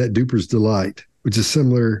seeing that duper's delight, which is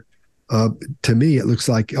similar to me. It looks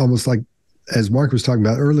like almost like, as Mark was talking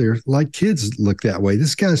about earlier, like kids look that way.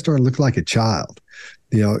 This guy's starting to look like a child.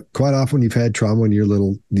 You know, quite often when you've had trauma when you're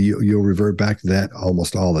little, you'll revert back to that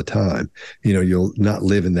almost all the time. You know, you'll not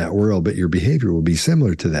live in that world, but your behavior will be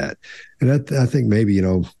similar to that. And I think maybe, you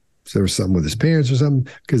know, there was something with his parents or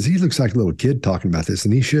something, because he looks like a little kid talking about this,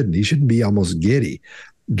 and he shouldn't. He shouldn't be almost giddy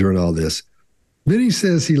during all this. Then he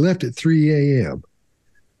says he left at 3 a.m.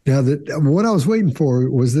 Now, what I was waiting for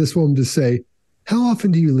was this woman to say, how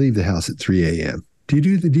often do you leave the house at 3 a.m.? Do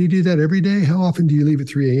you do that every day? How often do you leave at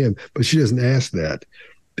 3 a.m.? But she doesn't ask that.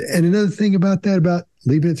 And another thing about that, about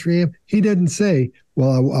leaving at 3 a.m., he doesn't say,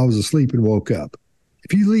 well, I was asleep and woke up.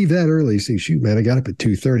 If you leave that early, you say, shoot, man, I got up at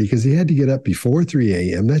 2:30 because he had to get up before 3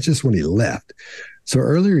 a.m. That's just when he left. So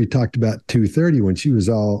earlier he talked about 2:30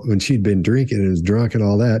 when she'd been drinking and was drunk and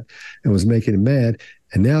all that and was making him mad.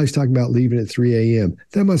 And now he's talking about leaving at 3 a.m.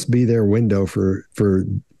 That must be their window for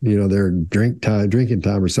their drinking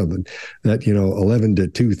time or something, that, 11 to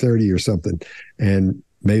 2:30 or something. And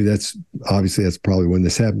maybe that's probably when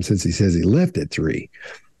this happened, since he says he left at 3.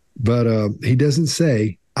 But he doesn't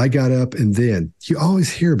say, I got up and then. You always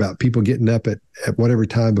hear about people getting up at whatever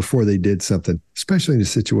time before they did something, especially in a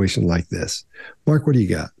situation like this. Mark, what do you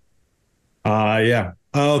got? Yeah.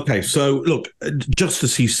 Okay. So look, just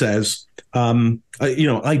as he says,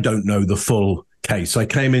 I don't know the full case. I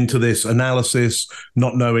came into this analysis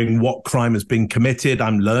not knowing what crime has been committed.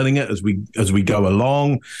 I'm learning it as we go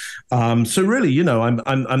along. So really,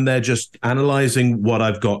 I'm there just analyzing what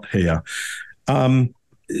I've got here.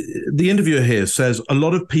 The interviewer here says a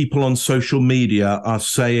lot of people on social media are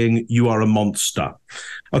saying you are a monster.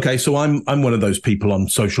 Okay, so I'm one of those people on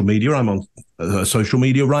social media. I'm on social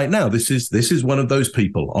media right now. This is one of those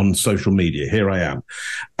people on social media. Here I am,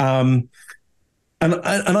 and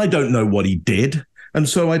I don't know what he did, and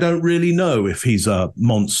so I don't really know if he's a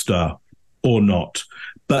monster or not.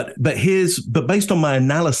 But based on my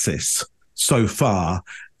analysis so far.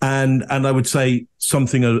 And I would say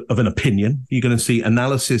something of an opinion. You're going to see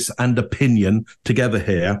analysis and opinion together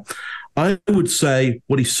here. I would say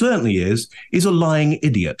what he certainly is a lying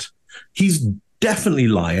idiot. He's definitely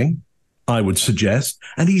lying, I would suggest.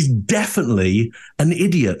 And he's definitely an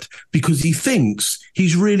idiot because he thinks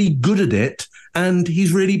he's really good at it and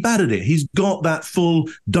he's really bad at it. He's got that full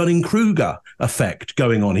Dunning-Kruger effect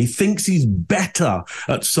going on. He thinks he's better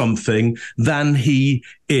at something than he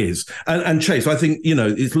is. And Chase, I think,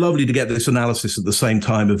 it's lovely to get this analysis at the same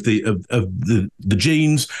time of the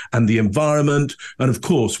genes and the environment. And of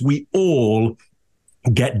course, we all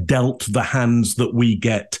get dealt the hands that we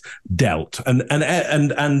get dealt. And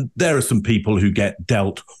there are some people who get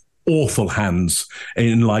dealt awful hands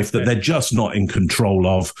in life that they're just not in control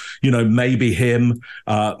of. Maybe him,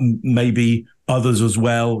 maybe others as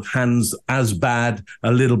well, hands as bad,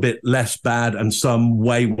 a little bit less bad, and some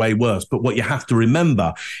way, way worse. But what you have to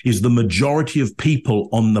remember is the majority of people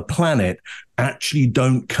on the planet actually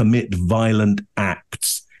don't commit violent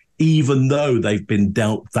acts, even though they've been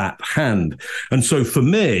dealt that hand. And so for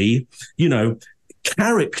me,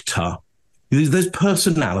 character, there's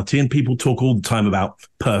personality, and people talk all the time about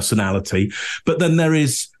personality, but then there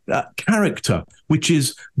is character, which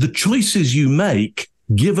is the choices you make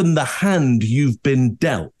given the hand you've been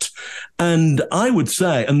dealt. And I would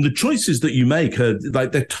say, and the choices that you make are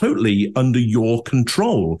they're totally under your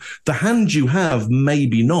control. The hand you have,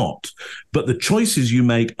 maybe not, but the choices you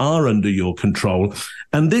make are under your control.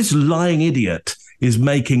 And this lying idiot is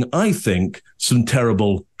making, I think, some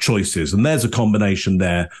terrible choices. And there's a combination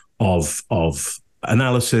there of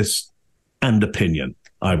analysis and opinion,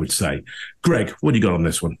 I would say. Greg, what do you got on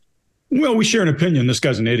this one? Well, we share an opinion. This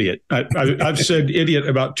guy's an idiot. I've said idiot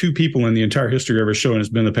about 2 people in the entire history of our show, and it's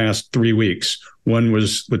been the past 3 weeks. One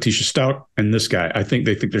was Letitia Stout, and this guy. I think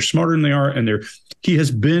they think they're smarter than they are, and he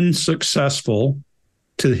has been successful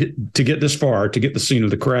to get this far, to get the scene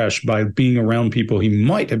of the crash by being around people he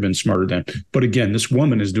might have been smarter than. But again, this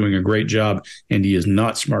woman is doing a great job, and he is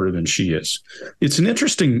not smarter than she is. It's an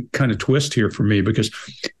interesting kind of twist here for me, because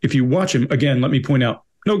if you watch him, again, let me point out,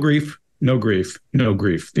 no grief. No grief, no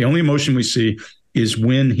grief. The only emotion we see is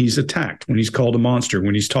when he's attacked, when he's called a monster,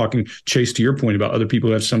 when he's talking, Chase, to your point about other people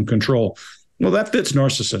who have some control. Well, that fits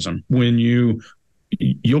narcissism. When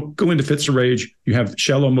you'll go into fits of rage, you have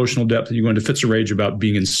shallow emotional depth, and you go into fits of rage about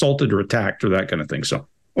being insulted or attacked or that kind of thing. So,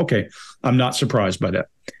 okay, I'm not surprised by that.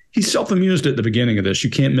 He's self-amused at the beginning of this.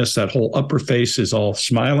 You can't miss that whole upper face is all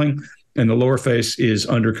smiling, and the lower face is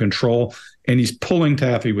under control. And he's pulling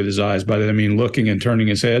taffy with his eyes. By that, I mean looking and turning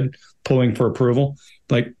his head, pulling for approval.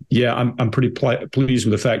 Like, yeah, I'm pretty pleased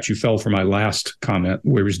with the fact you fell for my last comment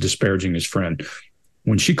where he was disparaging his friend.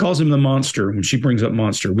 When she calls him the monster, when she brings up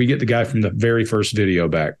monster, we get the guy from the very first video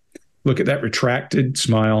back. Look at that retracted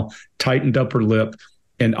smile, tightened upper lip.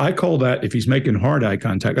 And I call that, if he's making hard eye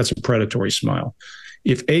contact, that's a predatory smile.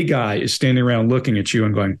 If a guy is standing around looking at you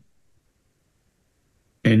and going,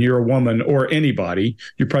 and you're a woman or anybody,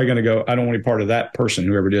 you're probably going to go, I don't want any part of that person,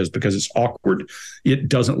 whoever it is, because it's awkward. It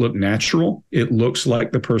doesn't look natural. It looks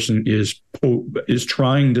like the person is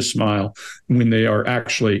trying to smile when they are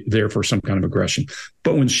actually there for some kind of aggression.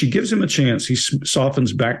 But when she gives him a chance, he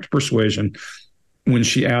softens back to persuasion. When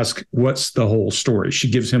she asks, what's the whole story? She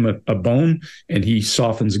gives him a bone, and he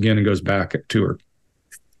softens again and goes back to her.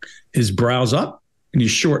 His brow's up, and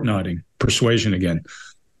he's short nodding, persuasion again.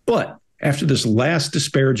 But after this last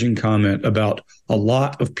disparaging comment about a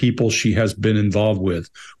lot of people she has been involved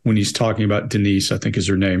with, when he's talking about Denise, I think is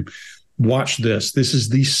her name, watch this. This is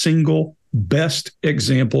the single best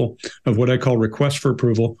example of what I call request for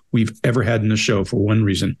approval we've ever had in the show, for one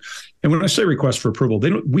reason. And when I say request for approval,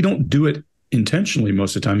 we don't do it intentionally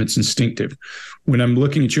most of the time. It's instinctive. When I'm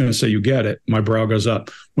looking at you and I say, you get it, my brow goes up.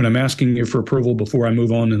 When I'm asking you for approval before I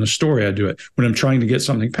move on in the story, I do it. When I'm trying to get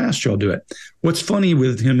something past you, I'll do it. What's funny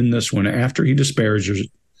with him in this one, after he disparages,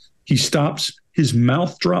 he stops, his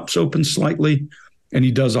mouth drops open slightly, and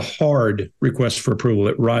he does a hard request for approval.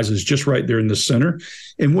 It rises just right there in the center.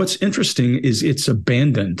 And what's interesting is it's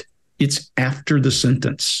abandoned. It's after the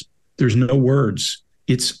sentence. There's no words.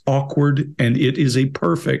 It's awkward, and it is a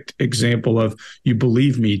perfect example of, you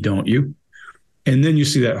believe me, don't you? And then you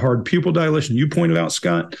see that hard pupil dilation you pointed out,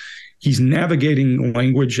 Scott. He's navigating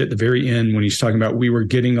language at the very end when he's talking about, we were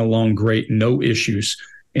getting along great, no issues,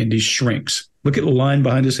 and he shrinks. Look at the line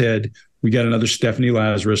behind his head. We got another Stephanie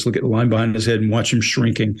Lazarus. Look at the line behind his head and watch him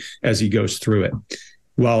shrinking as he goes through it.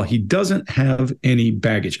 While he doesn't have any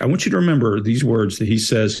baggage. I want you to remember these words that he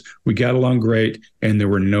says, we got along great and there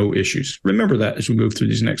were no issues. Remember that as we move through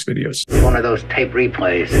these next videos. One of those tape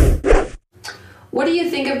replays. What do you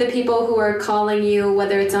think of the people who are calling you,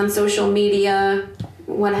 whether it's on social media,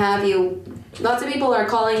 what have you? Lots of people are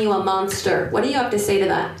calling you a monster. What do you have to say to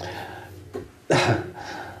that?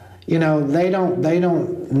 You know, they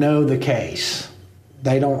don't know the case.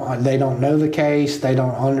 They don't know the case. They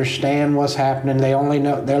don't understand what's happening. They only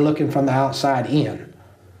know, they're looking from the outside in.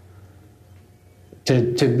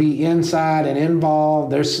 To be inside and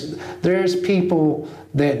involved, there's people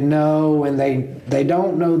that know, and they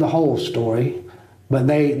don't know the whole story, but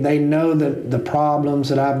they know the problems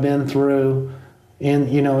that I've been through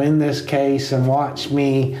in this case, and watch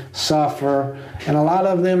me suffer. And a lot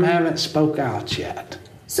of them haven't spoke out yet.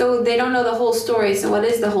 So they don't know the whole story. So what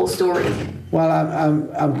is the whole story? Well,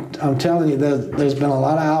 I'm telling you, there's been a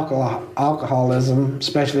lot of alcoholism,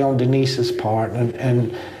 especially on Denise's part,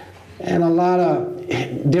 and a lot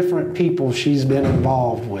of different people she's been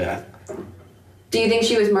involved with. Do you think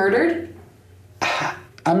she was murdered?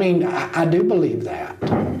 I mean, I do believe that.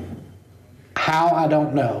 How, I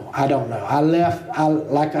don't know.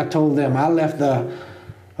 Like I told them, I left the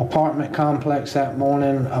apartment complex that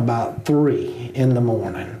morning about 3 in the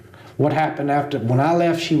morning. What happened after, when I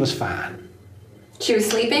left, she was fine. She was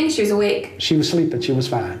sleeping? She was awake? She was sleeping. She was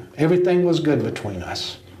fine. Everything was good between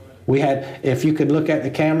us. We had, if you could look at the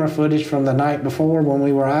camera footage from the night before when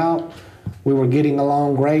we were out, we were getting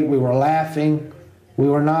along great. We were laughing. We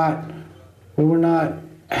were not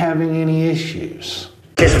having any issues.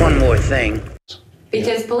 Just one more thing.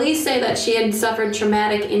 Because police say that she had suffered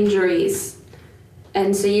traumatic injuries.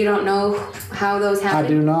 And so you don't know how those happened? I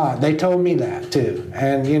do not. They told me that too.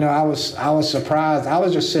 And you know, I was surprised. I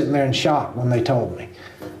was just sitting there in shock when they told me.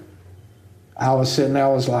 I was sitting there, I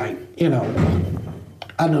was like, you know,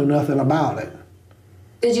 I know nothing about it.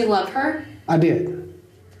 Did you love her? I did.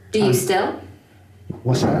 Do you still?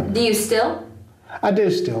 What's that? Do you still? I do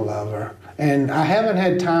still love her. And I haven't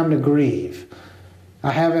had time to grieve.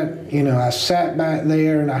 I haven't, you know, I sat back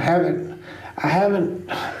there and I haven't,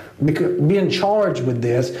 because being charged with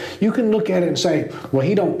this, you can look at it and say, well,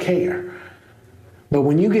 he don't care. But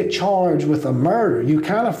when you get charged with a murder, you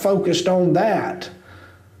kind of focused on that.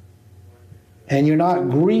 And you're not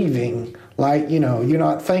grieving, like, you know, you're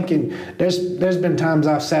not thinking, there's been times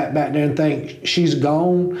I've sat back there and think, she's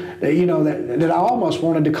gone, you know, that I almost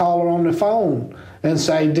wanted to call her on the phone and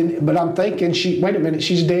say, but I'm thinking, wait a minute,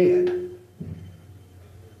 she's dead.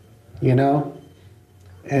 You know?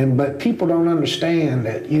 But people don't understand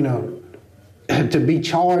that, you know, to be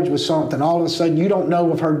charged with something, all of a sudden you don't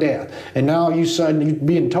know of her death. And now all of a sudden you're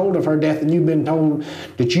being told of her death and you've been told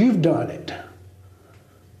that you've done it.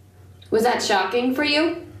 Was that shocking for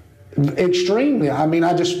you? Extremely. I mean,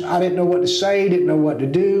 I didn't know what to say, didn't know what to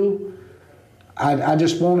do. I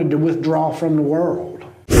just wanted to withdraw from the world.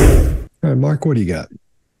 All right, Mark, what do you got?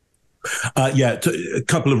 A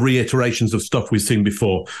couple of reiterations of stuff we've seen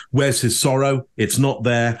before. Where's his sorrow? It's not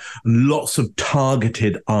there. Lots of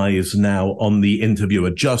targeted eyes now on the interviewer,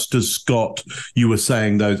 just as Scott, you were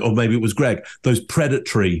saying those, or maybe it was Greg, those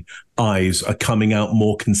predatory eyes are coming out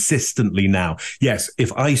more consistently now. Yes,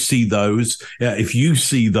 if I see those, if you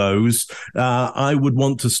see those, I would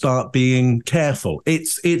want to start being careful.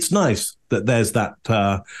 It's nice that there's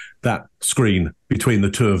that screen between the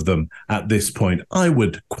two of them at this point. I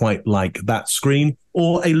would quite like that screen,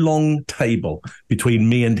 or a long table between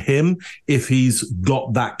me and him if he's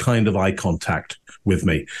got that kind of eye contact with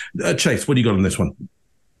me. Chase, what do you got on this one?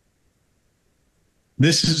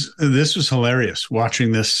 This was hilarious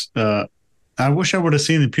watching this. I wish I would have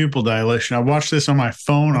seen the pupil dilation. I watched this on my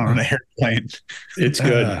phone on an airplane. It's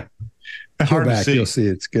good. Hard to see. You'll see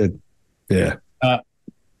it's good. Yeah.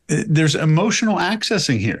 There's emotional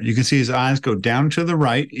accessing here. You can see his eyes go down to the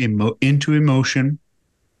right into emotion.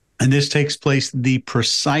 And this takes place the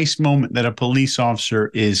precise moment that a police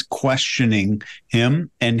officer is questioning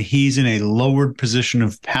him, and he's in a lowered position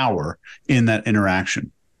of power in that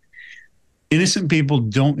interaction. Innocent people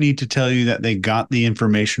don't need to tell you that they got the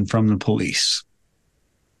information from the police.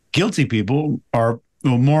 Guilty people will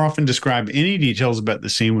more often describe any details about the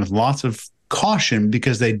scene with lots of caution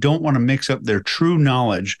because they don't want to mix up their true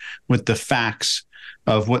knowledge with the facts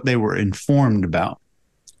of what they were informed about.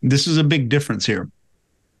 This is a big difference here.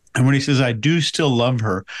 And when he says, I do still love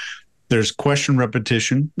her, there's question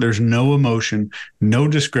repetition, there's no emotion, no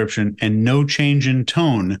description, and no change in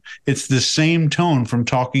tone. It's the same tone from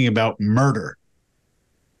talking about murder.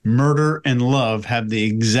 Murder and love have the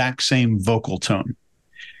exact same vocal tone.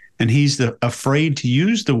 And he's afraid to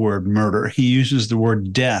use the word murder. He uses the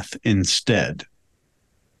word death instead.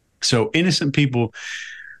 So innocent people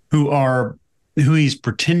who he's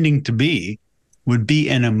pretending to be would be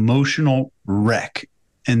an emotional wreck.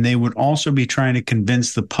 And they would also be trying to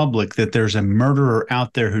convince the public that there's a murderer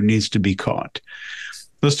out there who needs to be caught.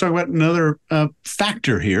 Let's talk about another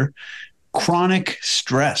factor here: chronic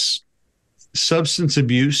stress. Substance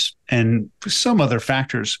abuse and some other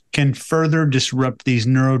factors can further disrupt these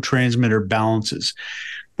neurotransmitter balances,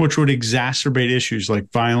 which would exacerbate issues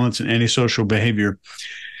like violence and antisocial behavior.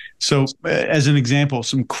 So, as an example,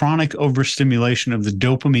 some chronic overstimulation of the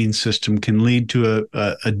dopamine system can lead to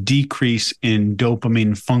a decrease in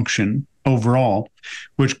dopamine function overall,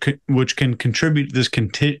 which can contribute to this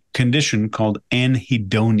condition called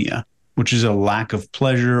anhedonia, which is a lack of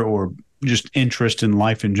pleasure or just interest in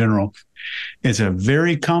life in general. It's a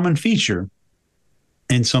very common feature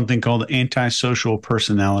in something called antisocial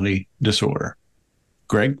personality disorder.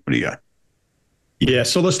 Greg, what do you got? Yeah,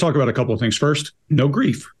 so let's talk about a couple of things. First, no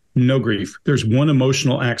grief. No grief. There's one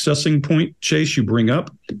emotional accessing point, Chase, you bring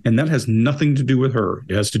up, and that has nothing to do with her.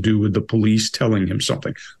 It has to do with the police telling him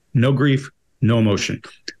something. No grief, no emotion.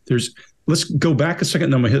 Let's go back a second,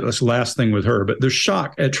 and then I'm going to hit this last thing with her. But there's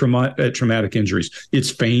shock at traumatic injuries.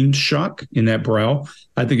 It's feigned shock in that brow.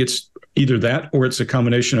 I think it's either that or it's a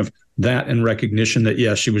combination of that and recognition that,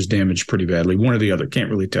 yes, she was damaged pretty badly. One or the other. Can't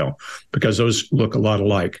really tell because those look a lot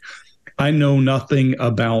alike. I know nothing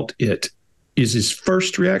about it. Is his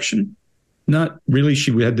first reaction? Not really.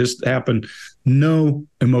 She had this happen. No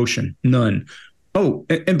emotion, none. Oh,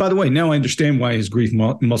 and by the way, now I understand why his grief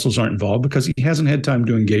muscles aren't involved, because he hasn't had time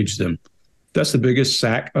to engage them. That's the biggest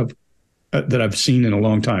sack of that I've seen in a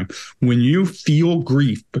long time. When you feel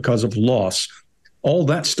grief because of loss, all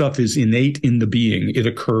that stuff is innate in the being. It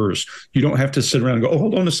occurs. You don't have to sit around and go, oh,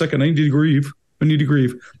 hold on a second. I need to grieve. I need to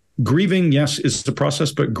grieve. Grieving, yes, is the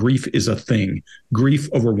process, but grief is a thing.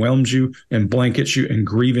 Grief overwhelms you and blankets you, and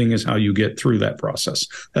grieving is how you get through that process.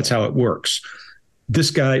 That's how it works.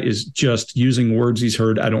 This guy is just using words he's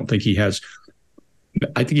heard. I think he has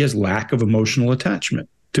lack of emotional attachment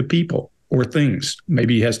to people or things.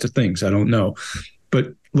 Maybe he has to things. I don't know.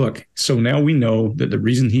 But look, so now we know that the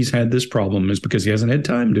reason he's had this problem is because he hasn't had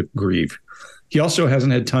time to grieve. He also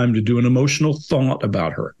hasn't had time to do an emotional thought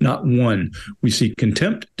about her. Not one. We see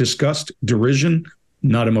contempt, disgust, derision,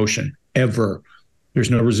 not emotion, ever. There's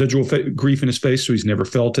no residual grief in his face, so he's never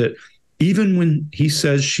felt it. Even when he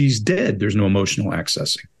says she's dead, there's no emotional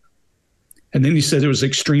accessing. And then he said it was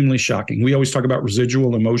extremely shocking. We always talk about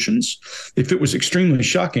residual emotions. If it was extremely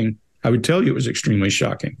shocking, I would tell you it was extremely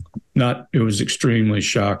shocking. Not it was extremely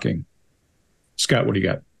shocking. Scott, what do you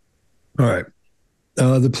got? All right.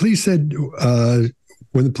 The police said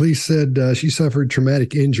when the police said she suffered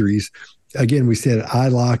traumatic injuries, again, we said eye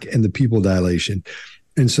lock and the pupil dilation.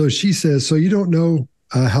 And so she says, so you don't know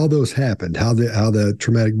how those happened, how the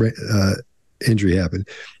traumatic injury happened.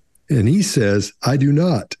 And he says, I do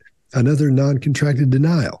not. Another non-contracted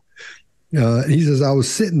denial. He says, I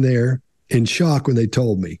was sitting there in shock when they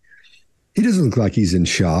told me. He doesn't look like he's in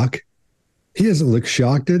shock. He doesn't look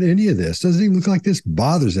shocked at any of this. Doesn't even look like this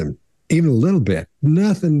bothers him even a little bit.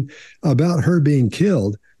 Nothing about her being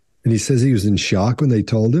killed. And he says he was in shock when they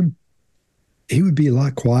told him. He would be a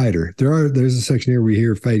lot quieter. There's a section here we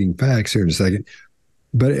hear fading facts here in a second.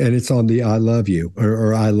 And it's on the I love you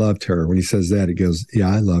or I loved her. When he says that, it goes, yeah,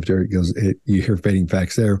 I loved her. It goes, you hear fading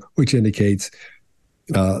facts there, which indicates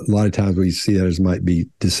a lot of times we see that as might be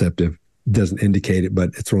deceptive. It doesn't indicate it, but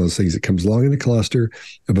it's one of those things that comes along in a cluster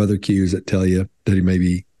of other cues that tell you that he may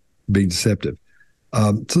be being deceptive.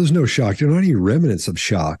 So there's no shock. There are not any remnants of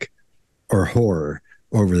shock or horror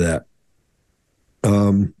over that.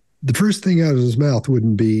 The first thing out of his mouth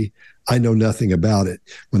wouldn't be, I know nothing about it,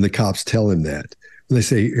 when the cops tell him that. When they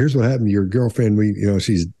say, here's what happened to your girlfriend.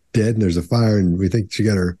 She's dead and there's a fire and we think she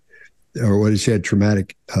got her, or what, she had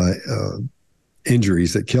traumatic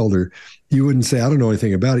injuries that killed her. You wouldn't say, I don't know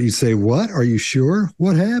anything about it. You'd say, what? Are you sure?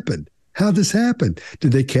 What happened? How'd this happen?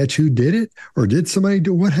 Did they catch who did it? Or did somebody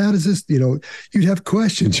do what? How does this, you'd have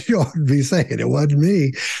questions. You ought to be saying, it wasn't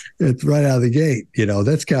me. It's right out of the gate.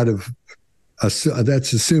 That's kind of,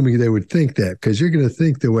 that's assuming they would think that, because you're going to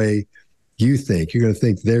think the way you think. You're going to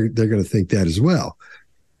think they're going to think that as well.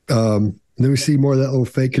 Then we see more of that little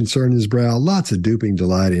fake concern in his brow. Lots of duping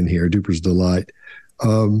delight in here, duper's delight.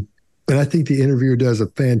 And I think the interviewer does a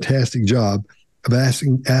fantastic job of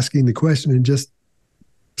asking the question and just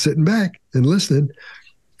sitting back and listening.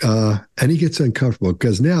 And he gets uncomfortable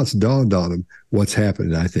because now it's dawned on him what's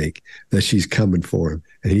happening, I think, that she's coming for him.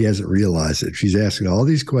 And he hasn't realized it. She's asking all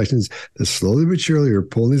these questions that slowly but surely are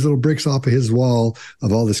pulling these little bricks off of his wall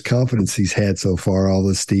of all this confidence he's had so far, all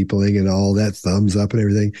the steepling and all that thumbs up and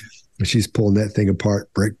everything. And she's pulling that thing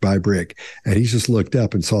apart brick by brick. And he's just looked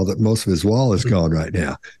up and saw that most of his wall is gone right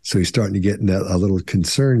now. So he's starting to get in a little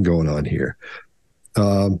concern going on here.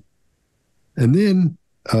 And then,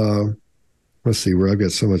 let's see where I've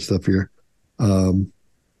got so much stuff here. And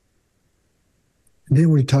then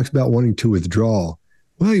when he talks about wanting to withdraw,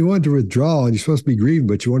 well, you wanted to withdraw and you're supposed to be grieving,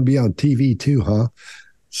 but you want to be on TV too, huh?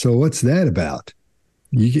 So what's that about?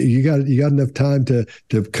 You got enough time to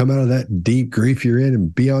come out of that deep grief you're in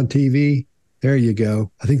and be on TV? There you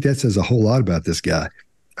go. I think that says a whole lot about this guy.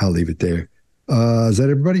 I'll leave it there. Is that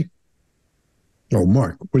everybody? Oh,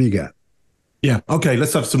 Mark, what do you got? Yeah. Okay.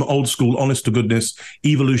 Let's have some old school, honest to goodness,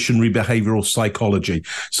 evolutionary behavioral psychology.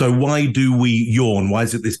 So why do we yawn? Why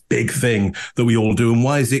is it this big thing that we all do? And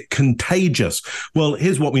why is it contagious? Well,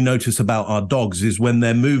 here's what we notice about our dogs is when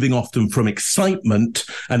they're moving often from excitement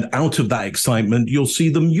and out of that excitement, you'll see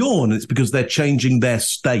them yawn. It's because they're changing their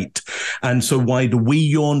state. And so why do we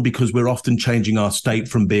yawn? Because we're often changing our state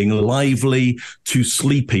from being lively to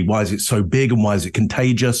sleepy. Why is it so big and why is it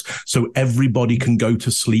contagious? So everybody can go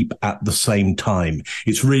to sleep at the same time.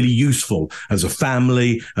 It's really useful as a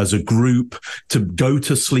family, as a group, to go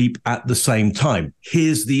to sleep at the same time.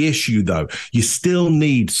 Here's the issue, though. You still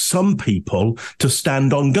need some people to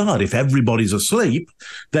stand on guard. If everybody's asleep,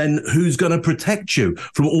 then who's going to protect you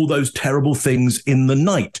from all those terrible things in the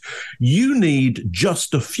night? You need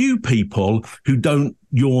just a few people who don't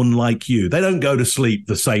yawn like you. They don't go to sleep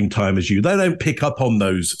the same time as you. They don't pick up on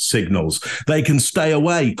those signals. They can stay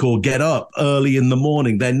awake or get up early in the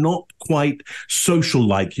morning. They're not quite social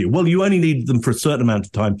like you. Well, you only needed them for a certain amount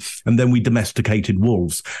of time, and then we domesticated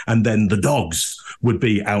wolves, and then the dogs would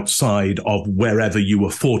be outside of wherever you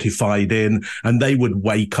were fortified in, and they would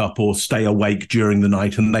wake up or stay awake during the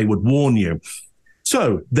night, and they would warn you.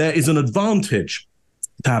 So there is an advantage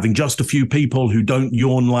to having just a few people who don't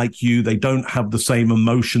yawn like you. They don't have the same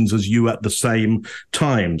emotions as you at the same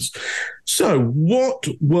times. So what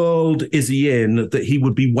world is he in that he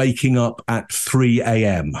would be waking up at 3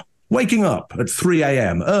 a.m.? Waking up at 3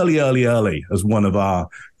 a.m., early, as one of our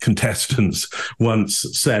contestants once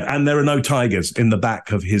said. And there are no tigers in the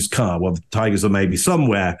back of his car. Well, the tigers are maybe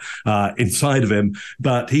somewhere inside of him,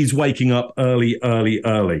 but he's waking up early.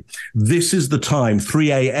 This is the time,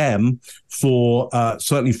 3 a.m., for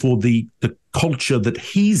certainly for the culture that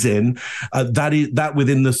he's in, that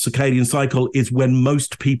within the circadian cycle is when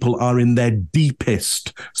most people are in their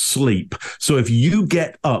deepest sleep. So if you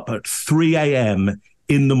get up at 3 a.m.,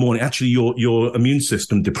 in the morning, actually, your immune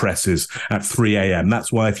system depresses at 3 a.m.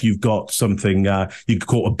 That's why if you've got something, you could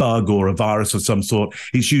call it a bug or a virus of some sort,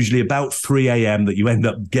 it's usually about 3 a.m. that you end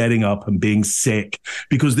up getting up and being sick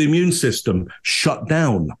because the immune system shut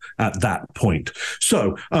down at that point.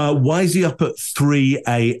 So why is he up at 3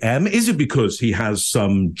 a.m.? Is it because he has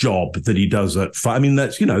some job that he does at 5? I mean,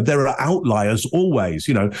 that's, there are outliers always.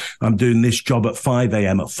 I'm doing this job at 5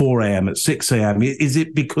 a.m., at 4 a.m., at 6 a.m. Is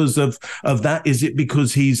it because of that? Is it because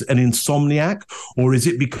because he's an insomniac, or is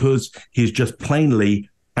it because he's just plainly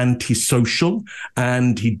antisocial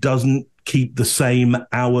and he doesn't keep the same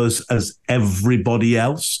hours as everybody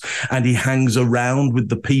else, and he hangs around with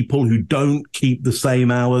the people who don't keep the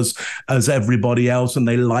same hours as everybody else, and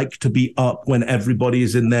they like to be up when everybody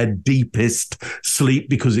is in their deepest sleep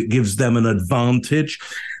because it gives them an advantage?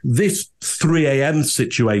 This 3 a.m.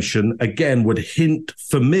 situation, again, would hint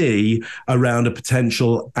for me around a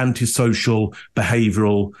potential antisocial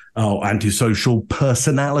behavioral or antisocial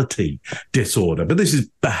personality disorder. But this is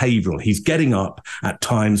behavioral. He's getting up at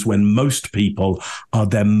times when most people are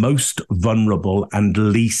their most vulnerable and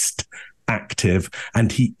least active,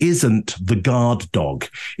 and he isn't the guard dog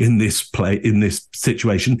in this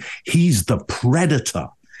situation. He's the predator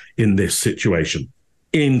in this situation.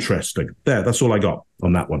 Interesting. That's all I got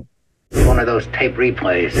on that one. One of those tape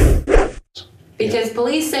replays. Because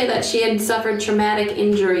police say that she had suffered traumatic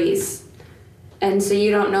injuries. And so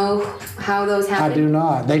you don't know how those happened? I do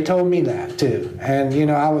not. They told me that too. And you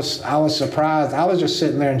know, I was surprised. I was just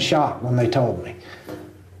sitting there in shock when they told me.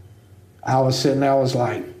 I was sitting there, I was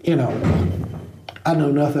like, you know, I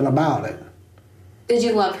know nothing about it. Did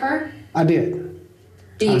you love her? I did.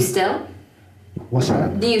 Do you still? What's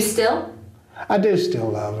that? Do you still? I do still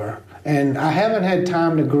love her. And I haven't had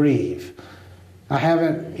time to grieve. I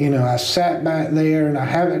haven't, you know, I sat back there and I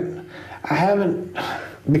haven't,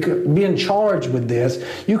 because being charged with this,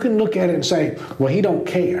 you can look at it and say, well, he don't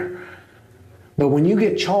care. But when you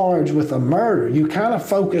get charged with a murder, you kind of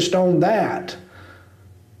focused on that.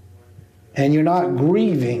 And you're not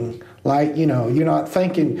grieving, like, you know, you're not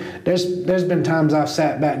thinking, there's been times I've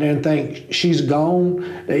sat back there and think she's gone,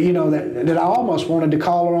 you know, that I almost wanted to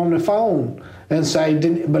call her on the phone and say,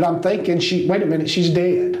 but I'm thinking, wait a minute, she's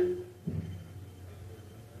dead.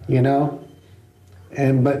 You know?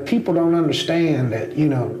 But people don't understand that, you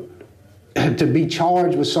know, to be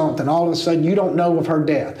charged with something, all of a sudden you don't know of her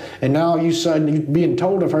death. And now you suddenly you're being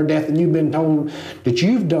told of her death and you've been told that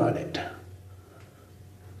you've done it.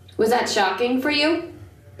 Was that shocking for you?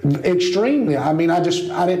 Extremely. I mean, I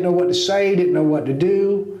didn't know what to say, didn't know what to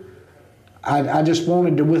do. I just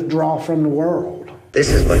wanted to withdraw from the world. This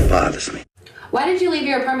is what bothers me. Why did you leave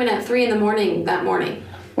your apartment at 3 a.m. that morning?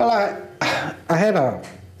 Well, I had a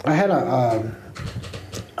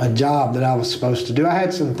job that I was supposed to do. I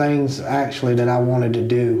had some things actually that I wanted to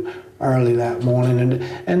do early that morning,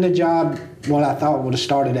 and the job, well, I thought would have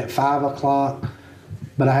started at 5 o'clock,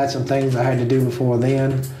 but I had some things I had to do before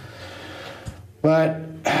then. But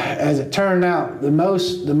as it turned out, the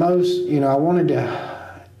most, you know, I wanted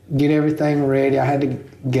to get everything ready. I had to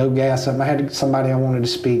go gas up. I had somebody I wanted to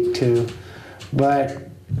speak to, but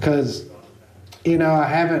because, you know, I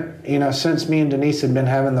haven't, you know, since me and Denise had been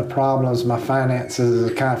having the problems, my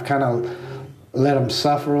finances kind of let them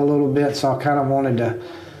suffer a little bit, so I kind of wanted to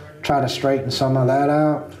try to straighten some of that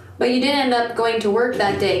out. But you did end up going to work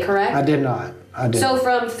that day, correct? I did not. I did. So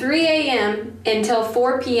from 3 a.m. until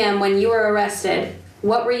 4 p.m. when you were arrested,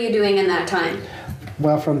 what were you doing in that time?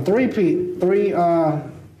 Well, from 3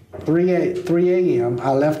 a.m.,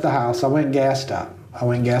 I left the house. I went gassed up. I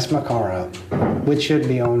went gassed my car up, which should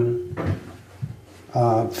be on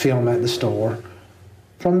film at the store.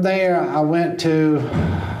 From there, I went to...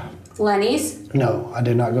 Lenny's? No, I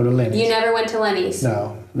did not go to Lenny's. You never went to Lenny's?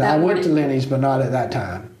 No. I went to Lenny's, but not at that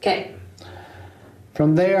time. Okay.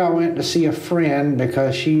 From there, I went to see a friend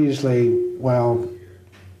because she usually, well,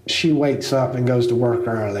 she wakes up and goes to work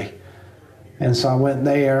early. And so I went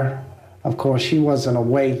there. Of course, she wasn't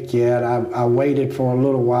awake yet. I waited for a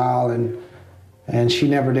little while, and she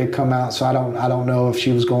never did come out, so I don't know if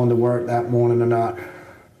she was going to work that morning or not.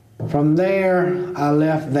 From there, I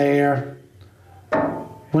left there,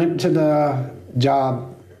 went to the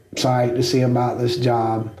job site to see about this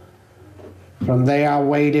job. From there, I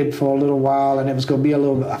waited for a little while, and it was going to be a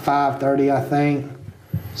little bit, 5:30, I think.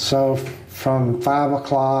 So from 5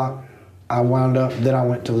 o'clock, I wound up, then I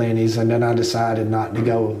went to Lenny's, and then I decided not to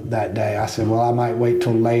go that day. I said, well, I might wait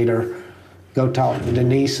till later, go talk to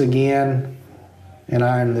Denise again, and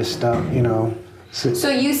iron this stuff, you know. So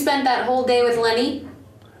you spent that whole day with Lenny?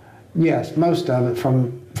 Yes, most of it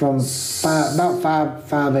from about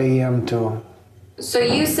 5 a.m. till... So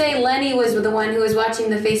you say Lenny was the one who was watching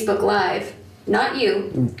the Facebook Live, not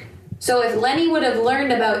you. So if Lenny would have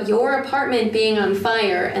learned about your apartment being on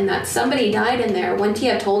fire and that somebody died in there, wouldn't he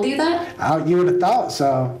have told you that? You would have thought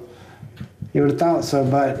so. You would have thought so,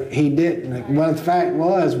 but he didn't. Well, the fact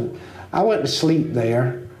was, I went to sleep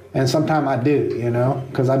there, and sometimes I do, you know,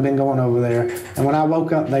 because I've been going over there. And when I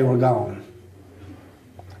woke up, they were gone.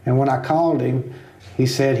 And when I called him, he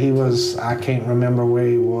said he was, I can't remember where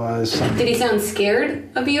he was. Did he sound scared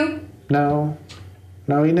of you? No.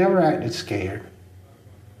 No, he never acted scared.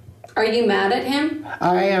 Are you mad at him?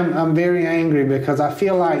 I am. I'm very angry because I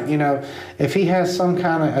feel like, you know, if he has some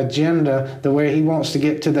kind of agenda the way he wants to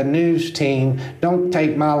get to the news team, don't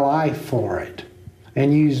take my life for it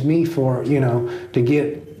and use me for, you know, to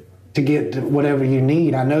get whatever you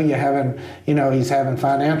need. I know you're having, you know, he's having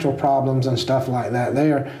financial problems and stuff like that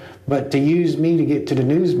there, but to use me to get to the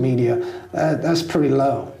news media, that's pretty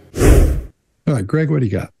low. All right, Greg, what do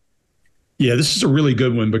you got? Yeah, this is a really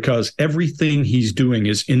good one because everything he's doing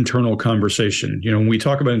is internal conversation. You know, when we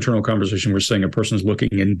talk about internal conversation, we're saying a person's looking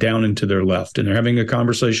down into their left and they're having a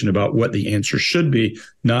conversation about what the answer should be,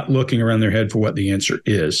 not looking around their head for what the answer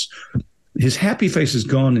is. His happy face is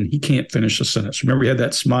gone and he can't finish a sentence. Remember, he had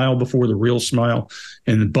that smile before, the real smile,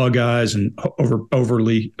 and the bug eyes and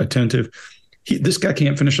overly attentive. This guy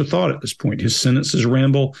can't finish a thought at this point. His sentences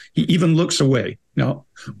ramble. He even looks away. Now,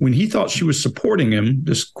 when he thought she was supporting him,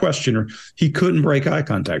 this questioner, he couldn't break eye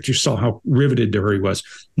contact. You saw how riveted to her he was.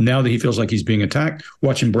 Now that he feels like he's being attacked,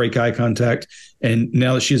 watch him break eye contact. And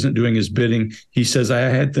now that she isn't doing his bidding, he says, I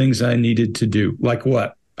had things I needed to do. Like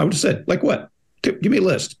what? I would have said, like what? Give me a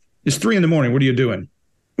list. It's 3 a.m. What are you doing?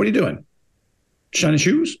 What are you doing? Shining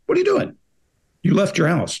shoes? What are you doing? You left your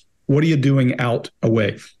house. What are you doing out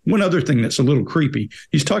away? One other thing that's a little creepy,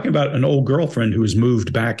 he's talking about an old girlfriend who has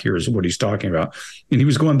moved back here is what he's talking about. And he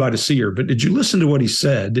was going by to see her. But did you listen to what he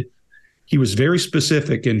said? He was very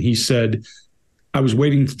specific. And he said, I was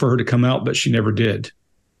waiting for her to come out, but she never did.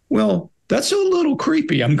 Well, that's a little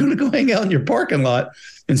creepy. I'm going to go hang out in your parking lot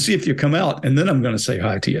and see if you come out. And then I'm going to say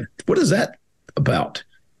hi to you. What is that about?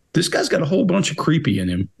 This guy's got a whole bunch of creepy in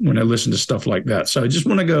him when I listen to stuff like that. So I just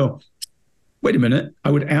want to go, wait a minute,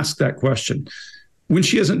 I would ask that question. When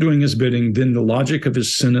she isn't doing his bidding, then the logic of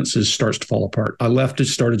his sentences starts to fall apart. I left to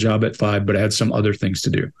start a job at 5, but I had some other things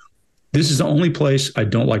to do. This is the only place I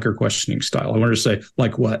don't like her questioning style. I want her to say,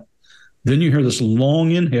 like what? Then you hear this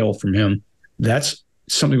long inhale from him. That's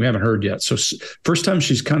something we haven't heard yet. So first time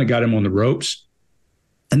she's kind of got him on the ropes.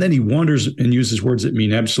 And then he wanders and uses words that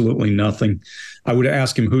mean absolutely nothing. I would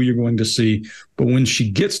ask him who you're going to see. But when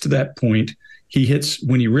she gets to that point,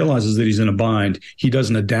 when he realizes that he's in a bind, he does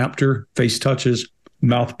an adapter, face touches,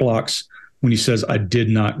 mouth blocks when he says, I did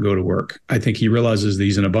not go to work. I think he realizes that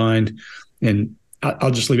he's in a bind. And I'll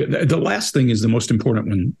just leave it. The last thing is the most important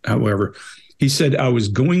one, however. He said, I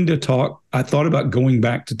thought about going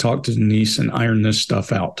back to talk to Denise and iron this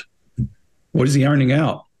stuff out. What is he ironing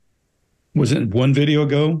out? Was it one video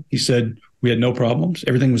ago? He said, we had no problems.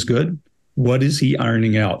 Everything was good. What is he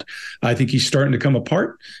ironing out? I think he's starting to come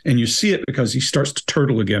apart, and you see it because he starts to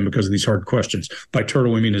turtle again because of these hard questions. By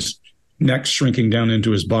turtle, we mean his neck shrinking down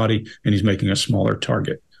into his body, and he's making a smaller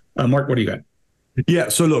target. Mark, what do you got? Yeah,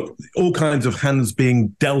 so look, all kinds of hands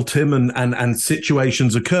being dealt him and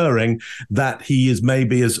situations occurring that he is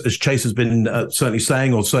maybe, as Chase has been certainly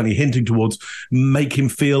saying or certainly hinting towards, make him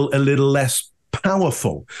feel a little less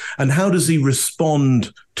powerful. And how does he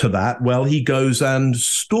respond to that? Well, he goes and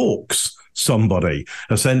stalks somebody,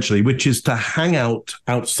 essentially, which is to hang out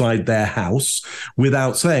outside their house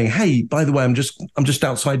without saying, hey, by the way, I'm just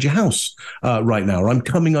outside your house right now, or I'm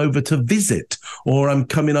coming over to visit, or I'm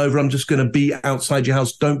coming over, I'm just going to be outside your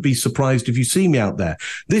house. Don't be surprised if you see me out there.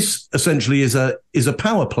 This essentially is a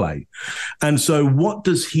power play. And so what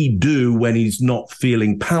does he do when he's not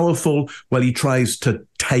feeling powerful? Well, he tries to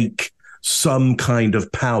take some kind of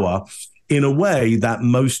power in a way that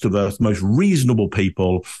most of us, most reasonable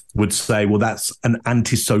people would say, well, that's an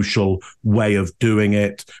antisocial way of doing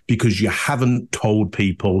it because you haven't told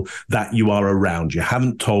people that you are around. You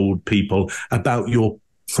haven't told people about your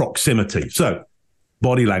proximity. So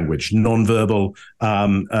body language, nonverbal,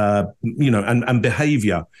 and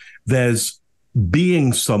behavior. There's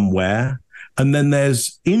being somewhere, and then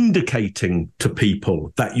there's indicating to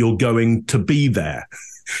people that you're going to be there.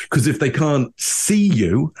 Because if they can't see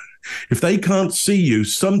you,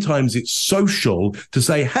 sometimes it's social to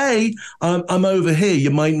say, hey, I'm over here.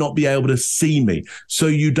 You might not be able to see me. So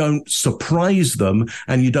you don't surprise them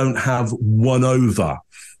and you don't have one over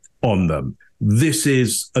on them. This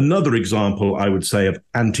is another example, I would say, of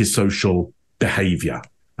antisocial behavior.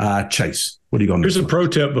 Chase, what do you got on this? Here's a pro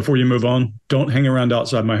tip before you move on. Don't hang around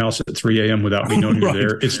outside my house at 3 a.m. without me knowing you're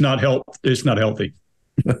there. It's not healthy.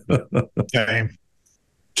 Okay.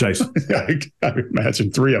 Chase. I imagine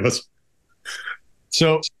 3 of us.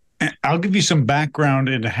 So I'll give you some background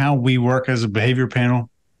into how we work as a behavior panel.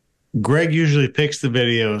 Greg usually picks the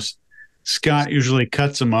videos. Scott usually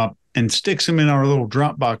cuts them up and sticks them in our little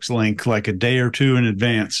Dropbox link like a day or two in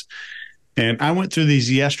advance. And I went through these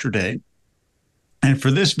yesterday. And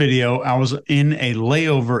for this video, I was in a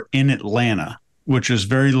layover in Atlanta. which is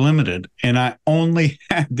very limited. And I only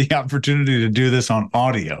had the opportunity to do this on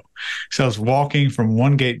audio. So I was walking from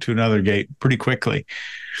one gate to another gate pretty quickly.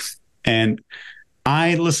 And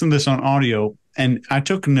I listened to this on audio, and I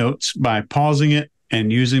took notes by pausing it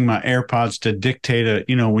and using my AirPods to dictate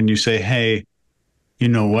when you say, hey, you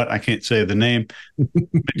know what? I can't say the name.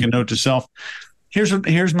 Make a note to self.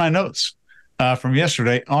 Here's my notes from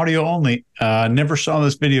yesterday, audio only. Never saw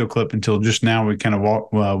this video clip until just now. We kind of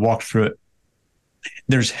walked through it.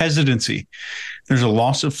 There's hesitancy. There's a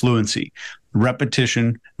loss of fluency,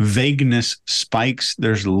 repetition, vagueness spikes.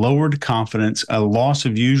 There's lowered confidence, a loss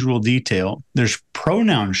of usual detail. There's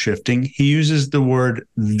pronoun shifting. He uses the word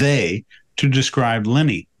they to describe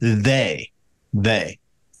Lenny. They. Then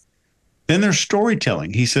there's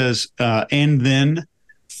storytelling. He says, and then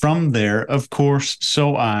from there, of course,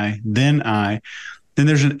 so I, then I. Then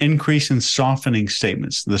there's an increase in softening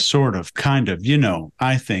statements, the sort of, kind of,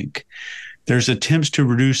 I think. There's attempts to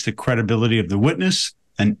reduce the credibility of the witness,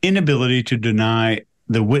 an inability to deny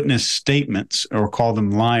the witness statements or call them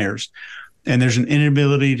liars. And there's an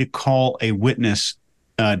inability to call a witness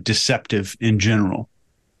deceptive in general.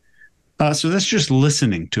 So that's just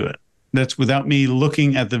listening to it. That's without me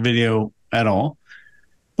looking at the video at all.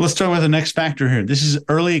 Let's talk about the next factor here. This is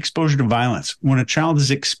early exposure to violence. When a child is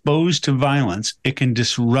exposed to violence, it can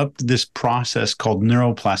disrupt this process called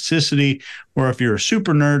neuroplasticity, or if you're a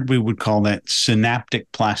super nerd, we would call that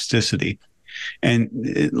synaptic plasticity, and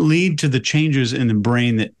it lead to the changes in the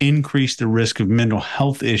brain that increase the risk of mental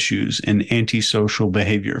health issues and antisocial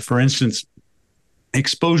behavior. For instance,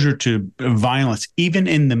 exposure to violence, even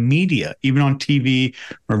in the media, even on TV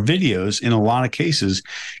or videos, in a lot of cases,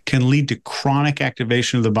 can lead to chronic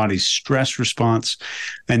activation of the body's stress response.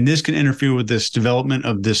 And this can interfere with this development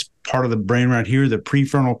of this part of the brain right here, the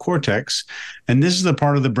prefrontal cortex. And this is the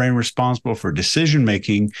part of the brain responsible for decision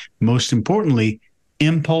making, most importantly,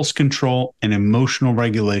 impulse control and emotional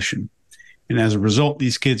regulation. And as a result,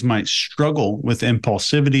 these kids might struggle with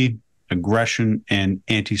impulsivity, aggression, and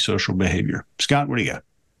antisocial behavior. Scott, what do you got?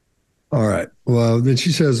 All right. Well, then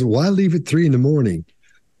she says, why leave at 3 a.m?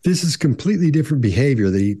 This is completely different behavior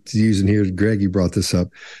that he's using here. Greg, you brought this up,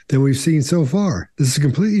 than we've seen so far. This is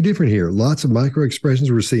completely different here. Lots of micro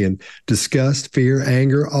expressions we're seeing: disgust, fear,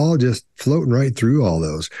 anger, all just floating right through all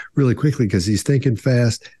those really quickly because he's thinking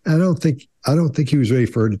fast. I don't think he was ready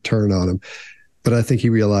for her to turn on him. But I think he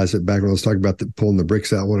realized it back when I was talking about pulling the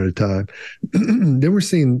bricks out one at a time. Then we're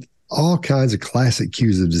seeing all kinds of classic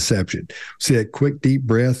cues of deception. See that quick, deep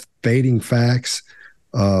breath, fading facts,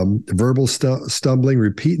 verbal stumbling,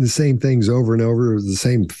 repeating the same things over and over, the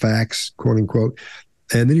same facts, quote unquote.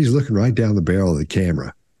 And then he's looking right down the barrel of the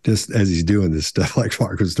camera, just as he's doing this stuff like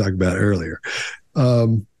Mark was talking about earlier.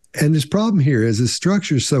 And this problem here is his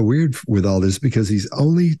structure is so weird with all this because he's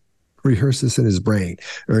only rehearsed this in his brain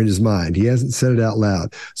or in his mind. He hasn't said it out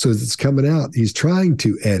loud. So as it's coming out, he's trying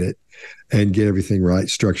to edit and get everything right,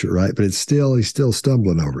 structure it right, but he's still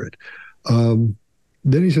stumbling over it.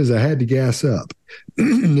 Then he says, I had to gas up.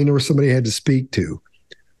 Then there was somebody I had to speak to.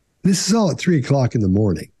 This is all at 3 o'clock in the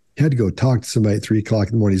morning. He had to go talk to somebody at 3 o'clock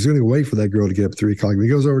in the morning. He's going to wait for that girl to get up at 3 o'clock. He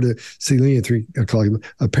goes over to see Lenny at 3 o'clock.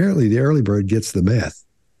 Apparently, the early bird gets the meth.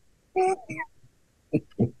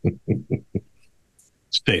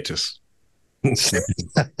 Status.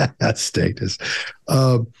 Status.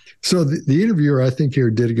 So the interviewer, I think, here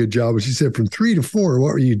did a good job. She said, from 3 to 4,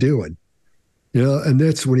 what were you doing? And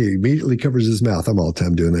that's when he immediately covers his mouth. I'm all the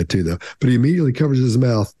time doing that too, though. But he immediately covers his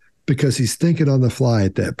mouth because he's thinking on the fly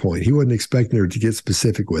at that point. He wasn't expecting her to get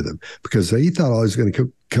specific with him because he thought all he was going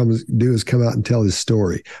to do is come out and tell his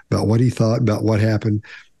story about what he thought, about what happened,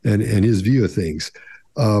 and his view of things.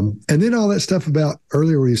 And then all that stuff about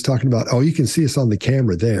earlier where he was talking about, you can see us on the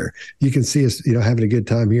camera there. You can see us, having a good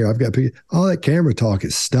time here. I've got all that camera talk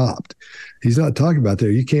is stopped. He's not talking about there.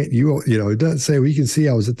 You can't, it doesn't say, well, you can see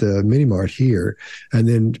I was at the mini mart here. And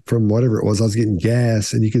then from whatever it was, I was getting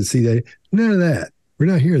gas and you can see that. None of that. We're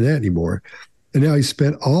not hearing that anymore. And now he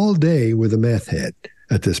spent all day with a meth head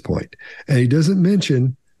at this point. And he doesn't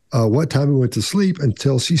mention what time he went to sleep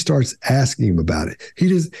until she starts asking him about it. He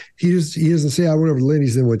doesn't say, I went over to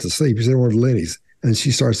Lenny's and went to sleep. He said, I went over to Lenny's. And she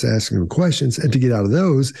starts asking him questions. And to get out of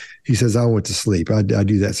those, he says, I went to sleep. I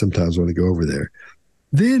do that sometimes when I go over there.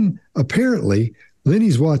 Then apparently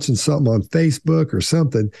Lenny's watching something on Facebook or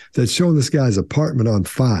something that's showing this guy's apartment on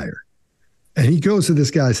fire. And he goes to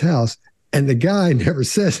this guy's house and the guy never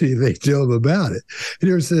says anything to him about it. He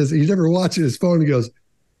never says, he's never watching his phone. He goes,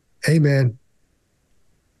 hey man,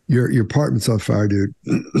 your apartment's on fire, dude.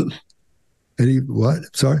 And he,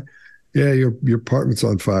 what? Sorry? Yeah, your apartment's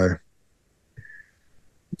on fire.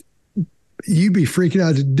 you'd be freaking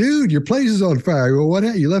out. Dude, your place is on fire. Well, what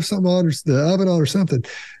happened? You left something on the oven on or something?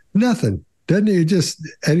 Nothing. Doesn't he just?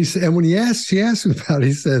 And when she asks him about it,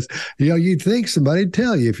 he says, you'd think somebody'd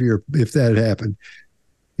tell you if that happened.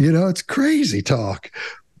 It's crazy talk.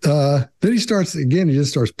 Then he just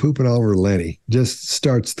starts pooping all over Lenny. Just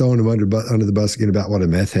starts throwing him under the bus again about what a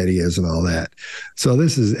meth head he is and all that. So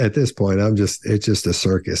at this point, it's just a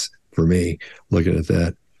circus for me looking at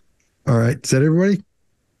that. All right. Is that everybody?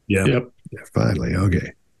 Yeah. Yep. Yeah, finally.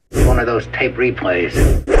 Okay. One of those tape replays.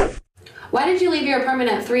 Why did you leave your apartment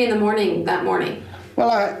at 3 a.m. that morning?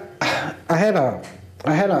 Well, I had a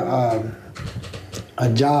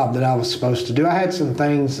job that I was supposed to do. I had some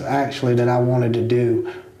things actually that I wanted to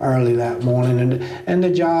do early that morning, and the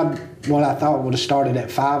job, I thought would have started at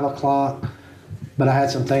 5 o'clock, but I had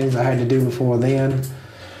some things I had to do before then.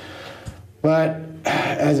 But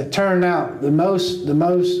as it turned out, the most, I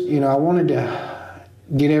wanted to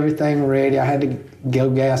get everything ready. I had to go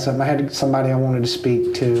gas up. I had somebody I wanted to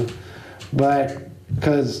speak to, but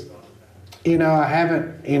because I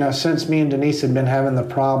haven't, since me and Denise had been having the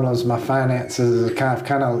problems, my finances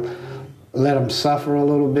kind of let them suffer a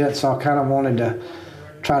little bit, so I kind of wanted to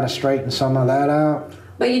try to straighten some of that out.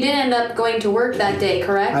 But you did end up going to work that day,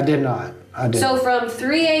 correct? I did not. So from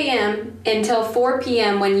 3 a.m. until 4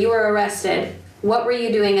 p.m. when you were arrested, what were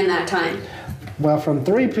you doing in that time? Well, from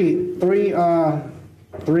 3 a.m.,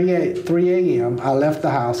 I left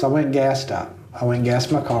the house. I went gassed up. I went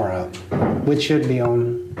gassed my car up, which should be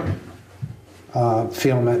on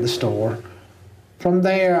film at the store. From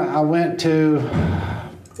there, I went to...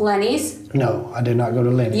 Lenny's? No, I did not go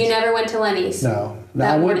to Lenny's. You never went to Lenny's? No.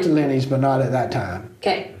 I went to Lenny's, but not at that time.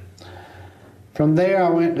 Okay. From there, I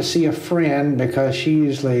went to see a friend because she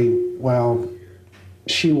usually,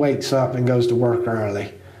 she wakes up and goes to work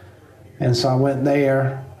early. And so I went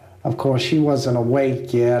there. Of course, she wasn't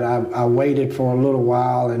awake yet. I waited for a little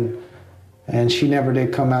while, and she never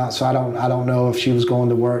did come out, so I don't know if she was going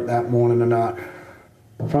to work that morning or not.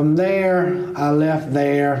 From there, I left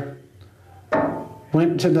there,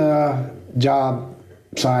 went to the job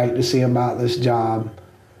site to see about this job.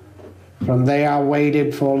 From there, I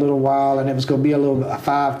waited for a little while, and it was going to be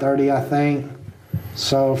 5:30, I think.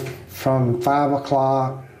 So from 5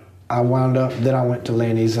 o'clock, I went to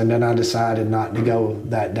Lenny's, and then I decided not to go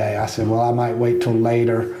that day. I said, I might wait till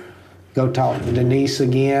later, go talk to Denise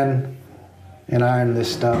again, and iron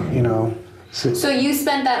this stuff, So you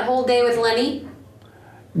spent that whole day with Lenny?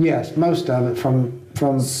 Yes, most of it from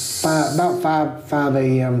about 5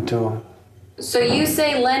 a.m. till... So you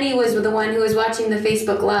say Lenny was the one who was watching the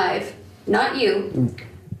Facebook Live, not you.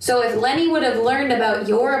 So if Lenny would have learned about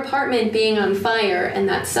your apartment being on fire and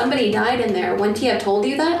that somebody died in there, wouldn't he have told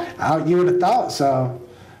you that? You would have thought so.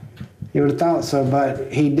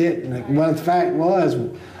 But he didn't. Well, the fact was,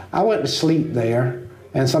 I went to sleep there,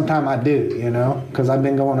 and sometimes I do, because I've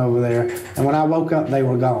been going over there. And when I woke up, they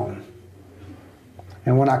were gone.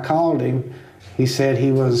 And when I called him, he said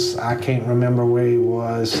he was, I can't remember where he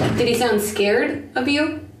was. Did he sound scared of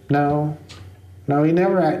you? No, he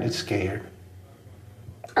never acted scared.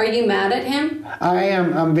 Are you mad at him? I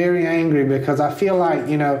am. I'm very angry because I feel like,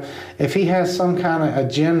 if he has some kind of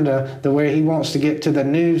agenda the way he wants to get to the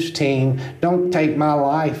news team, don't take my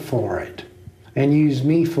life for it and use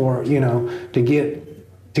me for, to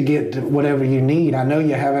get whatever you need. I know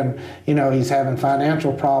you're having, he's having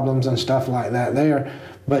financial problems and stuff like that there,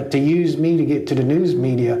 but to use me to get to the news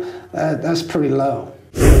media, that's pretty low.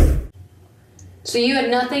 So you had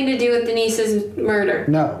nothing to do with Denise's murder?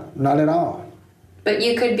 No, not at all. But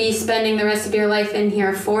you could be spending the rest of your life in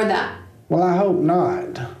here for that? Well, I hope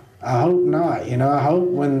not. I hope not. I hope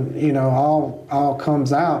when, all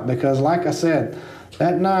comes out, because like I said,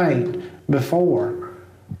 that night before,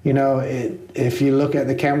 if you look at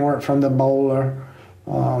the camera work from the bowler,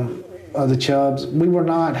 of the Chubbs, we were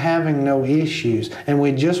not having no issues. And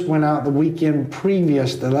we just went out the weekend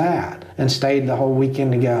previous to that and stayed the whole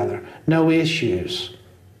weekend together. No issues.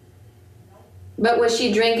 But was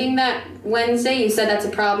she drinking that Wednesday? You said that's a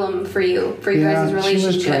problem for you, for your guys' relationship. She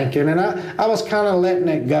was drinking, and I was kind of letting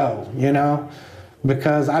it go,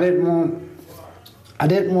 because I didn't want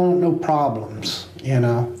no problems,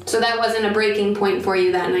 So that wasn't a breaking point for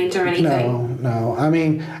you that night or anything? No. I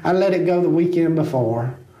mean, I let it go the weekend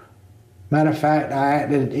before. Matter of fact, I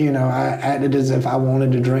acted as if I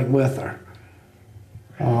wanted to drink with her.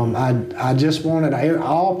 I just wanted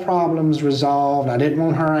all problems resolved. I didn't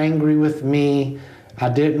want her angry with me. I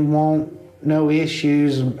didn't want no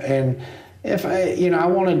issues. And if I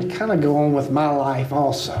wanted to kind of go on with my life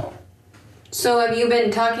also. So have you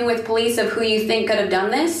been talking with police of who you think could have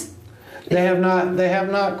done this? They have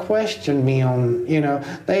not questioned me on,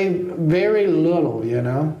 they very little,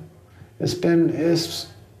 It's been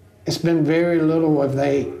very little of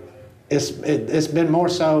it's been more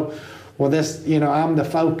so, well, this, I'm the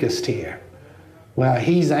focused here. Well,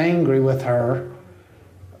 he's angry with her,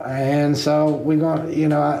 and so we're going,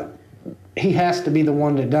 he has to be the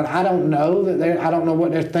one that does. I don't know I don't know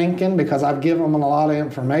what they're thinking, because I've given them a lot of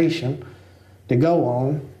information to go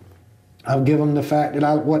on. I've given them the fact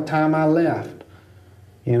that what time I left,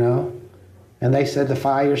 and they said the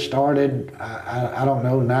fire started, I don't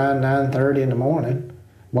know, 9:30 in the morning.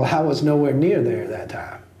 Well, I was nowhere near there at that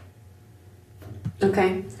time.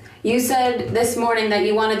 Okay. You said this morning that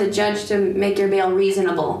you wanted the judge to make your bail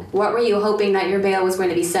reasonable. What were you hoping that your bail was going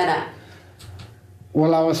to be set at?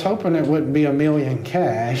 Well, I was hoping it wouldn't be $1 million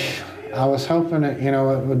cash. I was hoping it,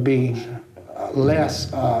 it would be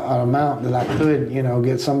less an amount that I could,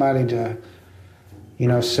 get somebody to,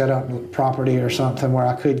 set up property or something where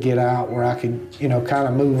I could get out, where I could, kind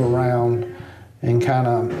of move around and kind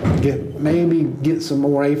of get some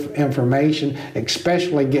more information,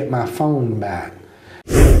 especially get my phone back.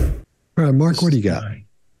 All right, Mark, what do you got?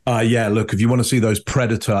 Yeah, look, if you want to see those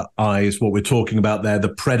predator eyes, what we're talking about there, the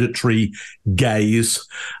predatory gaze,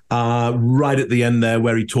 right at the end there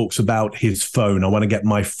where he talks about his phone. I want to get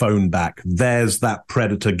my phone back. There's that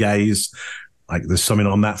predator gaze. Like there's something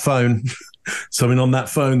on that phone, something on that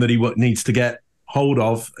phone that he needs to get hold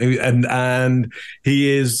of. And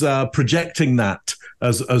he is projecting that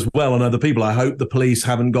as well on other people. I hope the police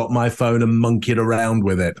haven't got my phone and monkeyed around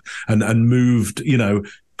with it and moved,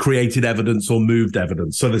 created evidence or moved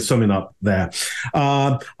evidence. So there's something up there.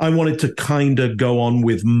 I wanted to kind of go on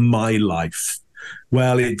with my life.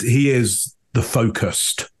 Well, he is the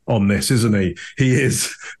focused on this, isn't he? He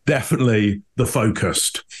is definitely the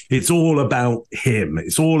focused. It's all about him.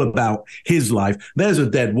 It's all about his life. There's a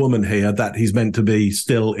dead woman here that he's meant to be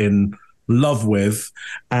still in love with,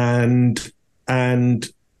 but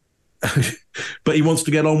he wants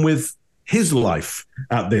to get on with his life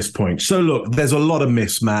at this point. So look, there's a lot of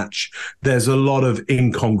mismatch. There's a lot of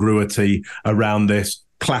incongruity around this.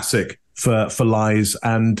 Classic for lies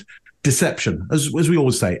and deception. As we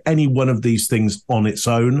always say, any one of these things on its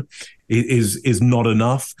own is not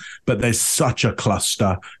enough, but there's such a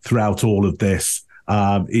cluster throughout all of this.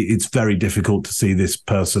 It's very difficult to see this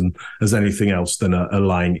person as anything else than a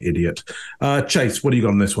lying idiot. Chase, what do you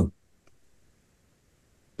got on this one?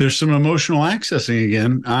 There's some emotional accessing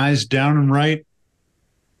again. Eyes down and right.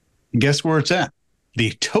 Guess where it's at?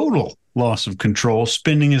 The total loss of control,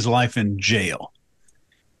 spending his life in jail.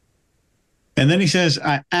 And then he says,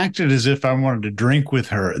 I acted as if I wanted to drink with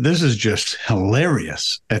her. This is just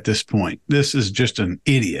hilarious at this point. This is just an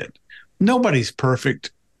idiot. Nobody's perfect.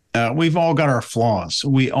 We've all got our flaws.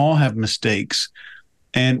 We all have mistakes.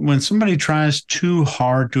 And when somebody tries too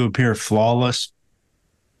hard to appear flawless,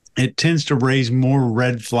 it tends to raise more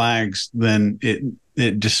red flags than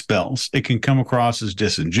it dispels. It can come across as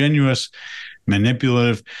disingenuous,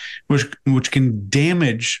 manipulative, which can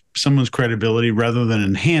damage someone's credibility rather than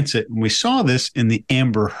enhance it. And we saw this in the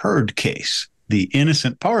Amber Heard case. The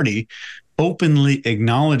innocent party openly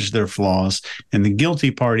acknowledged their flaws, and the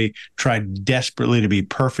guilty party tried desperately to be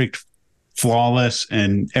perfect, flawless,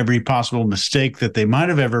 and every possible mistake that they might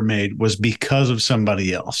have ever made was because of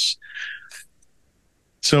somebody else.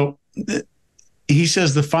 So he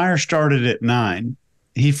says the fire started at 9.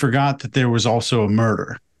 He forgot that there was also a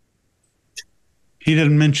murder. He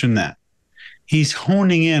didn't mention that. He's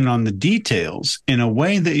honing in on the details in a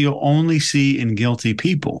way that you'll only see in guilty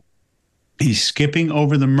people. He's skipping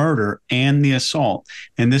over the murder and the assault.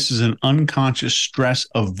 And this is an unconscious stress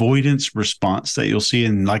avoidance response that you'll see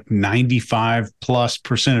in like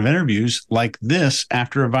 95+% of interviews like this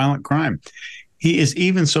after a violent crime. He is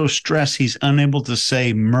even so stressed he's unable to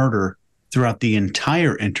say murder throughout the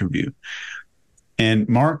entire interview. And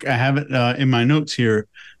Mark, I have it in my notes here.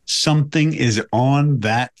 Something is on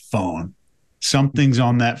that phone. Something's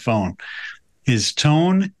on that phone. His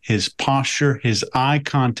tone, his posture, his eye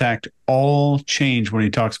contact all change when he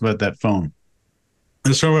talks about that phone.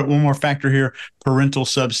 Let's throw out one more factor here: parental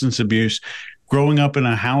substance abuse. Growing up in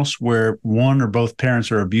a house where one or both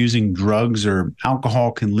parents are abusing drugs or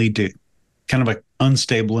alcohol can lead to kind of an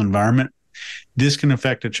unstable environment. This can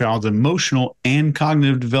affect a child's emotional and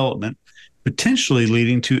cognitive development, potentially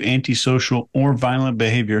leading to antisocial or violent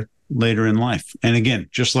behavior later in life. And again,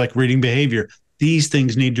 just like reading behavior, these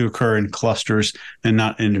things need to occur in clusters and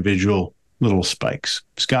not individual little spikes.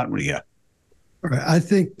 Scott, what do you got? I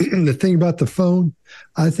think the thing about the phone,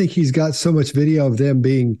 I think he's got so much video of them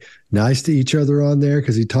being nice to each other on there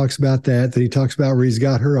because he talks about that. Then he talks about where he's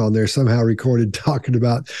got her on there somehow recorded talking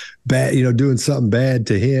about bad, doing something bad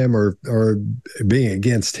to him or being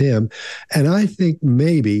against him. And I think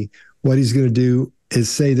maybe what he's going to do is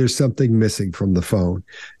say there's something missing from the phone,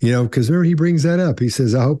 because remember he brings that up. He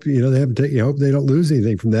says, I hope, they haven't taken, hope they don't lose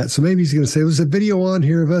anything from that. So maybe he's going to say, there's a video on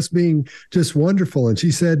here of us being just wonderful. And she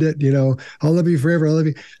said that, I'll love you forever. I love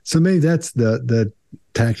you. So maybe that's the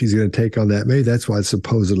tact he's going to take on that. Maybe that's why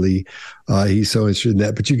supposedly he's so interested in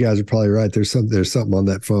that. But you guys are probably right. There's something on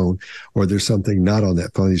that phone, or there's something not on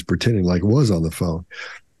that phone. He's pretending like it was on the phone.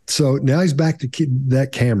 So now he's back to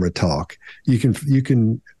that camera talk. He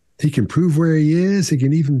can prove where he is. He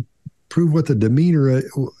can even prove what the demeanor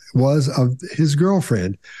was of his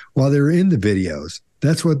girlfriend while they were in the videos.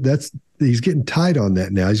 He's getting tight on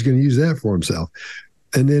that now. He's going to use that for himself.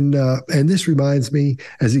 And then, and this reminds me,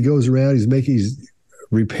 as he goes around, he's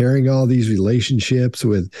repairing all these relationships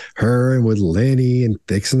with her and with Lenny and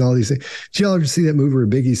fixing all these things. Did y'all ever see that movie where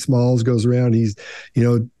Biggie Smalls goes around? He's,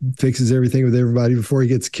 fixes everything with everybody before he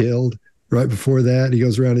gets killed. Right before that, he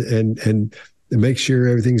goes around and make sure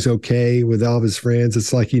everything's okay with all of his friends.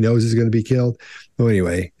 It's like he knows he's going to be killed. Well,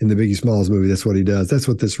 anyway, in the Biggie Smalls movie, that's what he does. That's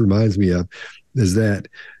what this reminds me of, is that.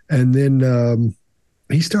 And then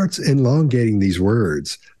he starts elongating these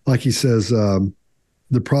words. Like he says,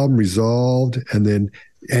 the problem resolved, and then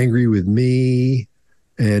angry with me,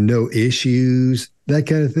 and no issues, that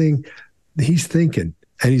kind of thing. He's thinking,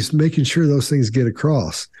 and he's making sure those things get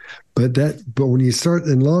across. But when you start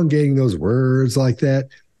elongating those words like that,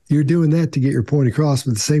 you're doing that to get your point across, but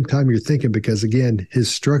at the same time you're thinking, because again,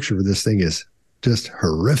 his structure for this thing is just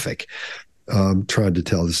horrific, trying to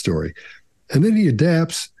tell the story. And then he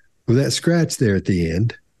adapts with that scratch there at the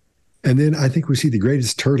end. And then I think we see the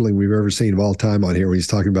greatest turtling we've ever seen of all time on here when he's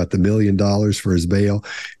talking about the $1 million for his bail.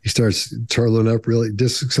 He starts turtling up, really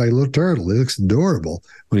just looks like a little turtle. He looks adorable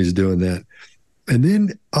when he's doing that. And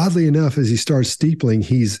then, oddly enough, as he starts steepling,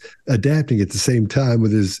 he's adapting at the same time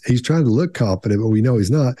he's trying to look confident, but we know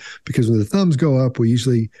he's not, because when the thumbs go up,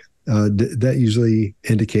 that usually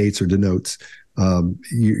indicates or denotes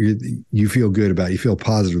you feel good you feel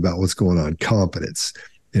positive about what's going on, confidence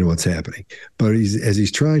in what's happening. But as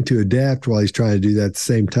he's trying to adapt while he's trying to do that at the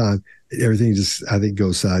same time, everything just, I think,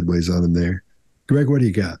 goes sideways on him there. Greg, what do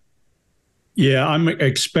you got? Yeah, I'm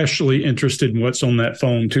especially interested in what's on that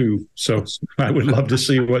phone, too. So I would love to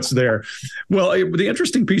see what's there. Well, the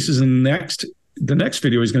interesting piece is in the next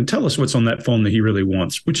video, he's going to tell us what's on that phone that he really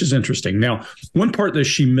wants, which is interesting. Now, one part that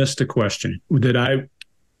she missed a question that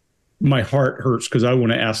my heart hurts because I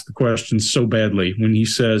want to ask the question so badly when he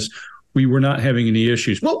says, we were not having any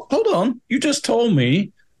issues. Well, hold on. You just told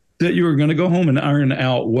me that you were going to go home and iron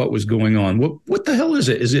out what was going on. What the hell is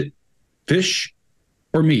it? Is it fish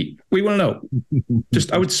or meat? We want to know.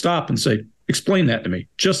 I would stop and say, explain that to me,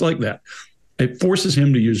 just like that. It forces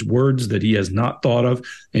him to use words that he has not thought of.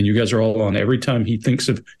 And you guys are all on. Every time he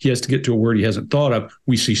has to get to a word he hasn't thought of,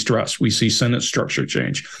 we see stress. We see sentence structure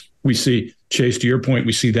change. We see, Chase, to your point,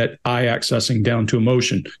 we see that eye accessing down to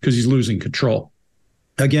emotion because he's losing control.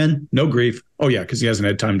 Again, no grief. Oh, yeah, because he hasn't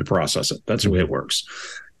had time to process it. That's the way it works.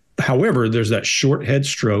 However, there's that short head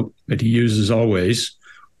stroke that he uses always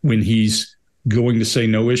when he's going to say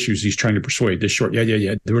no issues. He's trying to persuade this short.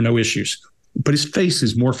 Yeah. There were no issues. But his face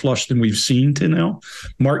is more flushed than we've seen to now.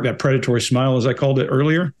 Mark, that predatory smile, as I called it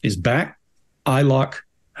earlier, is back. Eye lock,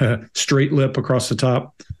 straight lip across the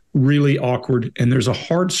top, really awkward. And there's a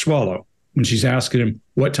hard swallow when she's asking him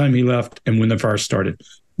what time he left and when the fire started.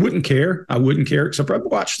 Wouldn't care. I wouldn't care, except I've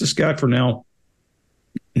watched this guy for now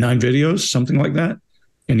 9 videos, something like that.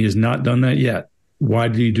 And he has not done that yet. Why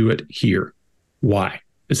did he do it here? Why?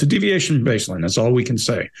 It's a deviation from baseline. That's all we can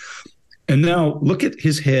say. And now look at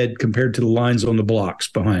his head compared to the lines on the blocks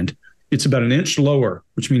behind. It's about an inch lower,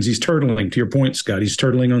 which means he's turtling. To your point, Scott, he's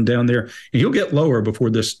turtling on down there. And he'll get lower before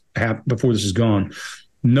this is gone.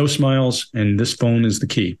 No smiles, and this phone is the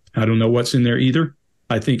key. I don't know what's in there either.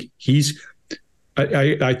 I think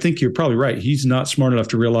I think you're probably right. He's not smart enough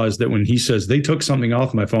to realize that when he says they took something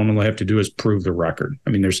off my phone, all I have to do is prove the record.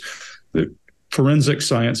 I mean, forensic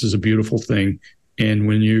science is a beautiful thing. And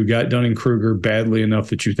when you got Dunning-Kruger badly enough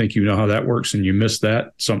that you think you know how that works and you miss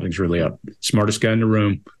that, something's really up. Smartest guy in the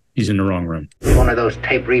room, he's in the wrong room. One of those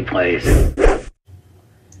tape replays.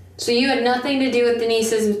 So you had nothing to do with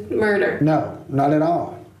Denise's murder? No, not at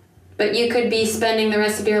all. But you could be spending the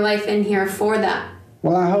rest of your life in here for that?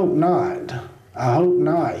 Well, I hope not. I hope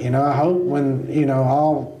not. I hope when,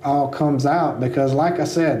 all comes out, because like I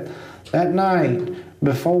said, that night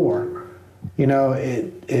before, You know,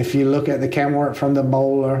 if you look at the camera work from the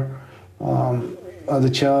bowler, of the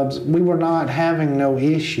Chubbs, we were not having no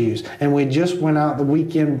issues. And we just went out the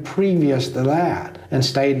weekend previous to that and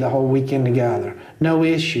stayed the whole weekend together. No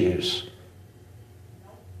issues.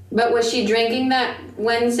 But was she drinking that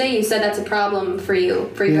Wednesday? You said that's a problem for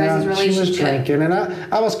you, for your guys' relationship. She was drinking, and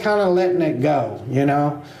I was kind of letting it go, you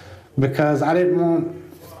know, because I didn't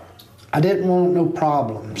want no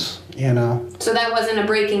problems, you know. So that wasn't a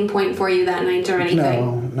breaking point for you that night or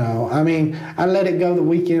anything? No. I mean, I let it go the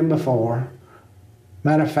weekend before.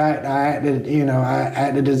 Matter of fact, I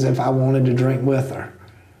acted as if I wanted to drink with her.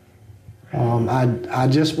 I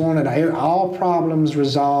just wanted all problems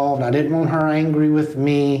resolved. I didn't want her angry with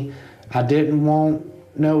me. I didn't want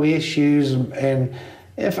no issues, and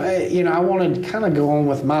I wanted to kind of go on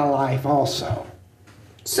with my life also.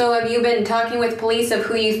 So have you been talking with police of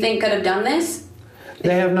who you think could have done this?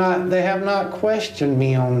 They have not questioned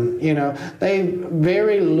me on, they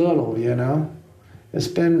very little, It's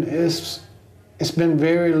been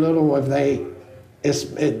very little of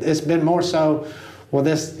it's been more so, well,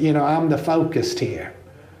 this, I'm the focused here.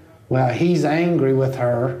 Well, he's angry with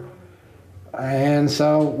her, and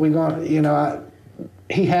so we're going,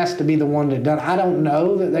 he has to be the one that done. I don't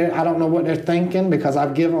know I don't know what they're thinking, because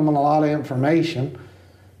I've given them a lot of information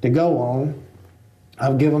to go on.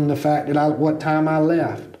 I've given them the fact that what time I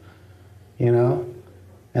left, and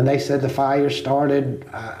they said the fire started,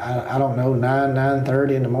 I don't know,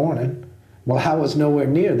 9:30 in the morning. Well, I was nowhere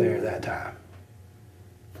near there at that time.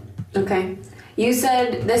 Okay. You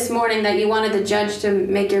said this morning that you wanted the judge to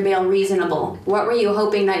make your bail reasonable. What were you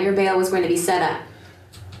hoping that your bail was going to be set at?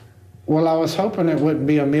 Well, I was hoping it wouldn't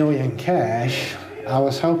be $1 million cash. I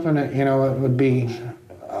was hoping it, it would be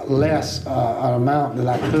less an amount that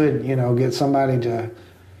I could, get somebody to,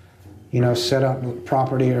 set up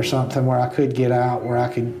property or something where I could get out, where I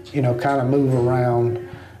could, kind of move around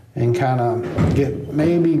and kind of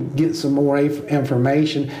get some more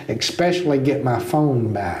information, especially get my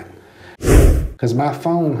phone back. Because my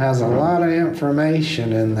phone has a lot of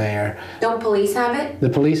information in there. Don't police have it? The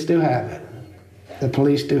police do have it. The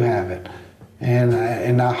police do have it.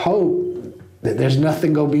 And I hope that there's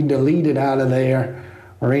nothing going to be deleted out of there,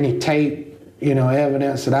 or any tape,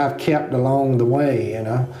 evidence that I've kept along the way,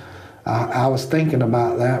 I was thinking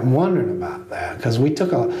about that and wondering about that, because we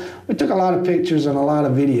took a lot of pictures and a lot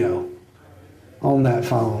of video on that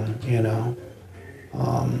phone,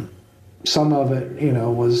 Some of it,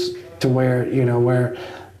 was to where,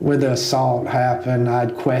 where the assault happened.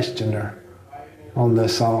 I'd questioned her on the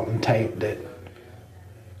assault and taped it.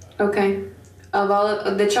 Okay. Of all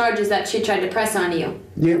of the charges that she tried to press on you?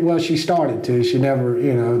 Yeah, well, she started to. She never,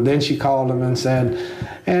 then she called him and said,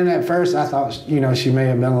 and at first I thought, she may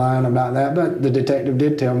have been lying about that, but the detective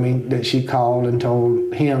did tell me that she called and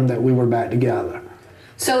told him that we were back together.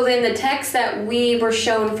 So then the text that we were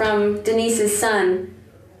shown from Denise's son,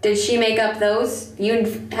 did she make up those?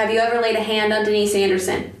 Have you ever laid a hand on Denise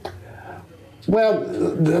Anderson? Well,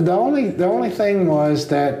 the only thing was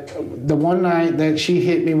that the one night that she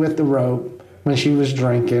hit me with the rope when she was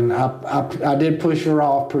drinking, I did push her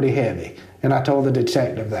off pretty heavy, and I told the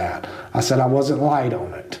detective that. I said I wasn't light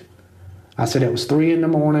on it. I said it was 3 in the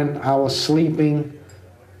morning, I was sleeping,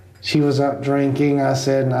 she was up drinking. I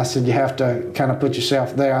said you have to kind of put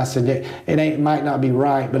yourself there. I said it might not be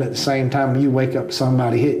right, but at the same time, when you wake up to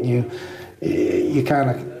somebody hitting you, you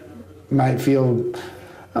kind of might feel,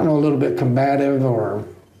 I don't know, a little bit combative, or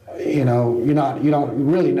you don't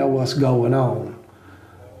really know what's going on.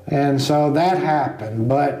 And so that happened.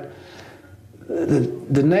 But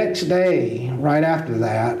the next day, right after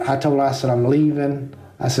that, I told her, I said, I'm leaving.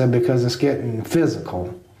 I said, because it's getting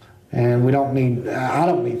physical, and I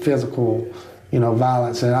don't need physical,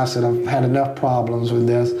 violence. And I said, I've had enough problems with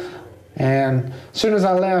this. And as soon as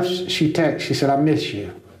I left, she said, I miss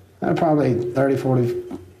you. Probably 30,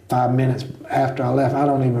 45 minutes after I left, I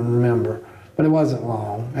don't even remember, but it wasn't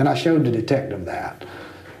long. And I showed the detective that.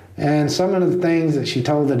 And some of the things that she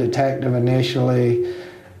told the detective initially,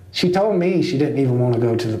 she told me she didn't even want to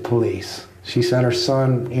go to the police. She said her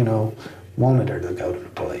son, wanted her to go to the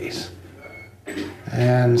police.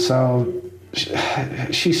 And so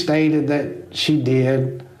she stated that she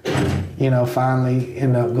did, finally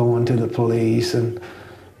end up going to the police.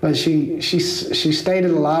 But she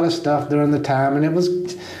stated a lot of stuff during the time, and it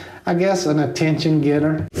was, I guess, an attention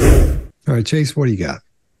getter. All right, Chase, what do you got?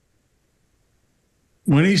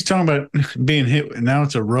 When he's talking about being hit, now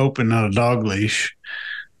it's a rope and not a dog leash.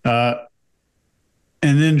 And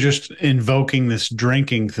then just invoking this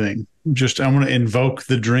drinking thing. I want to invoke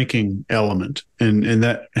the drinking element, and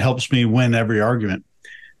that helps me win every argument.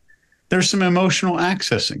 There's some emotional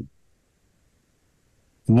accessing.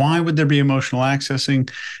 Why would there be emotional accessing?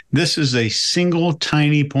 This is a single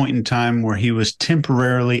tiny point in time where he was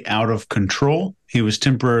temporarily out of control. He was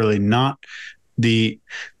temporarily not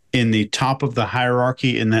in the top of the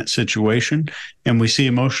hierarchy in that situation. And we see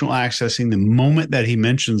emotional accessing the moment that he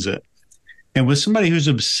mentions it. And with somebody who's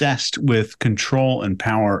obsessed with control and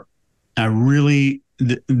power,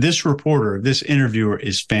 this reporter, this interviewer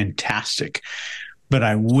is fantastic. But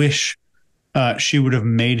I wish she would have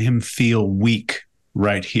made him feel weak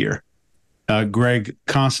right here. Greg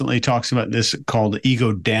constantly talks about this called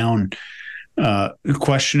ego down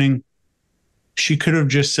questioning. She could have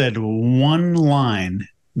just said one line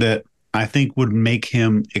that I think would make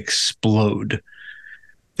him explode.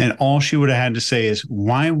 And all she would have had to say is,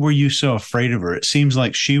 why were you so afraid of her? It seems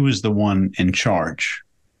like she was the one in charge.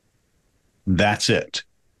 That's it.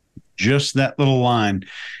 Just that little line.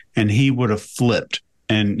 And he would have flipped,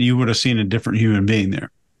 and you would have seen a different human being there.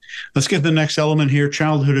 Let's get the next element here.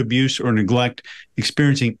 Childhood abuse or neglect,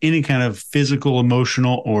 experiencing any kind of physical,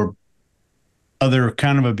 emotional, or other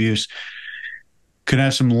kind of abuse could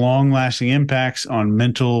have some long-lasting impacts on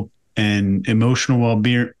mental and emotional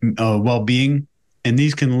well-being. And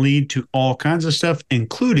these can lead to all kinds of stuff,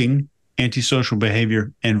 including antisocial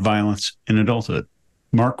behavior and violence in adulthood.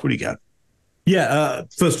 Mark, what do you got? Yeah,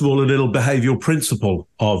 first of all, a little behavioral principle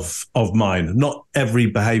of mine. Not every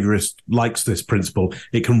behaviorist likes this principle.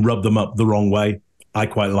 It can rub them up the wrong way. I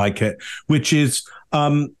quite like it, which is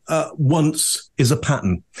once is a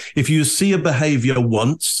pattern. If you see a behavior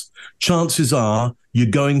once, chances are you're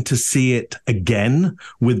going to see it again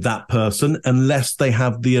with that person unless they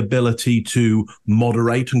have the ability to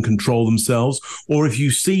moderate and control themselves. Or if you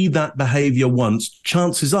see that behavior once,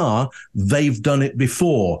 chances are they've done it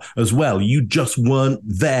before as well. You just weren't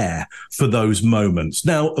there for those moments.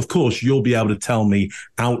 Now, of course, you'll be able to tell me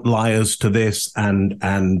outliers to this,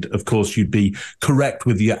 and of course, you'd be correct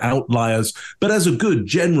with your outliers. But as a good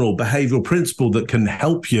general behavioral principle that can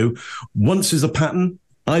help you, once is a pattern,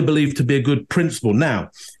 I believe to be a good principle.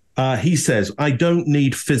 Now, he says, I don't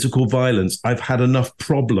need physical violence. I've had enough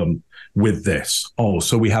problem with this. Oh,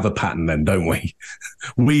 so we have a pattern then, don't we?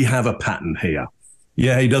 We have a pattern here.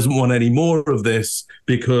 Yeah, he doesn't want any more of this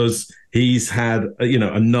because he's had,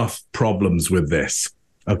 enough problems with this.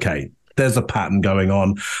 Okay, there's a pattern going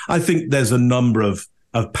on. I think there's a number of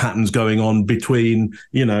patterns going on between,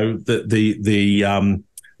 the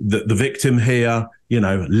victim here,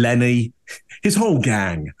 Lenny. His whole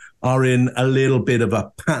gang are in a little bit of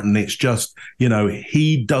a pattern. It's just,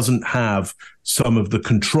 he doesn't have some of the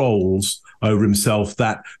controls over himself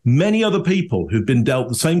that many other people who've been dealt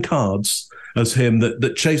the same cards as him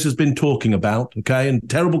that Chase has been talking about, okay, and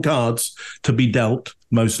terrible cards to be dealt,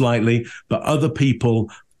 most likely, but other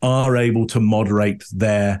people are able to moderate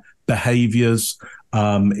their behaviors.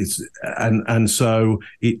 So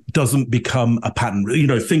it doesn't become a pattern.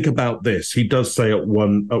 Think about this. He does say at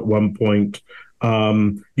one point,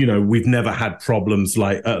 we've never had problems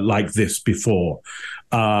like this before.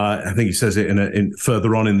 I think he says it in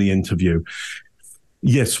further on in the interview.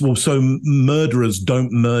 Yes, well, so murderers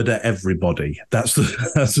don't murder everybody. That's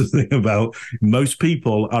the thing about most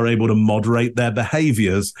people are able to moderate their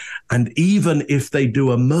behaviors, and even if they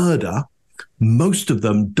do a murder, most of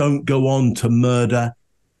them don't go on to murder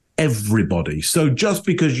everybody. So just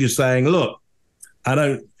because you're saying, look,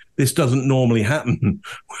 this doesn't normally happen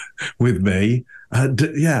with me.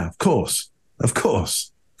 Yeah, of course, that's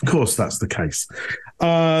the case.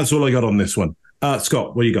 That's all I got on this one.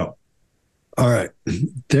 Scott, what do you got? All right.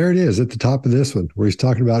 There it is at the top of this one where he's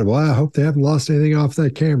talking about, well, I hope they haven't lost anything off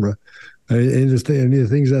that camera. And just any of the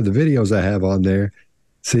things that the videos I have on there.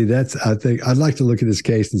 See, I think I'd like to look at this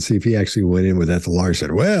case and see if he actually went in with that. The lawyer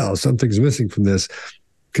said, well, something's missing from this.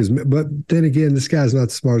 But then again, this guy's not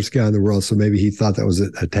the smartest guy in the world. So maybe he thought that was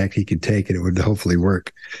a tack he could take and it would hopefully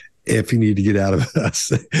work if he needed to get out of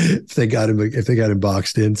us, if they got him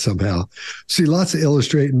boxed in somehow. See, lots of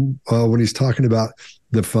illustrating when he's talking about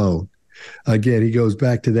the phone. Again, he goes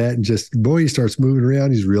back to that and he starts moving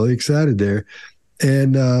around. He's really excited there.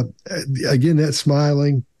 And again, that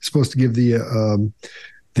smiling is supposed to give the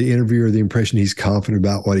interviewer the impression he's confident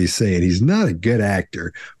about what he's saying. He's not a good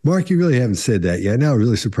actor. Mark, you really haven't said that yet. Now I'm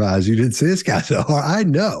really surprised you didn't say this guy's so hard. I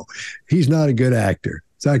know he's not a good actor.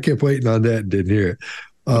 So I kept waiting on that and didn't hear it.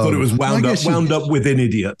 I thought it was wound up with an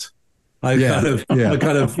idiot. I kind of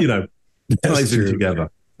ties it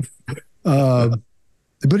together.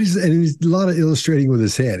 But he's a lot of illustrating with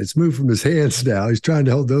his head. It's moved from his hands now. He's trying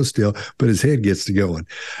to hold those still, but his head gets to going.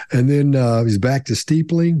 And then he's back to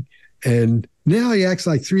steepling. And now he acts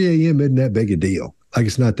like 3 a.m. isn't that big a deal. like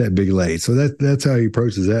it's not that big late. So that's how he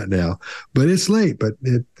approaches that now. But it's late. But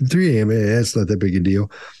at 3 a.m., that's not that big a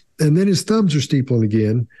deal. And then his thumbs are steepling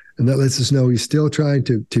again. And that lets us know he's still trying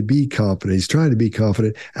to be confident. He's trying to be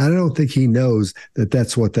confident. I don't think he knows that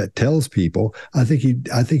that's what that tells people. I think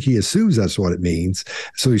he assumes that's what it means.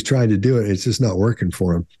 So he's trying to do it. And it's just not working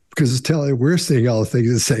for him because we're seeing all the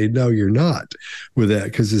things that say, no, you're not with that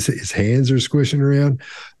because his hands are squishing around.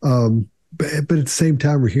 But at the same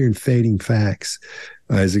time, we're hearing fading facts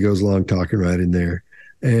as he goes along talking right in there.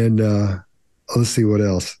 And let's see what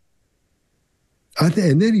else.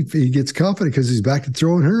 And then he gets confident because he's back to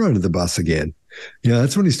throwing her under the bus again.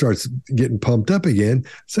 That's when he starts getting pumped up again.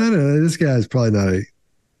 So I don't know, this guy's probably not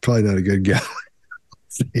a good guy.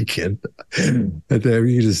 Thinking that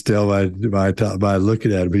you can just tell by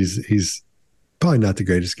looking at him, he's probably not the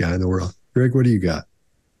greatest guy in the world. Greg, what do you got?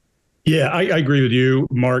 Yeah, I agree with you,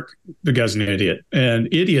 Mark. The guy's an idiot, and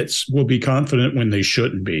idiots will be confident when they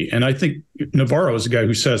shouldn't be. And I think Navarro is the guy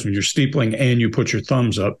who says when you're steepling and you put your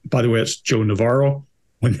thumbs up. By the way, it's Joe Navarro.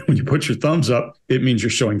 When you put your thumbs up, it means you're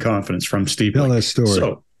showing confidence from steepling. Tell that story.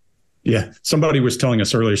 So, yeah, somebody was telling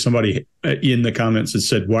us earlier. Somebody in the comments had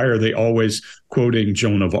said, "Why are they always quoting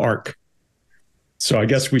Joan of Arc?" So I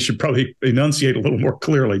guess we should probably enunciate a little more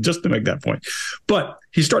clearly just to make that point. But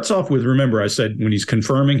he starts off with, remember I said when he's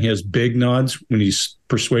confirming, he has big nods. When he's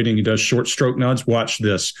persuading, he does short stroke nods. Watch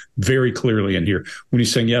this very clearly in here. When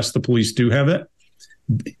he's saying, yes, the police do have it.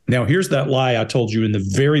 Now, here's that lie I told you in the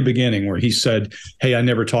very beginning where he said, hey, I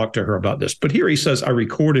never talked to her about this. But here he says, I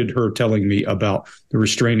recorded her telling me about the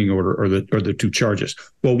restraining order or the 2 charges.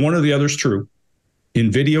 Well, one or the other's true.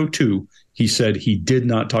 In video 2, he said he did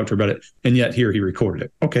not talk to her about it, and yet here he recorded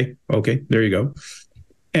it. Okay, there you go.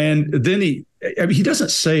 And then he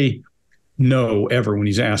doesn't say no ever when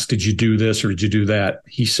he's asked, did you do this or did you do that?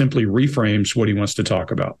 He simply reframes what he wants to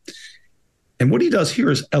talk about. And what he does here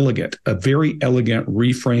is elegant, a very elegant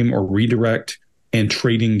reframe or redirect and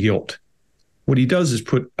trading guilt. What he does is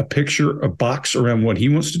put a picture, a box around what he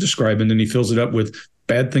wants to describe, and then he fills it up with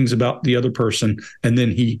bad things about the other person, and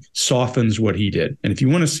then he softens what he did. And if you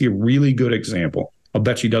want to see a really good example, I'll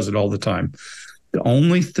bet he does it all the time. The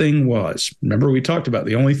only thing was, remember we talked about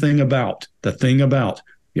the only thing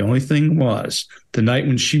was the night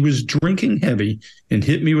when she was drinking heavy and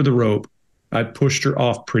hit me with a rope, I pushed her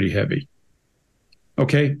off pretty heavy.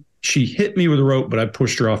 Okay, she hit me with a rope, but I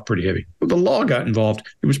pushed her off pretty heavy. Well, the law got involved.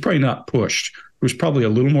 It was probably not pushed. It was probably a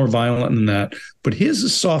little more violent than that, but his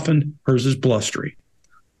is softened, hers is blustery.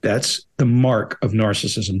 That's the mark of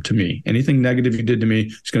narcissism to me. Anything negative you did to me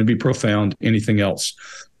is going to be profound. Anything else.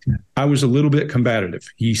 I was a little bit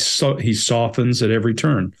combative. He softens at every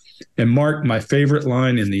turn. And Mark, my favorite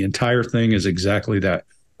line in the entire thing is exactly that.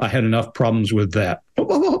 I had enough problems with that.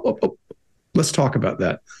 Let's talk about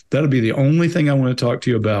that. That'll be the only thing I want to talk to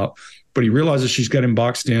you about. But he realizes she's got him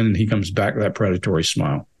boxed in, and he comes back with that predatory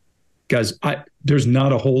smile. Guys, there's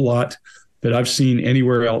not a whole lot that I've seen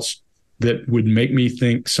anywhere else that would make me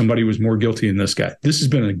think somebody was more guilty than this guy. This has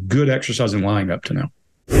been a good exercise in lying up to now.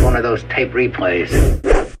 One of those tape replays.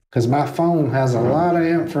 Because my phone has a lot of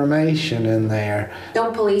information in there.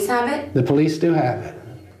 Don't police have it? The police do have it.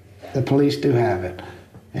 The police do have it.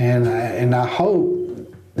 And I hope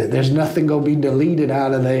that there's nothing going to be deleted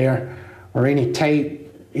out of there or any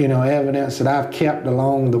tape, evidence that I've kept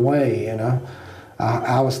along the way,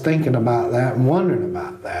 I was thinking about that and wondering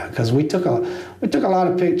about that because we took a lot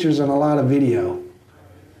of pictures and a lot of video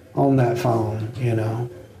on that phone,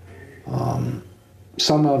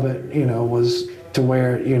 Some of it, was to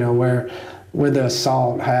where, where the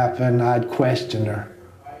assault happened. I'd questioned her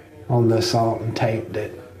on the assault and taped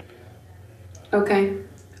it. Okay.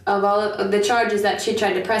 Of all of the charges that she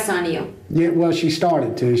tried to press on you? Yeah, well, she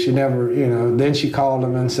started to. She never, then she called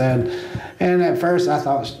him and said, and at first I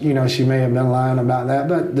thought, she may have been lying about that,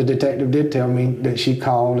 but the detective did tell me that she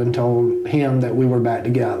called and told him that we were back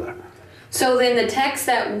together. So then the text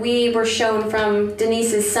that we were shown from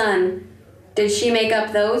Denise's son, did she make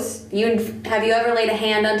up those? Have you ever laid a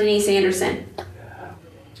hand on Denise Anderson?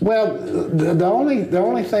 Well, the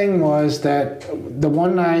only thing was that the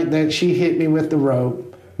one night that she hit me with the rope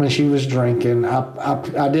when she was drinking,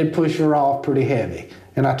 I did push her off pretty heavy,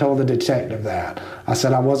 and I told the detective that. I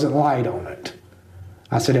said I wasn't light on it.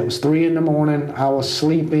 I said it was 3 in the morning. I was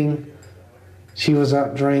sleeping. She was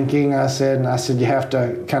up drinking. I said you have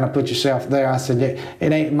to kind of put yourself there. I said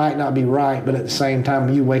it might not be right, but at the same time,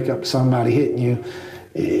 when you wake up to somebody hitting you,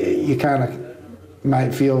 you kind of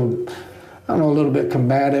might feel, I don't know, a little bit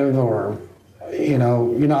combative, or you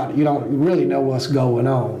don't really know what's going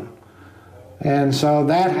on. And so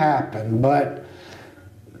that happened, but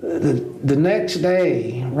The next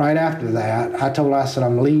day, right after that, I told her, I said,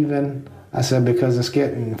 I'm leaving. I said, because it's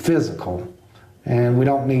getting physical. And I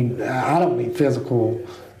don't need physical,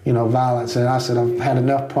 violence. And I said, I've had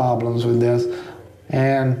enough problems with this.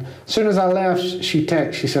 And as soon as I left, she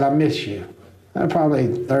texted, she said, I miss you.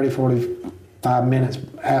 Probably 30, 45 minutes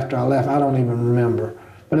after I left, I don't even remember.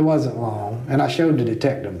 But it wasn't long. And I showed the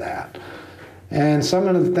detective that. And some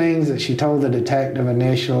of the things that she told the detective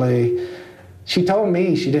initially, she told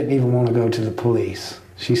me she didn't even want to go to the police.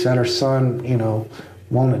 She said her son,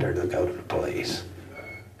 wanted her to go to the police.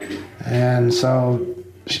 And so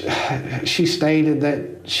she stated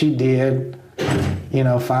that she did,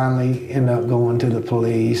 finally end up going to the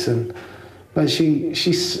police. But she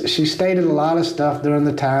stated a lot of stuff during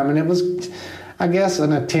the time, and it was, I guess,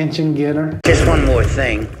 an attention getter. Just one more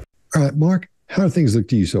thing. All right, Mark, how do things look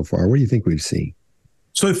to you so far? What do you think we've seen?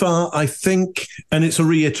 So far, I think, and it's a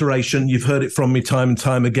reiteration, you've heard it from me time and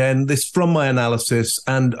time again, this from my analysis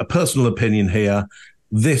and a personal opinion here,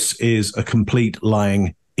 this is a complete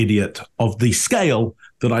lying idiot of the scale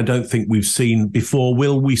that I don't think we've seen before.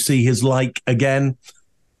 Will we see his like again?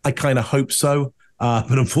 I kind of hope so.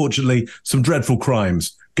 But unfortunately, some dreadful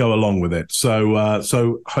crimes go along with it.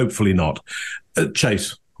 So hopefully not.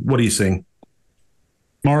 Chase, what are you seeing?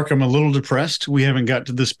 Mark, I'm a little depressed. We haven't got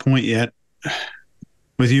to this point yet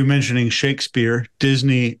with you mentioning Shakespeare,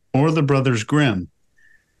 Disney, or the Brothers Grimm.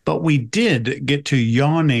 But we did get to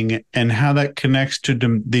yawning and how that connects to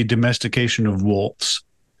the domestication of wolves,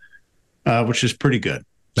 which is pretty good.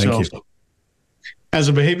 Thank you. As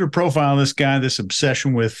a behavior profile, this guy, this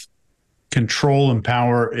obsession with control and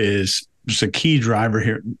power is just a key driver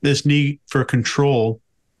here. This need for control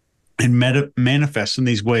and manifests in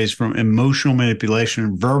these ways, from emotional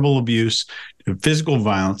manipulation, verbal abuse, to physical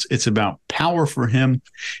violence. It's about power for him.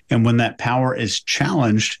 And when that power is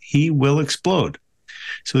challenged, he will explode.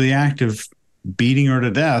 So the act of beating her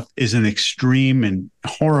to death is an extreme and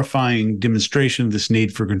horrifying demonstration of this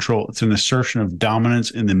need for control. It's an assertion of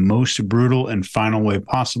dominance in the most brutal and final way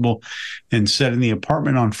possible. And setting the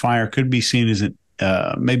apartment on fire could be seen as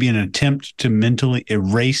maybe an attempt to mentally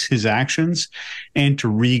erase his actions and to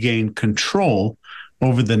regain control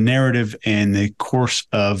over the narrative and the course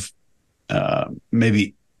of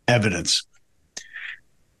maybe evidence.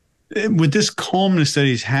 With this calmness that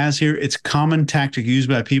he has here, it's a common tactic used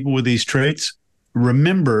by people with these traits.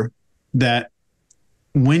 Remember that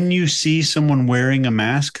when you see someone wearing a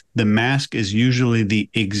mask, the mask is usually the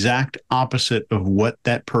exact opposite of what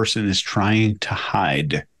that person is trying to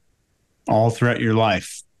hide all throughout your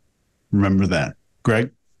life. Remember that. Greg?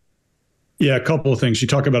 Yeah, a couple of things. You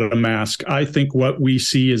talk about a mask. I think what we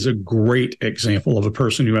see is a great example of a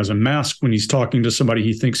person who has a mask when he's talking to somebody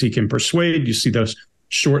he thinks he can persuade. You see those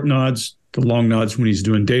short nods, the long nods when he's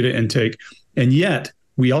doing data intake. And yet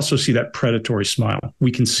we also see that predatory smile.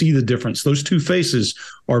 We can see the difference. Those two faces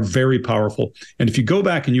are very powerful. And if you go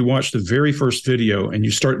back and you watch the very first video and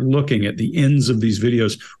you start looking at the ends of these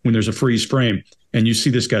videos when there's a freeze frame and you see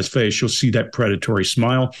this guy's face, you'll see that predatory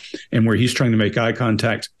smile and where he's trying to make eye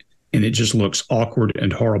contact and it just looks awkward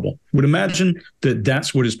and horrible. Would imagine that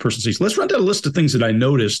that's what his person sees. Let's run down a list of things that I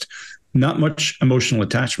noticed. Not much emotional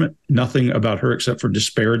attachment, nothing about her except for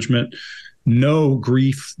disparagement, no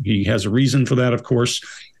grief. He has a reason for that, of course.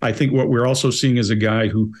 I think what we're also seeing is a guy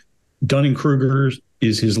who Dunning-Kruger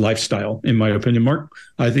is his lifestyle, in my opinion, Mark.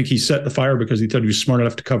 I think he set the fire because he thought he was smart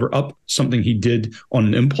enough to cover up something he did on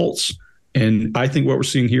an impulse. And I think what we're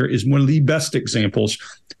seeing here is one of the best examples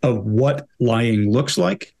of what lying looks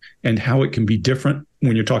like and how it can be different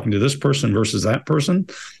when you're talking to this person versus that person.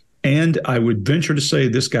 And I would venture to say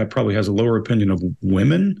this guy probably has a lower opinion of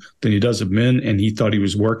women than he does of men, and he thought he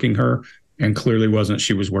was working her, and clearly wasn't.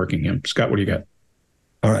 She was working him. Scott, what do you got?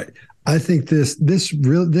 All right. I think this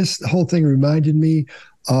whole thing reminded me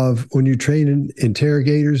of when you train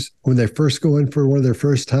interrogators, when they first go in for one of their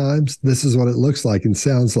first times. This is what it looks like and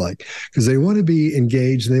sounds like, because they want to be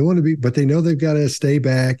engaged and they want to be, but they know they've got to stay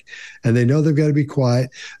back and they know they've got to be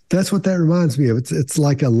quiet. That's what that reminds me of. It's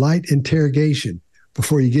like a light interrogation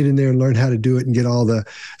before you get in there and learn how to do it and get all the.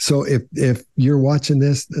 So if you're watching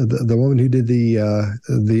this, the woman who did the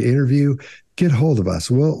interview, get hold of us.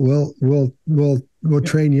 We'll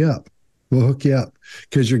train you up. We'll hook you up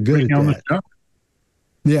because you're good at that.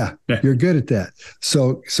 Yeah, you're good at that.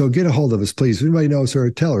 So get a hold of us, please. If anybody knows her,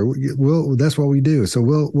 tell her. That's what we do. So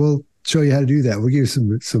we'll show you how to do that. We'll give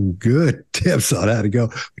you some good tips on how to go.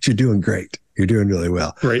 But you're doing great. You're doing really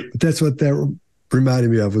well. Great. But that's what that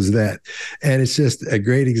reminded me of, was that. And it's just a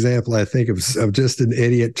great example, I think, of just an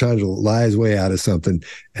idiot trying to lie his way out of something,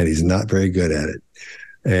 and he's not very good at it.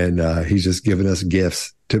 And he's just giving us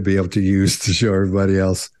gifts to be able to use to show everybody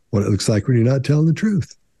else what it looks like when you're not telling the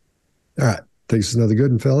truth. All right. Thanks for another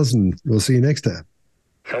good one, fellas, and we'll see you next time.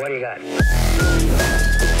 So what do you got?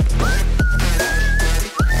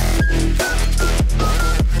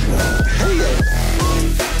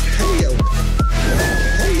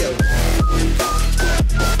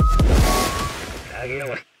 You know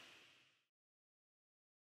what?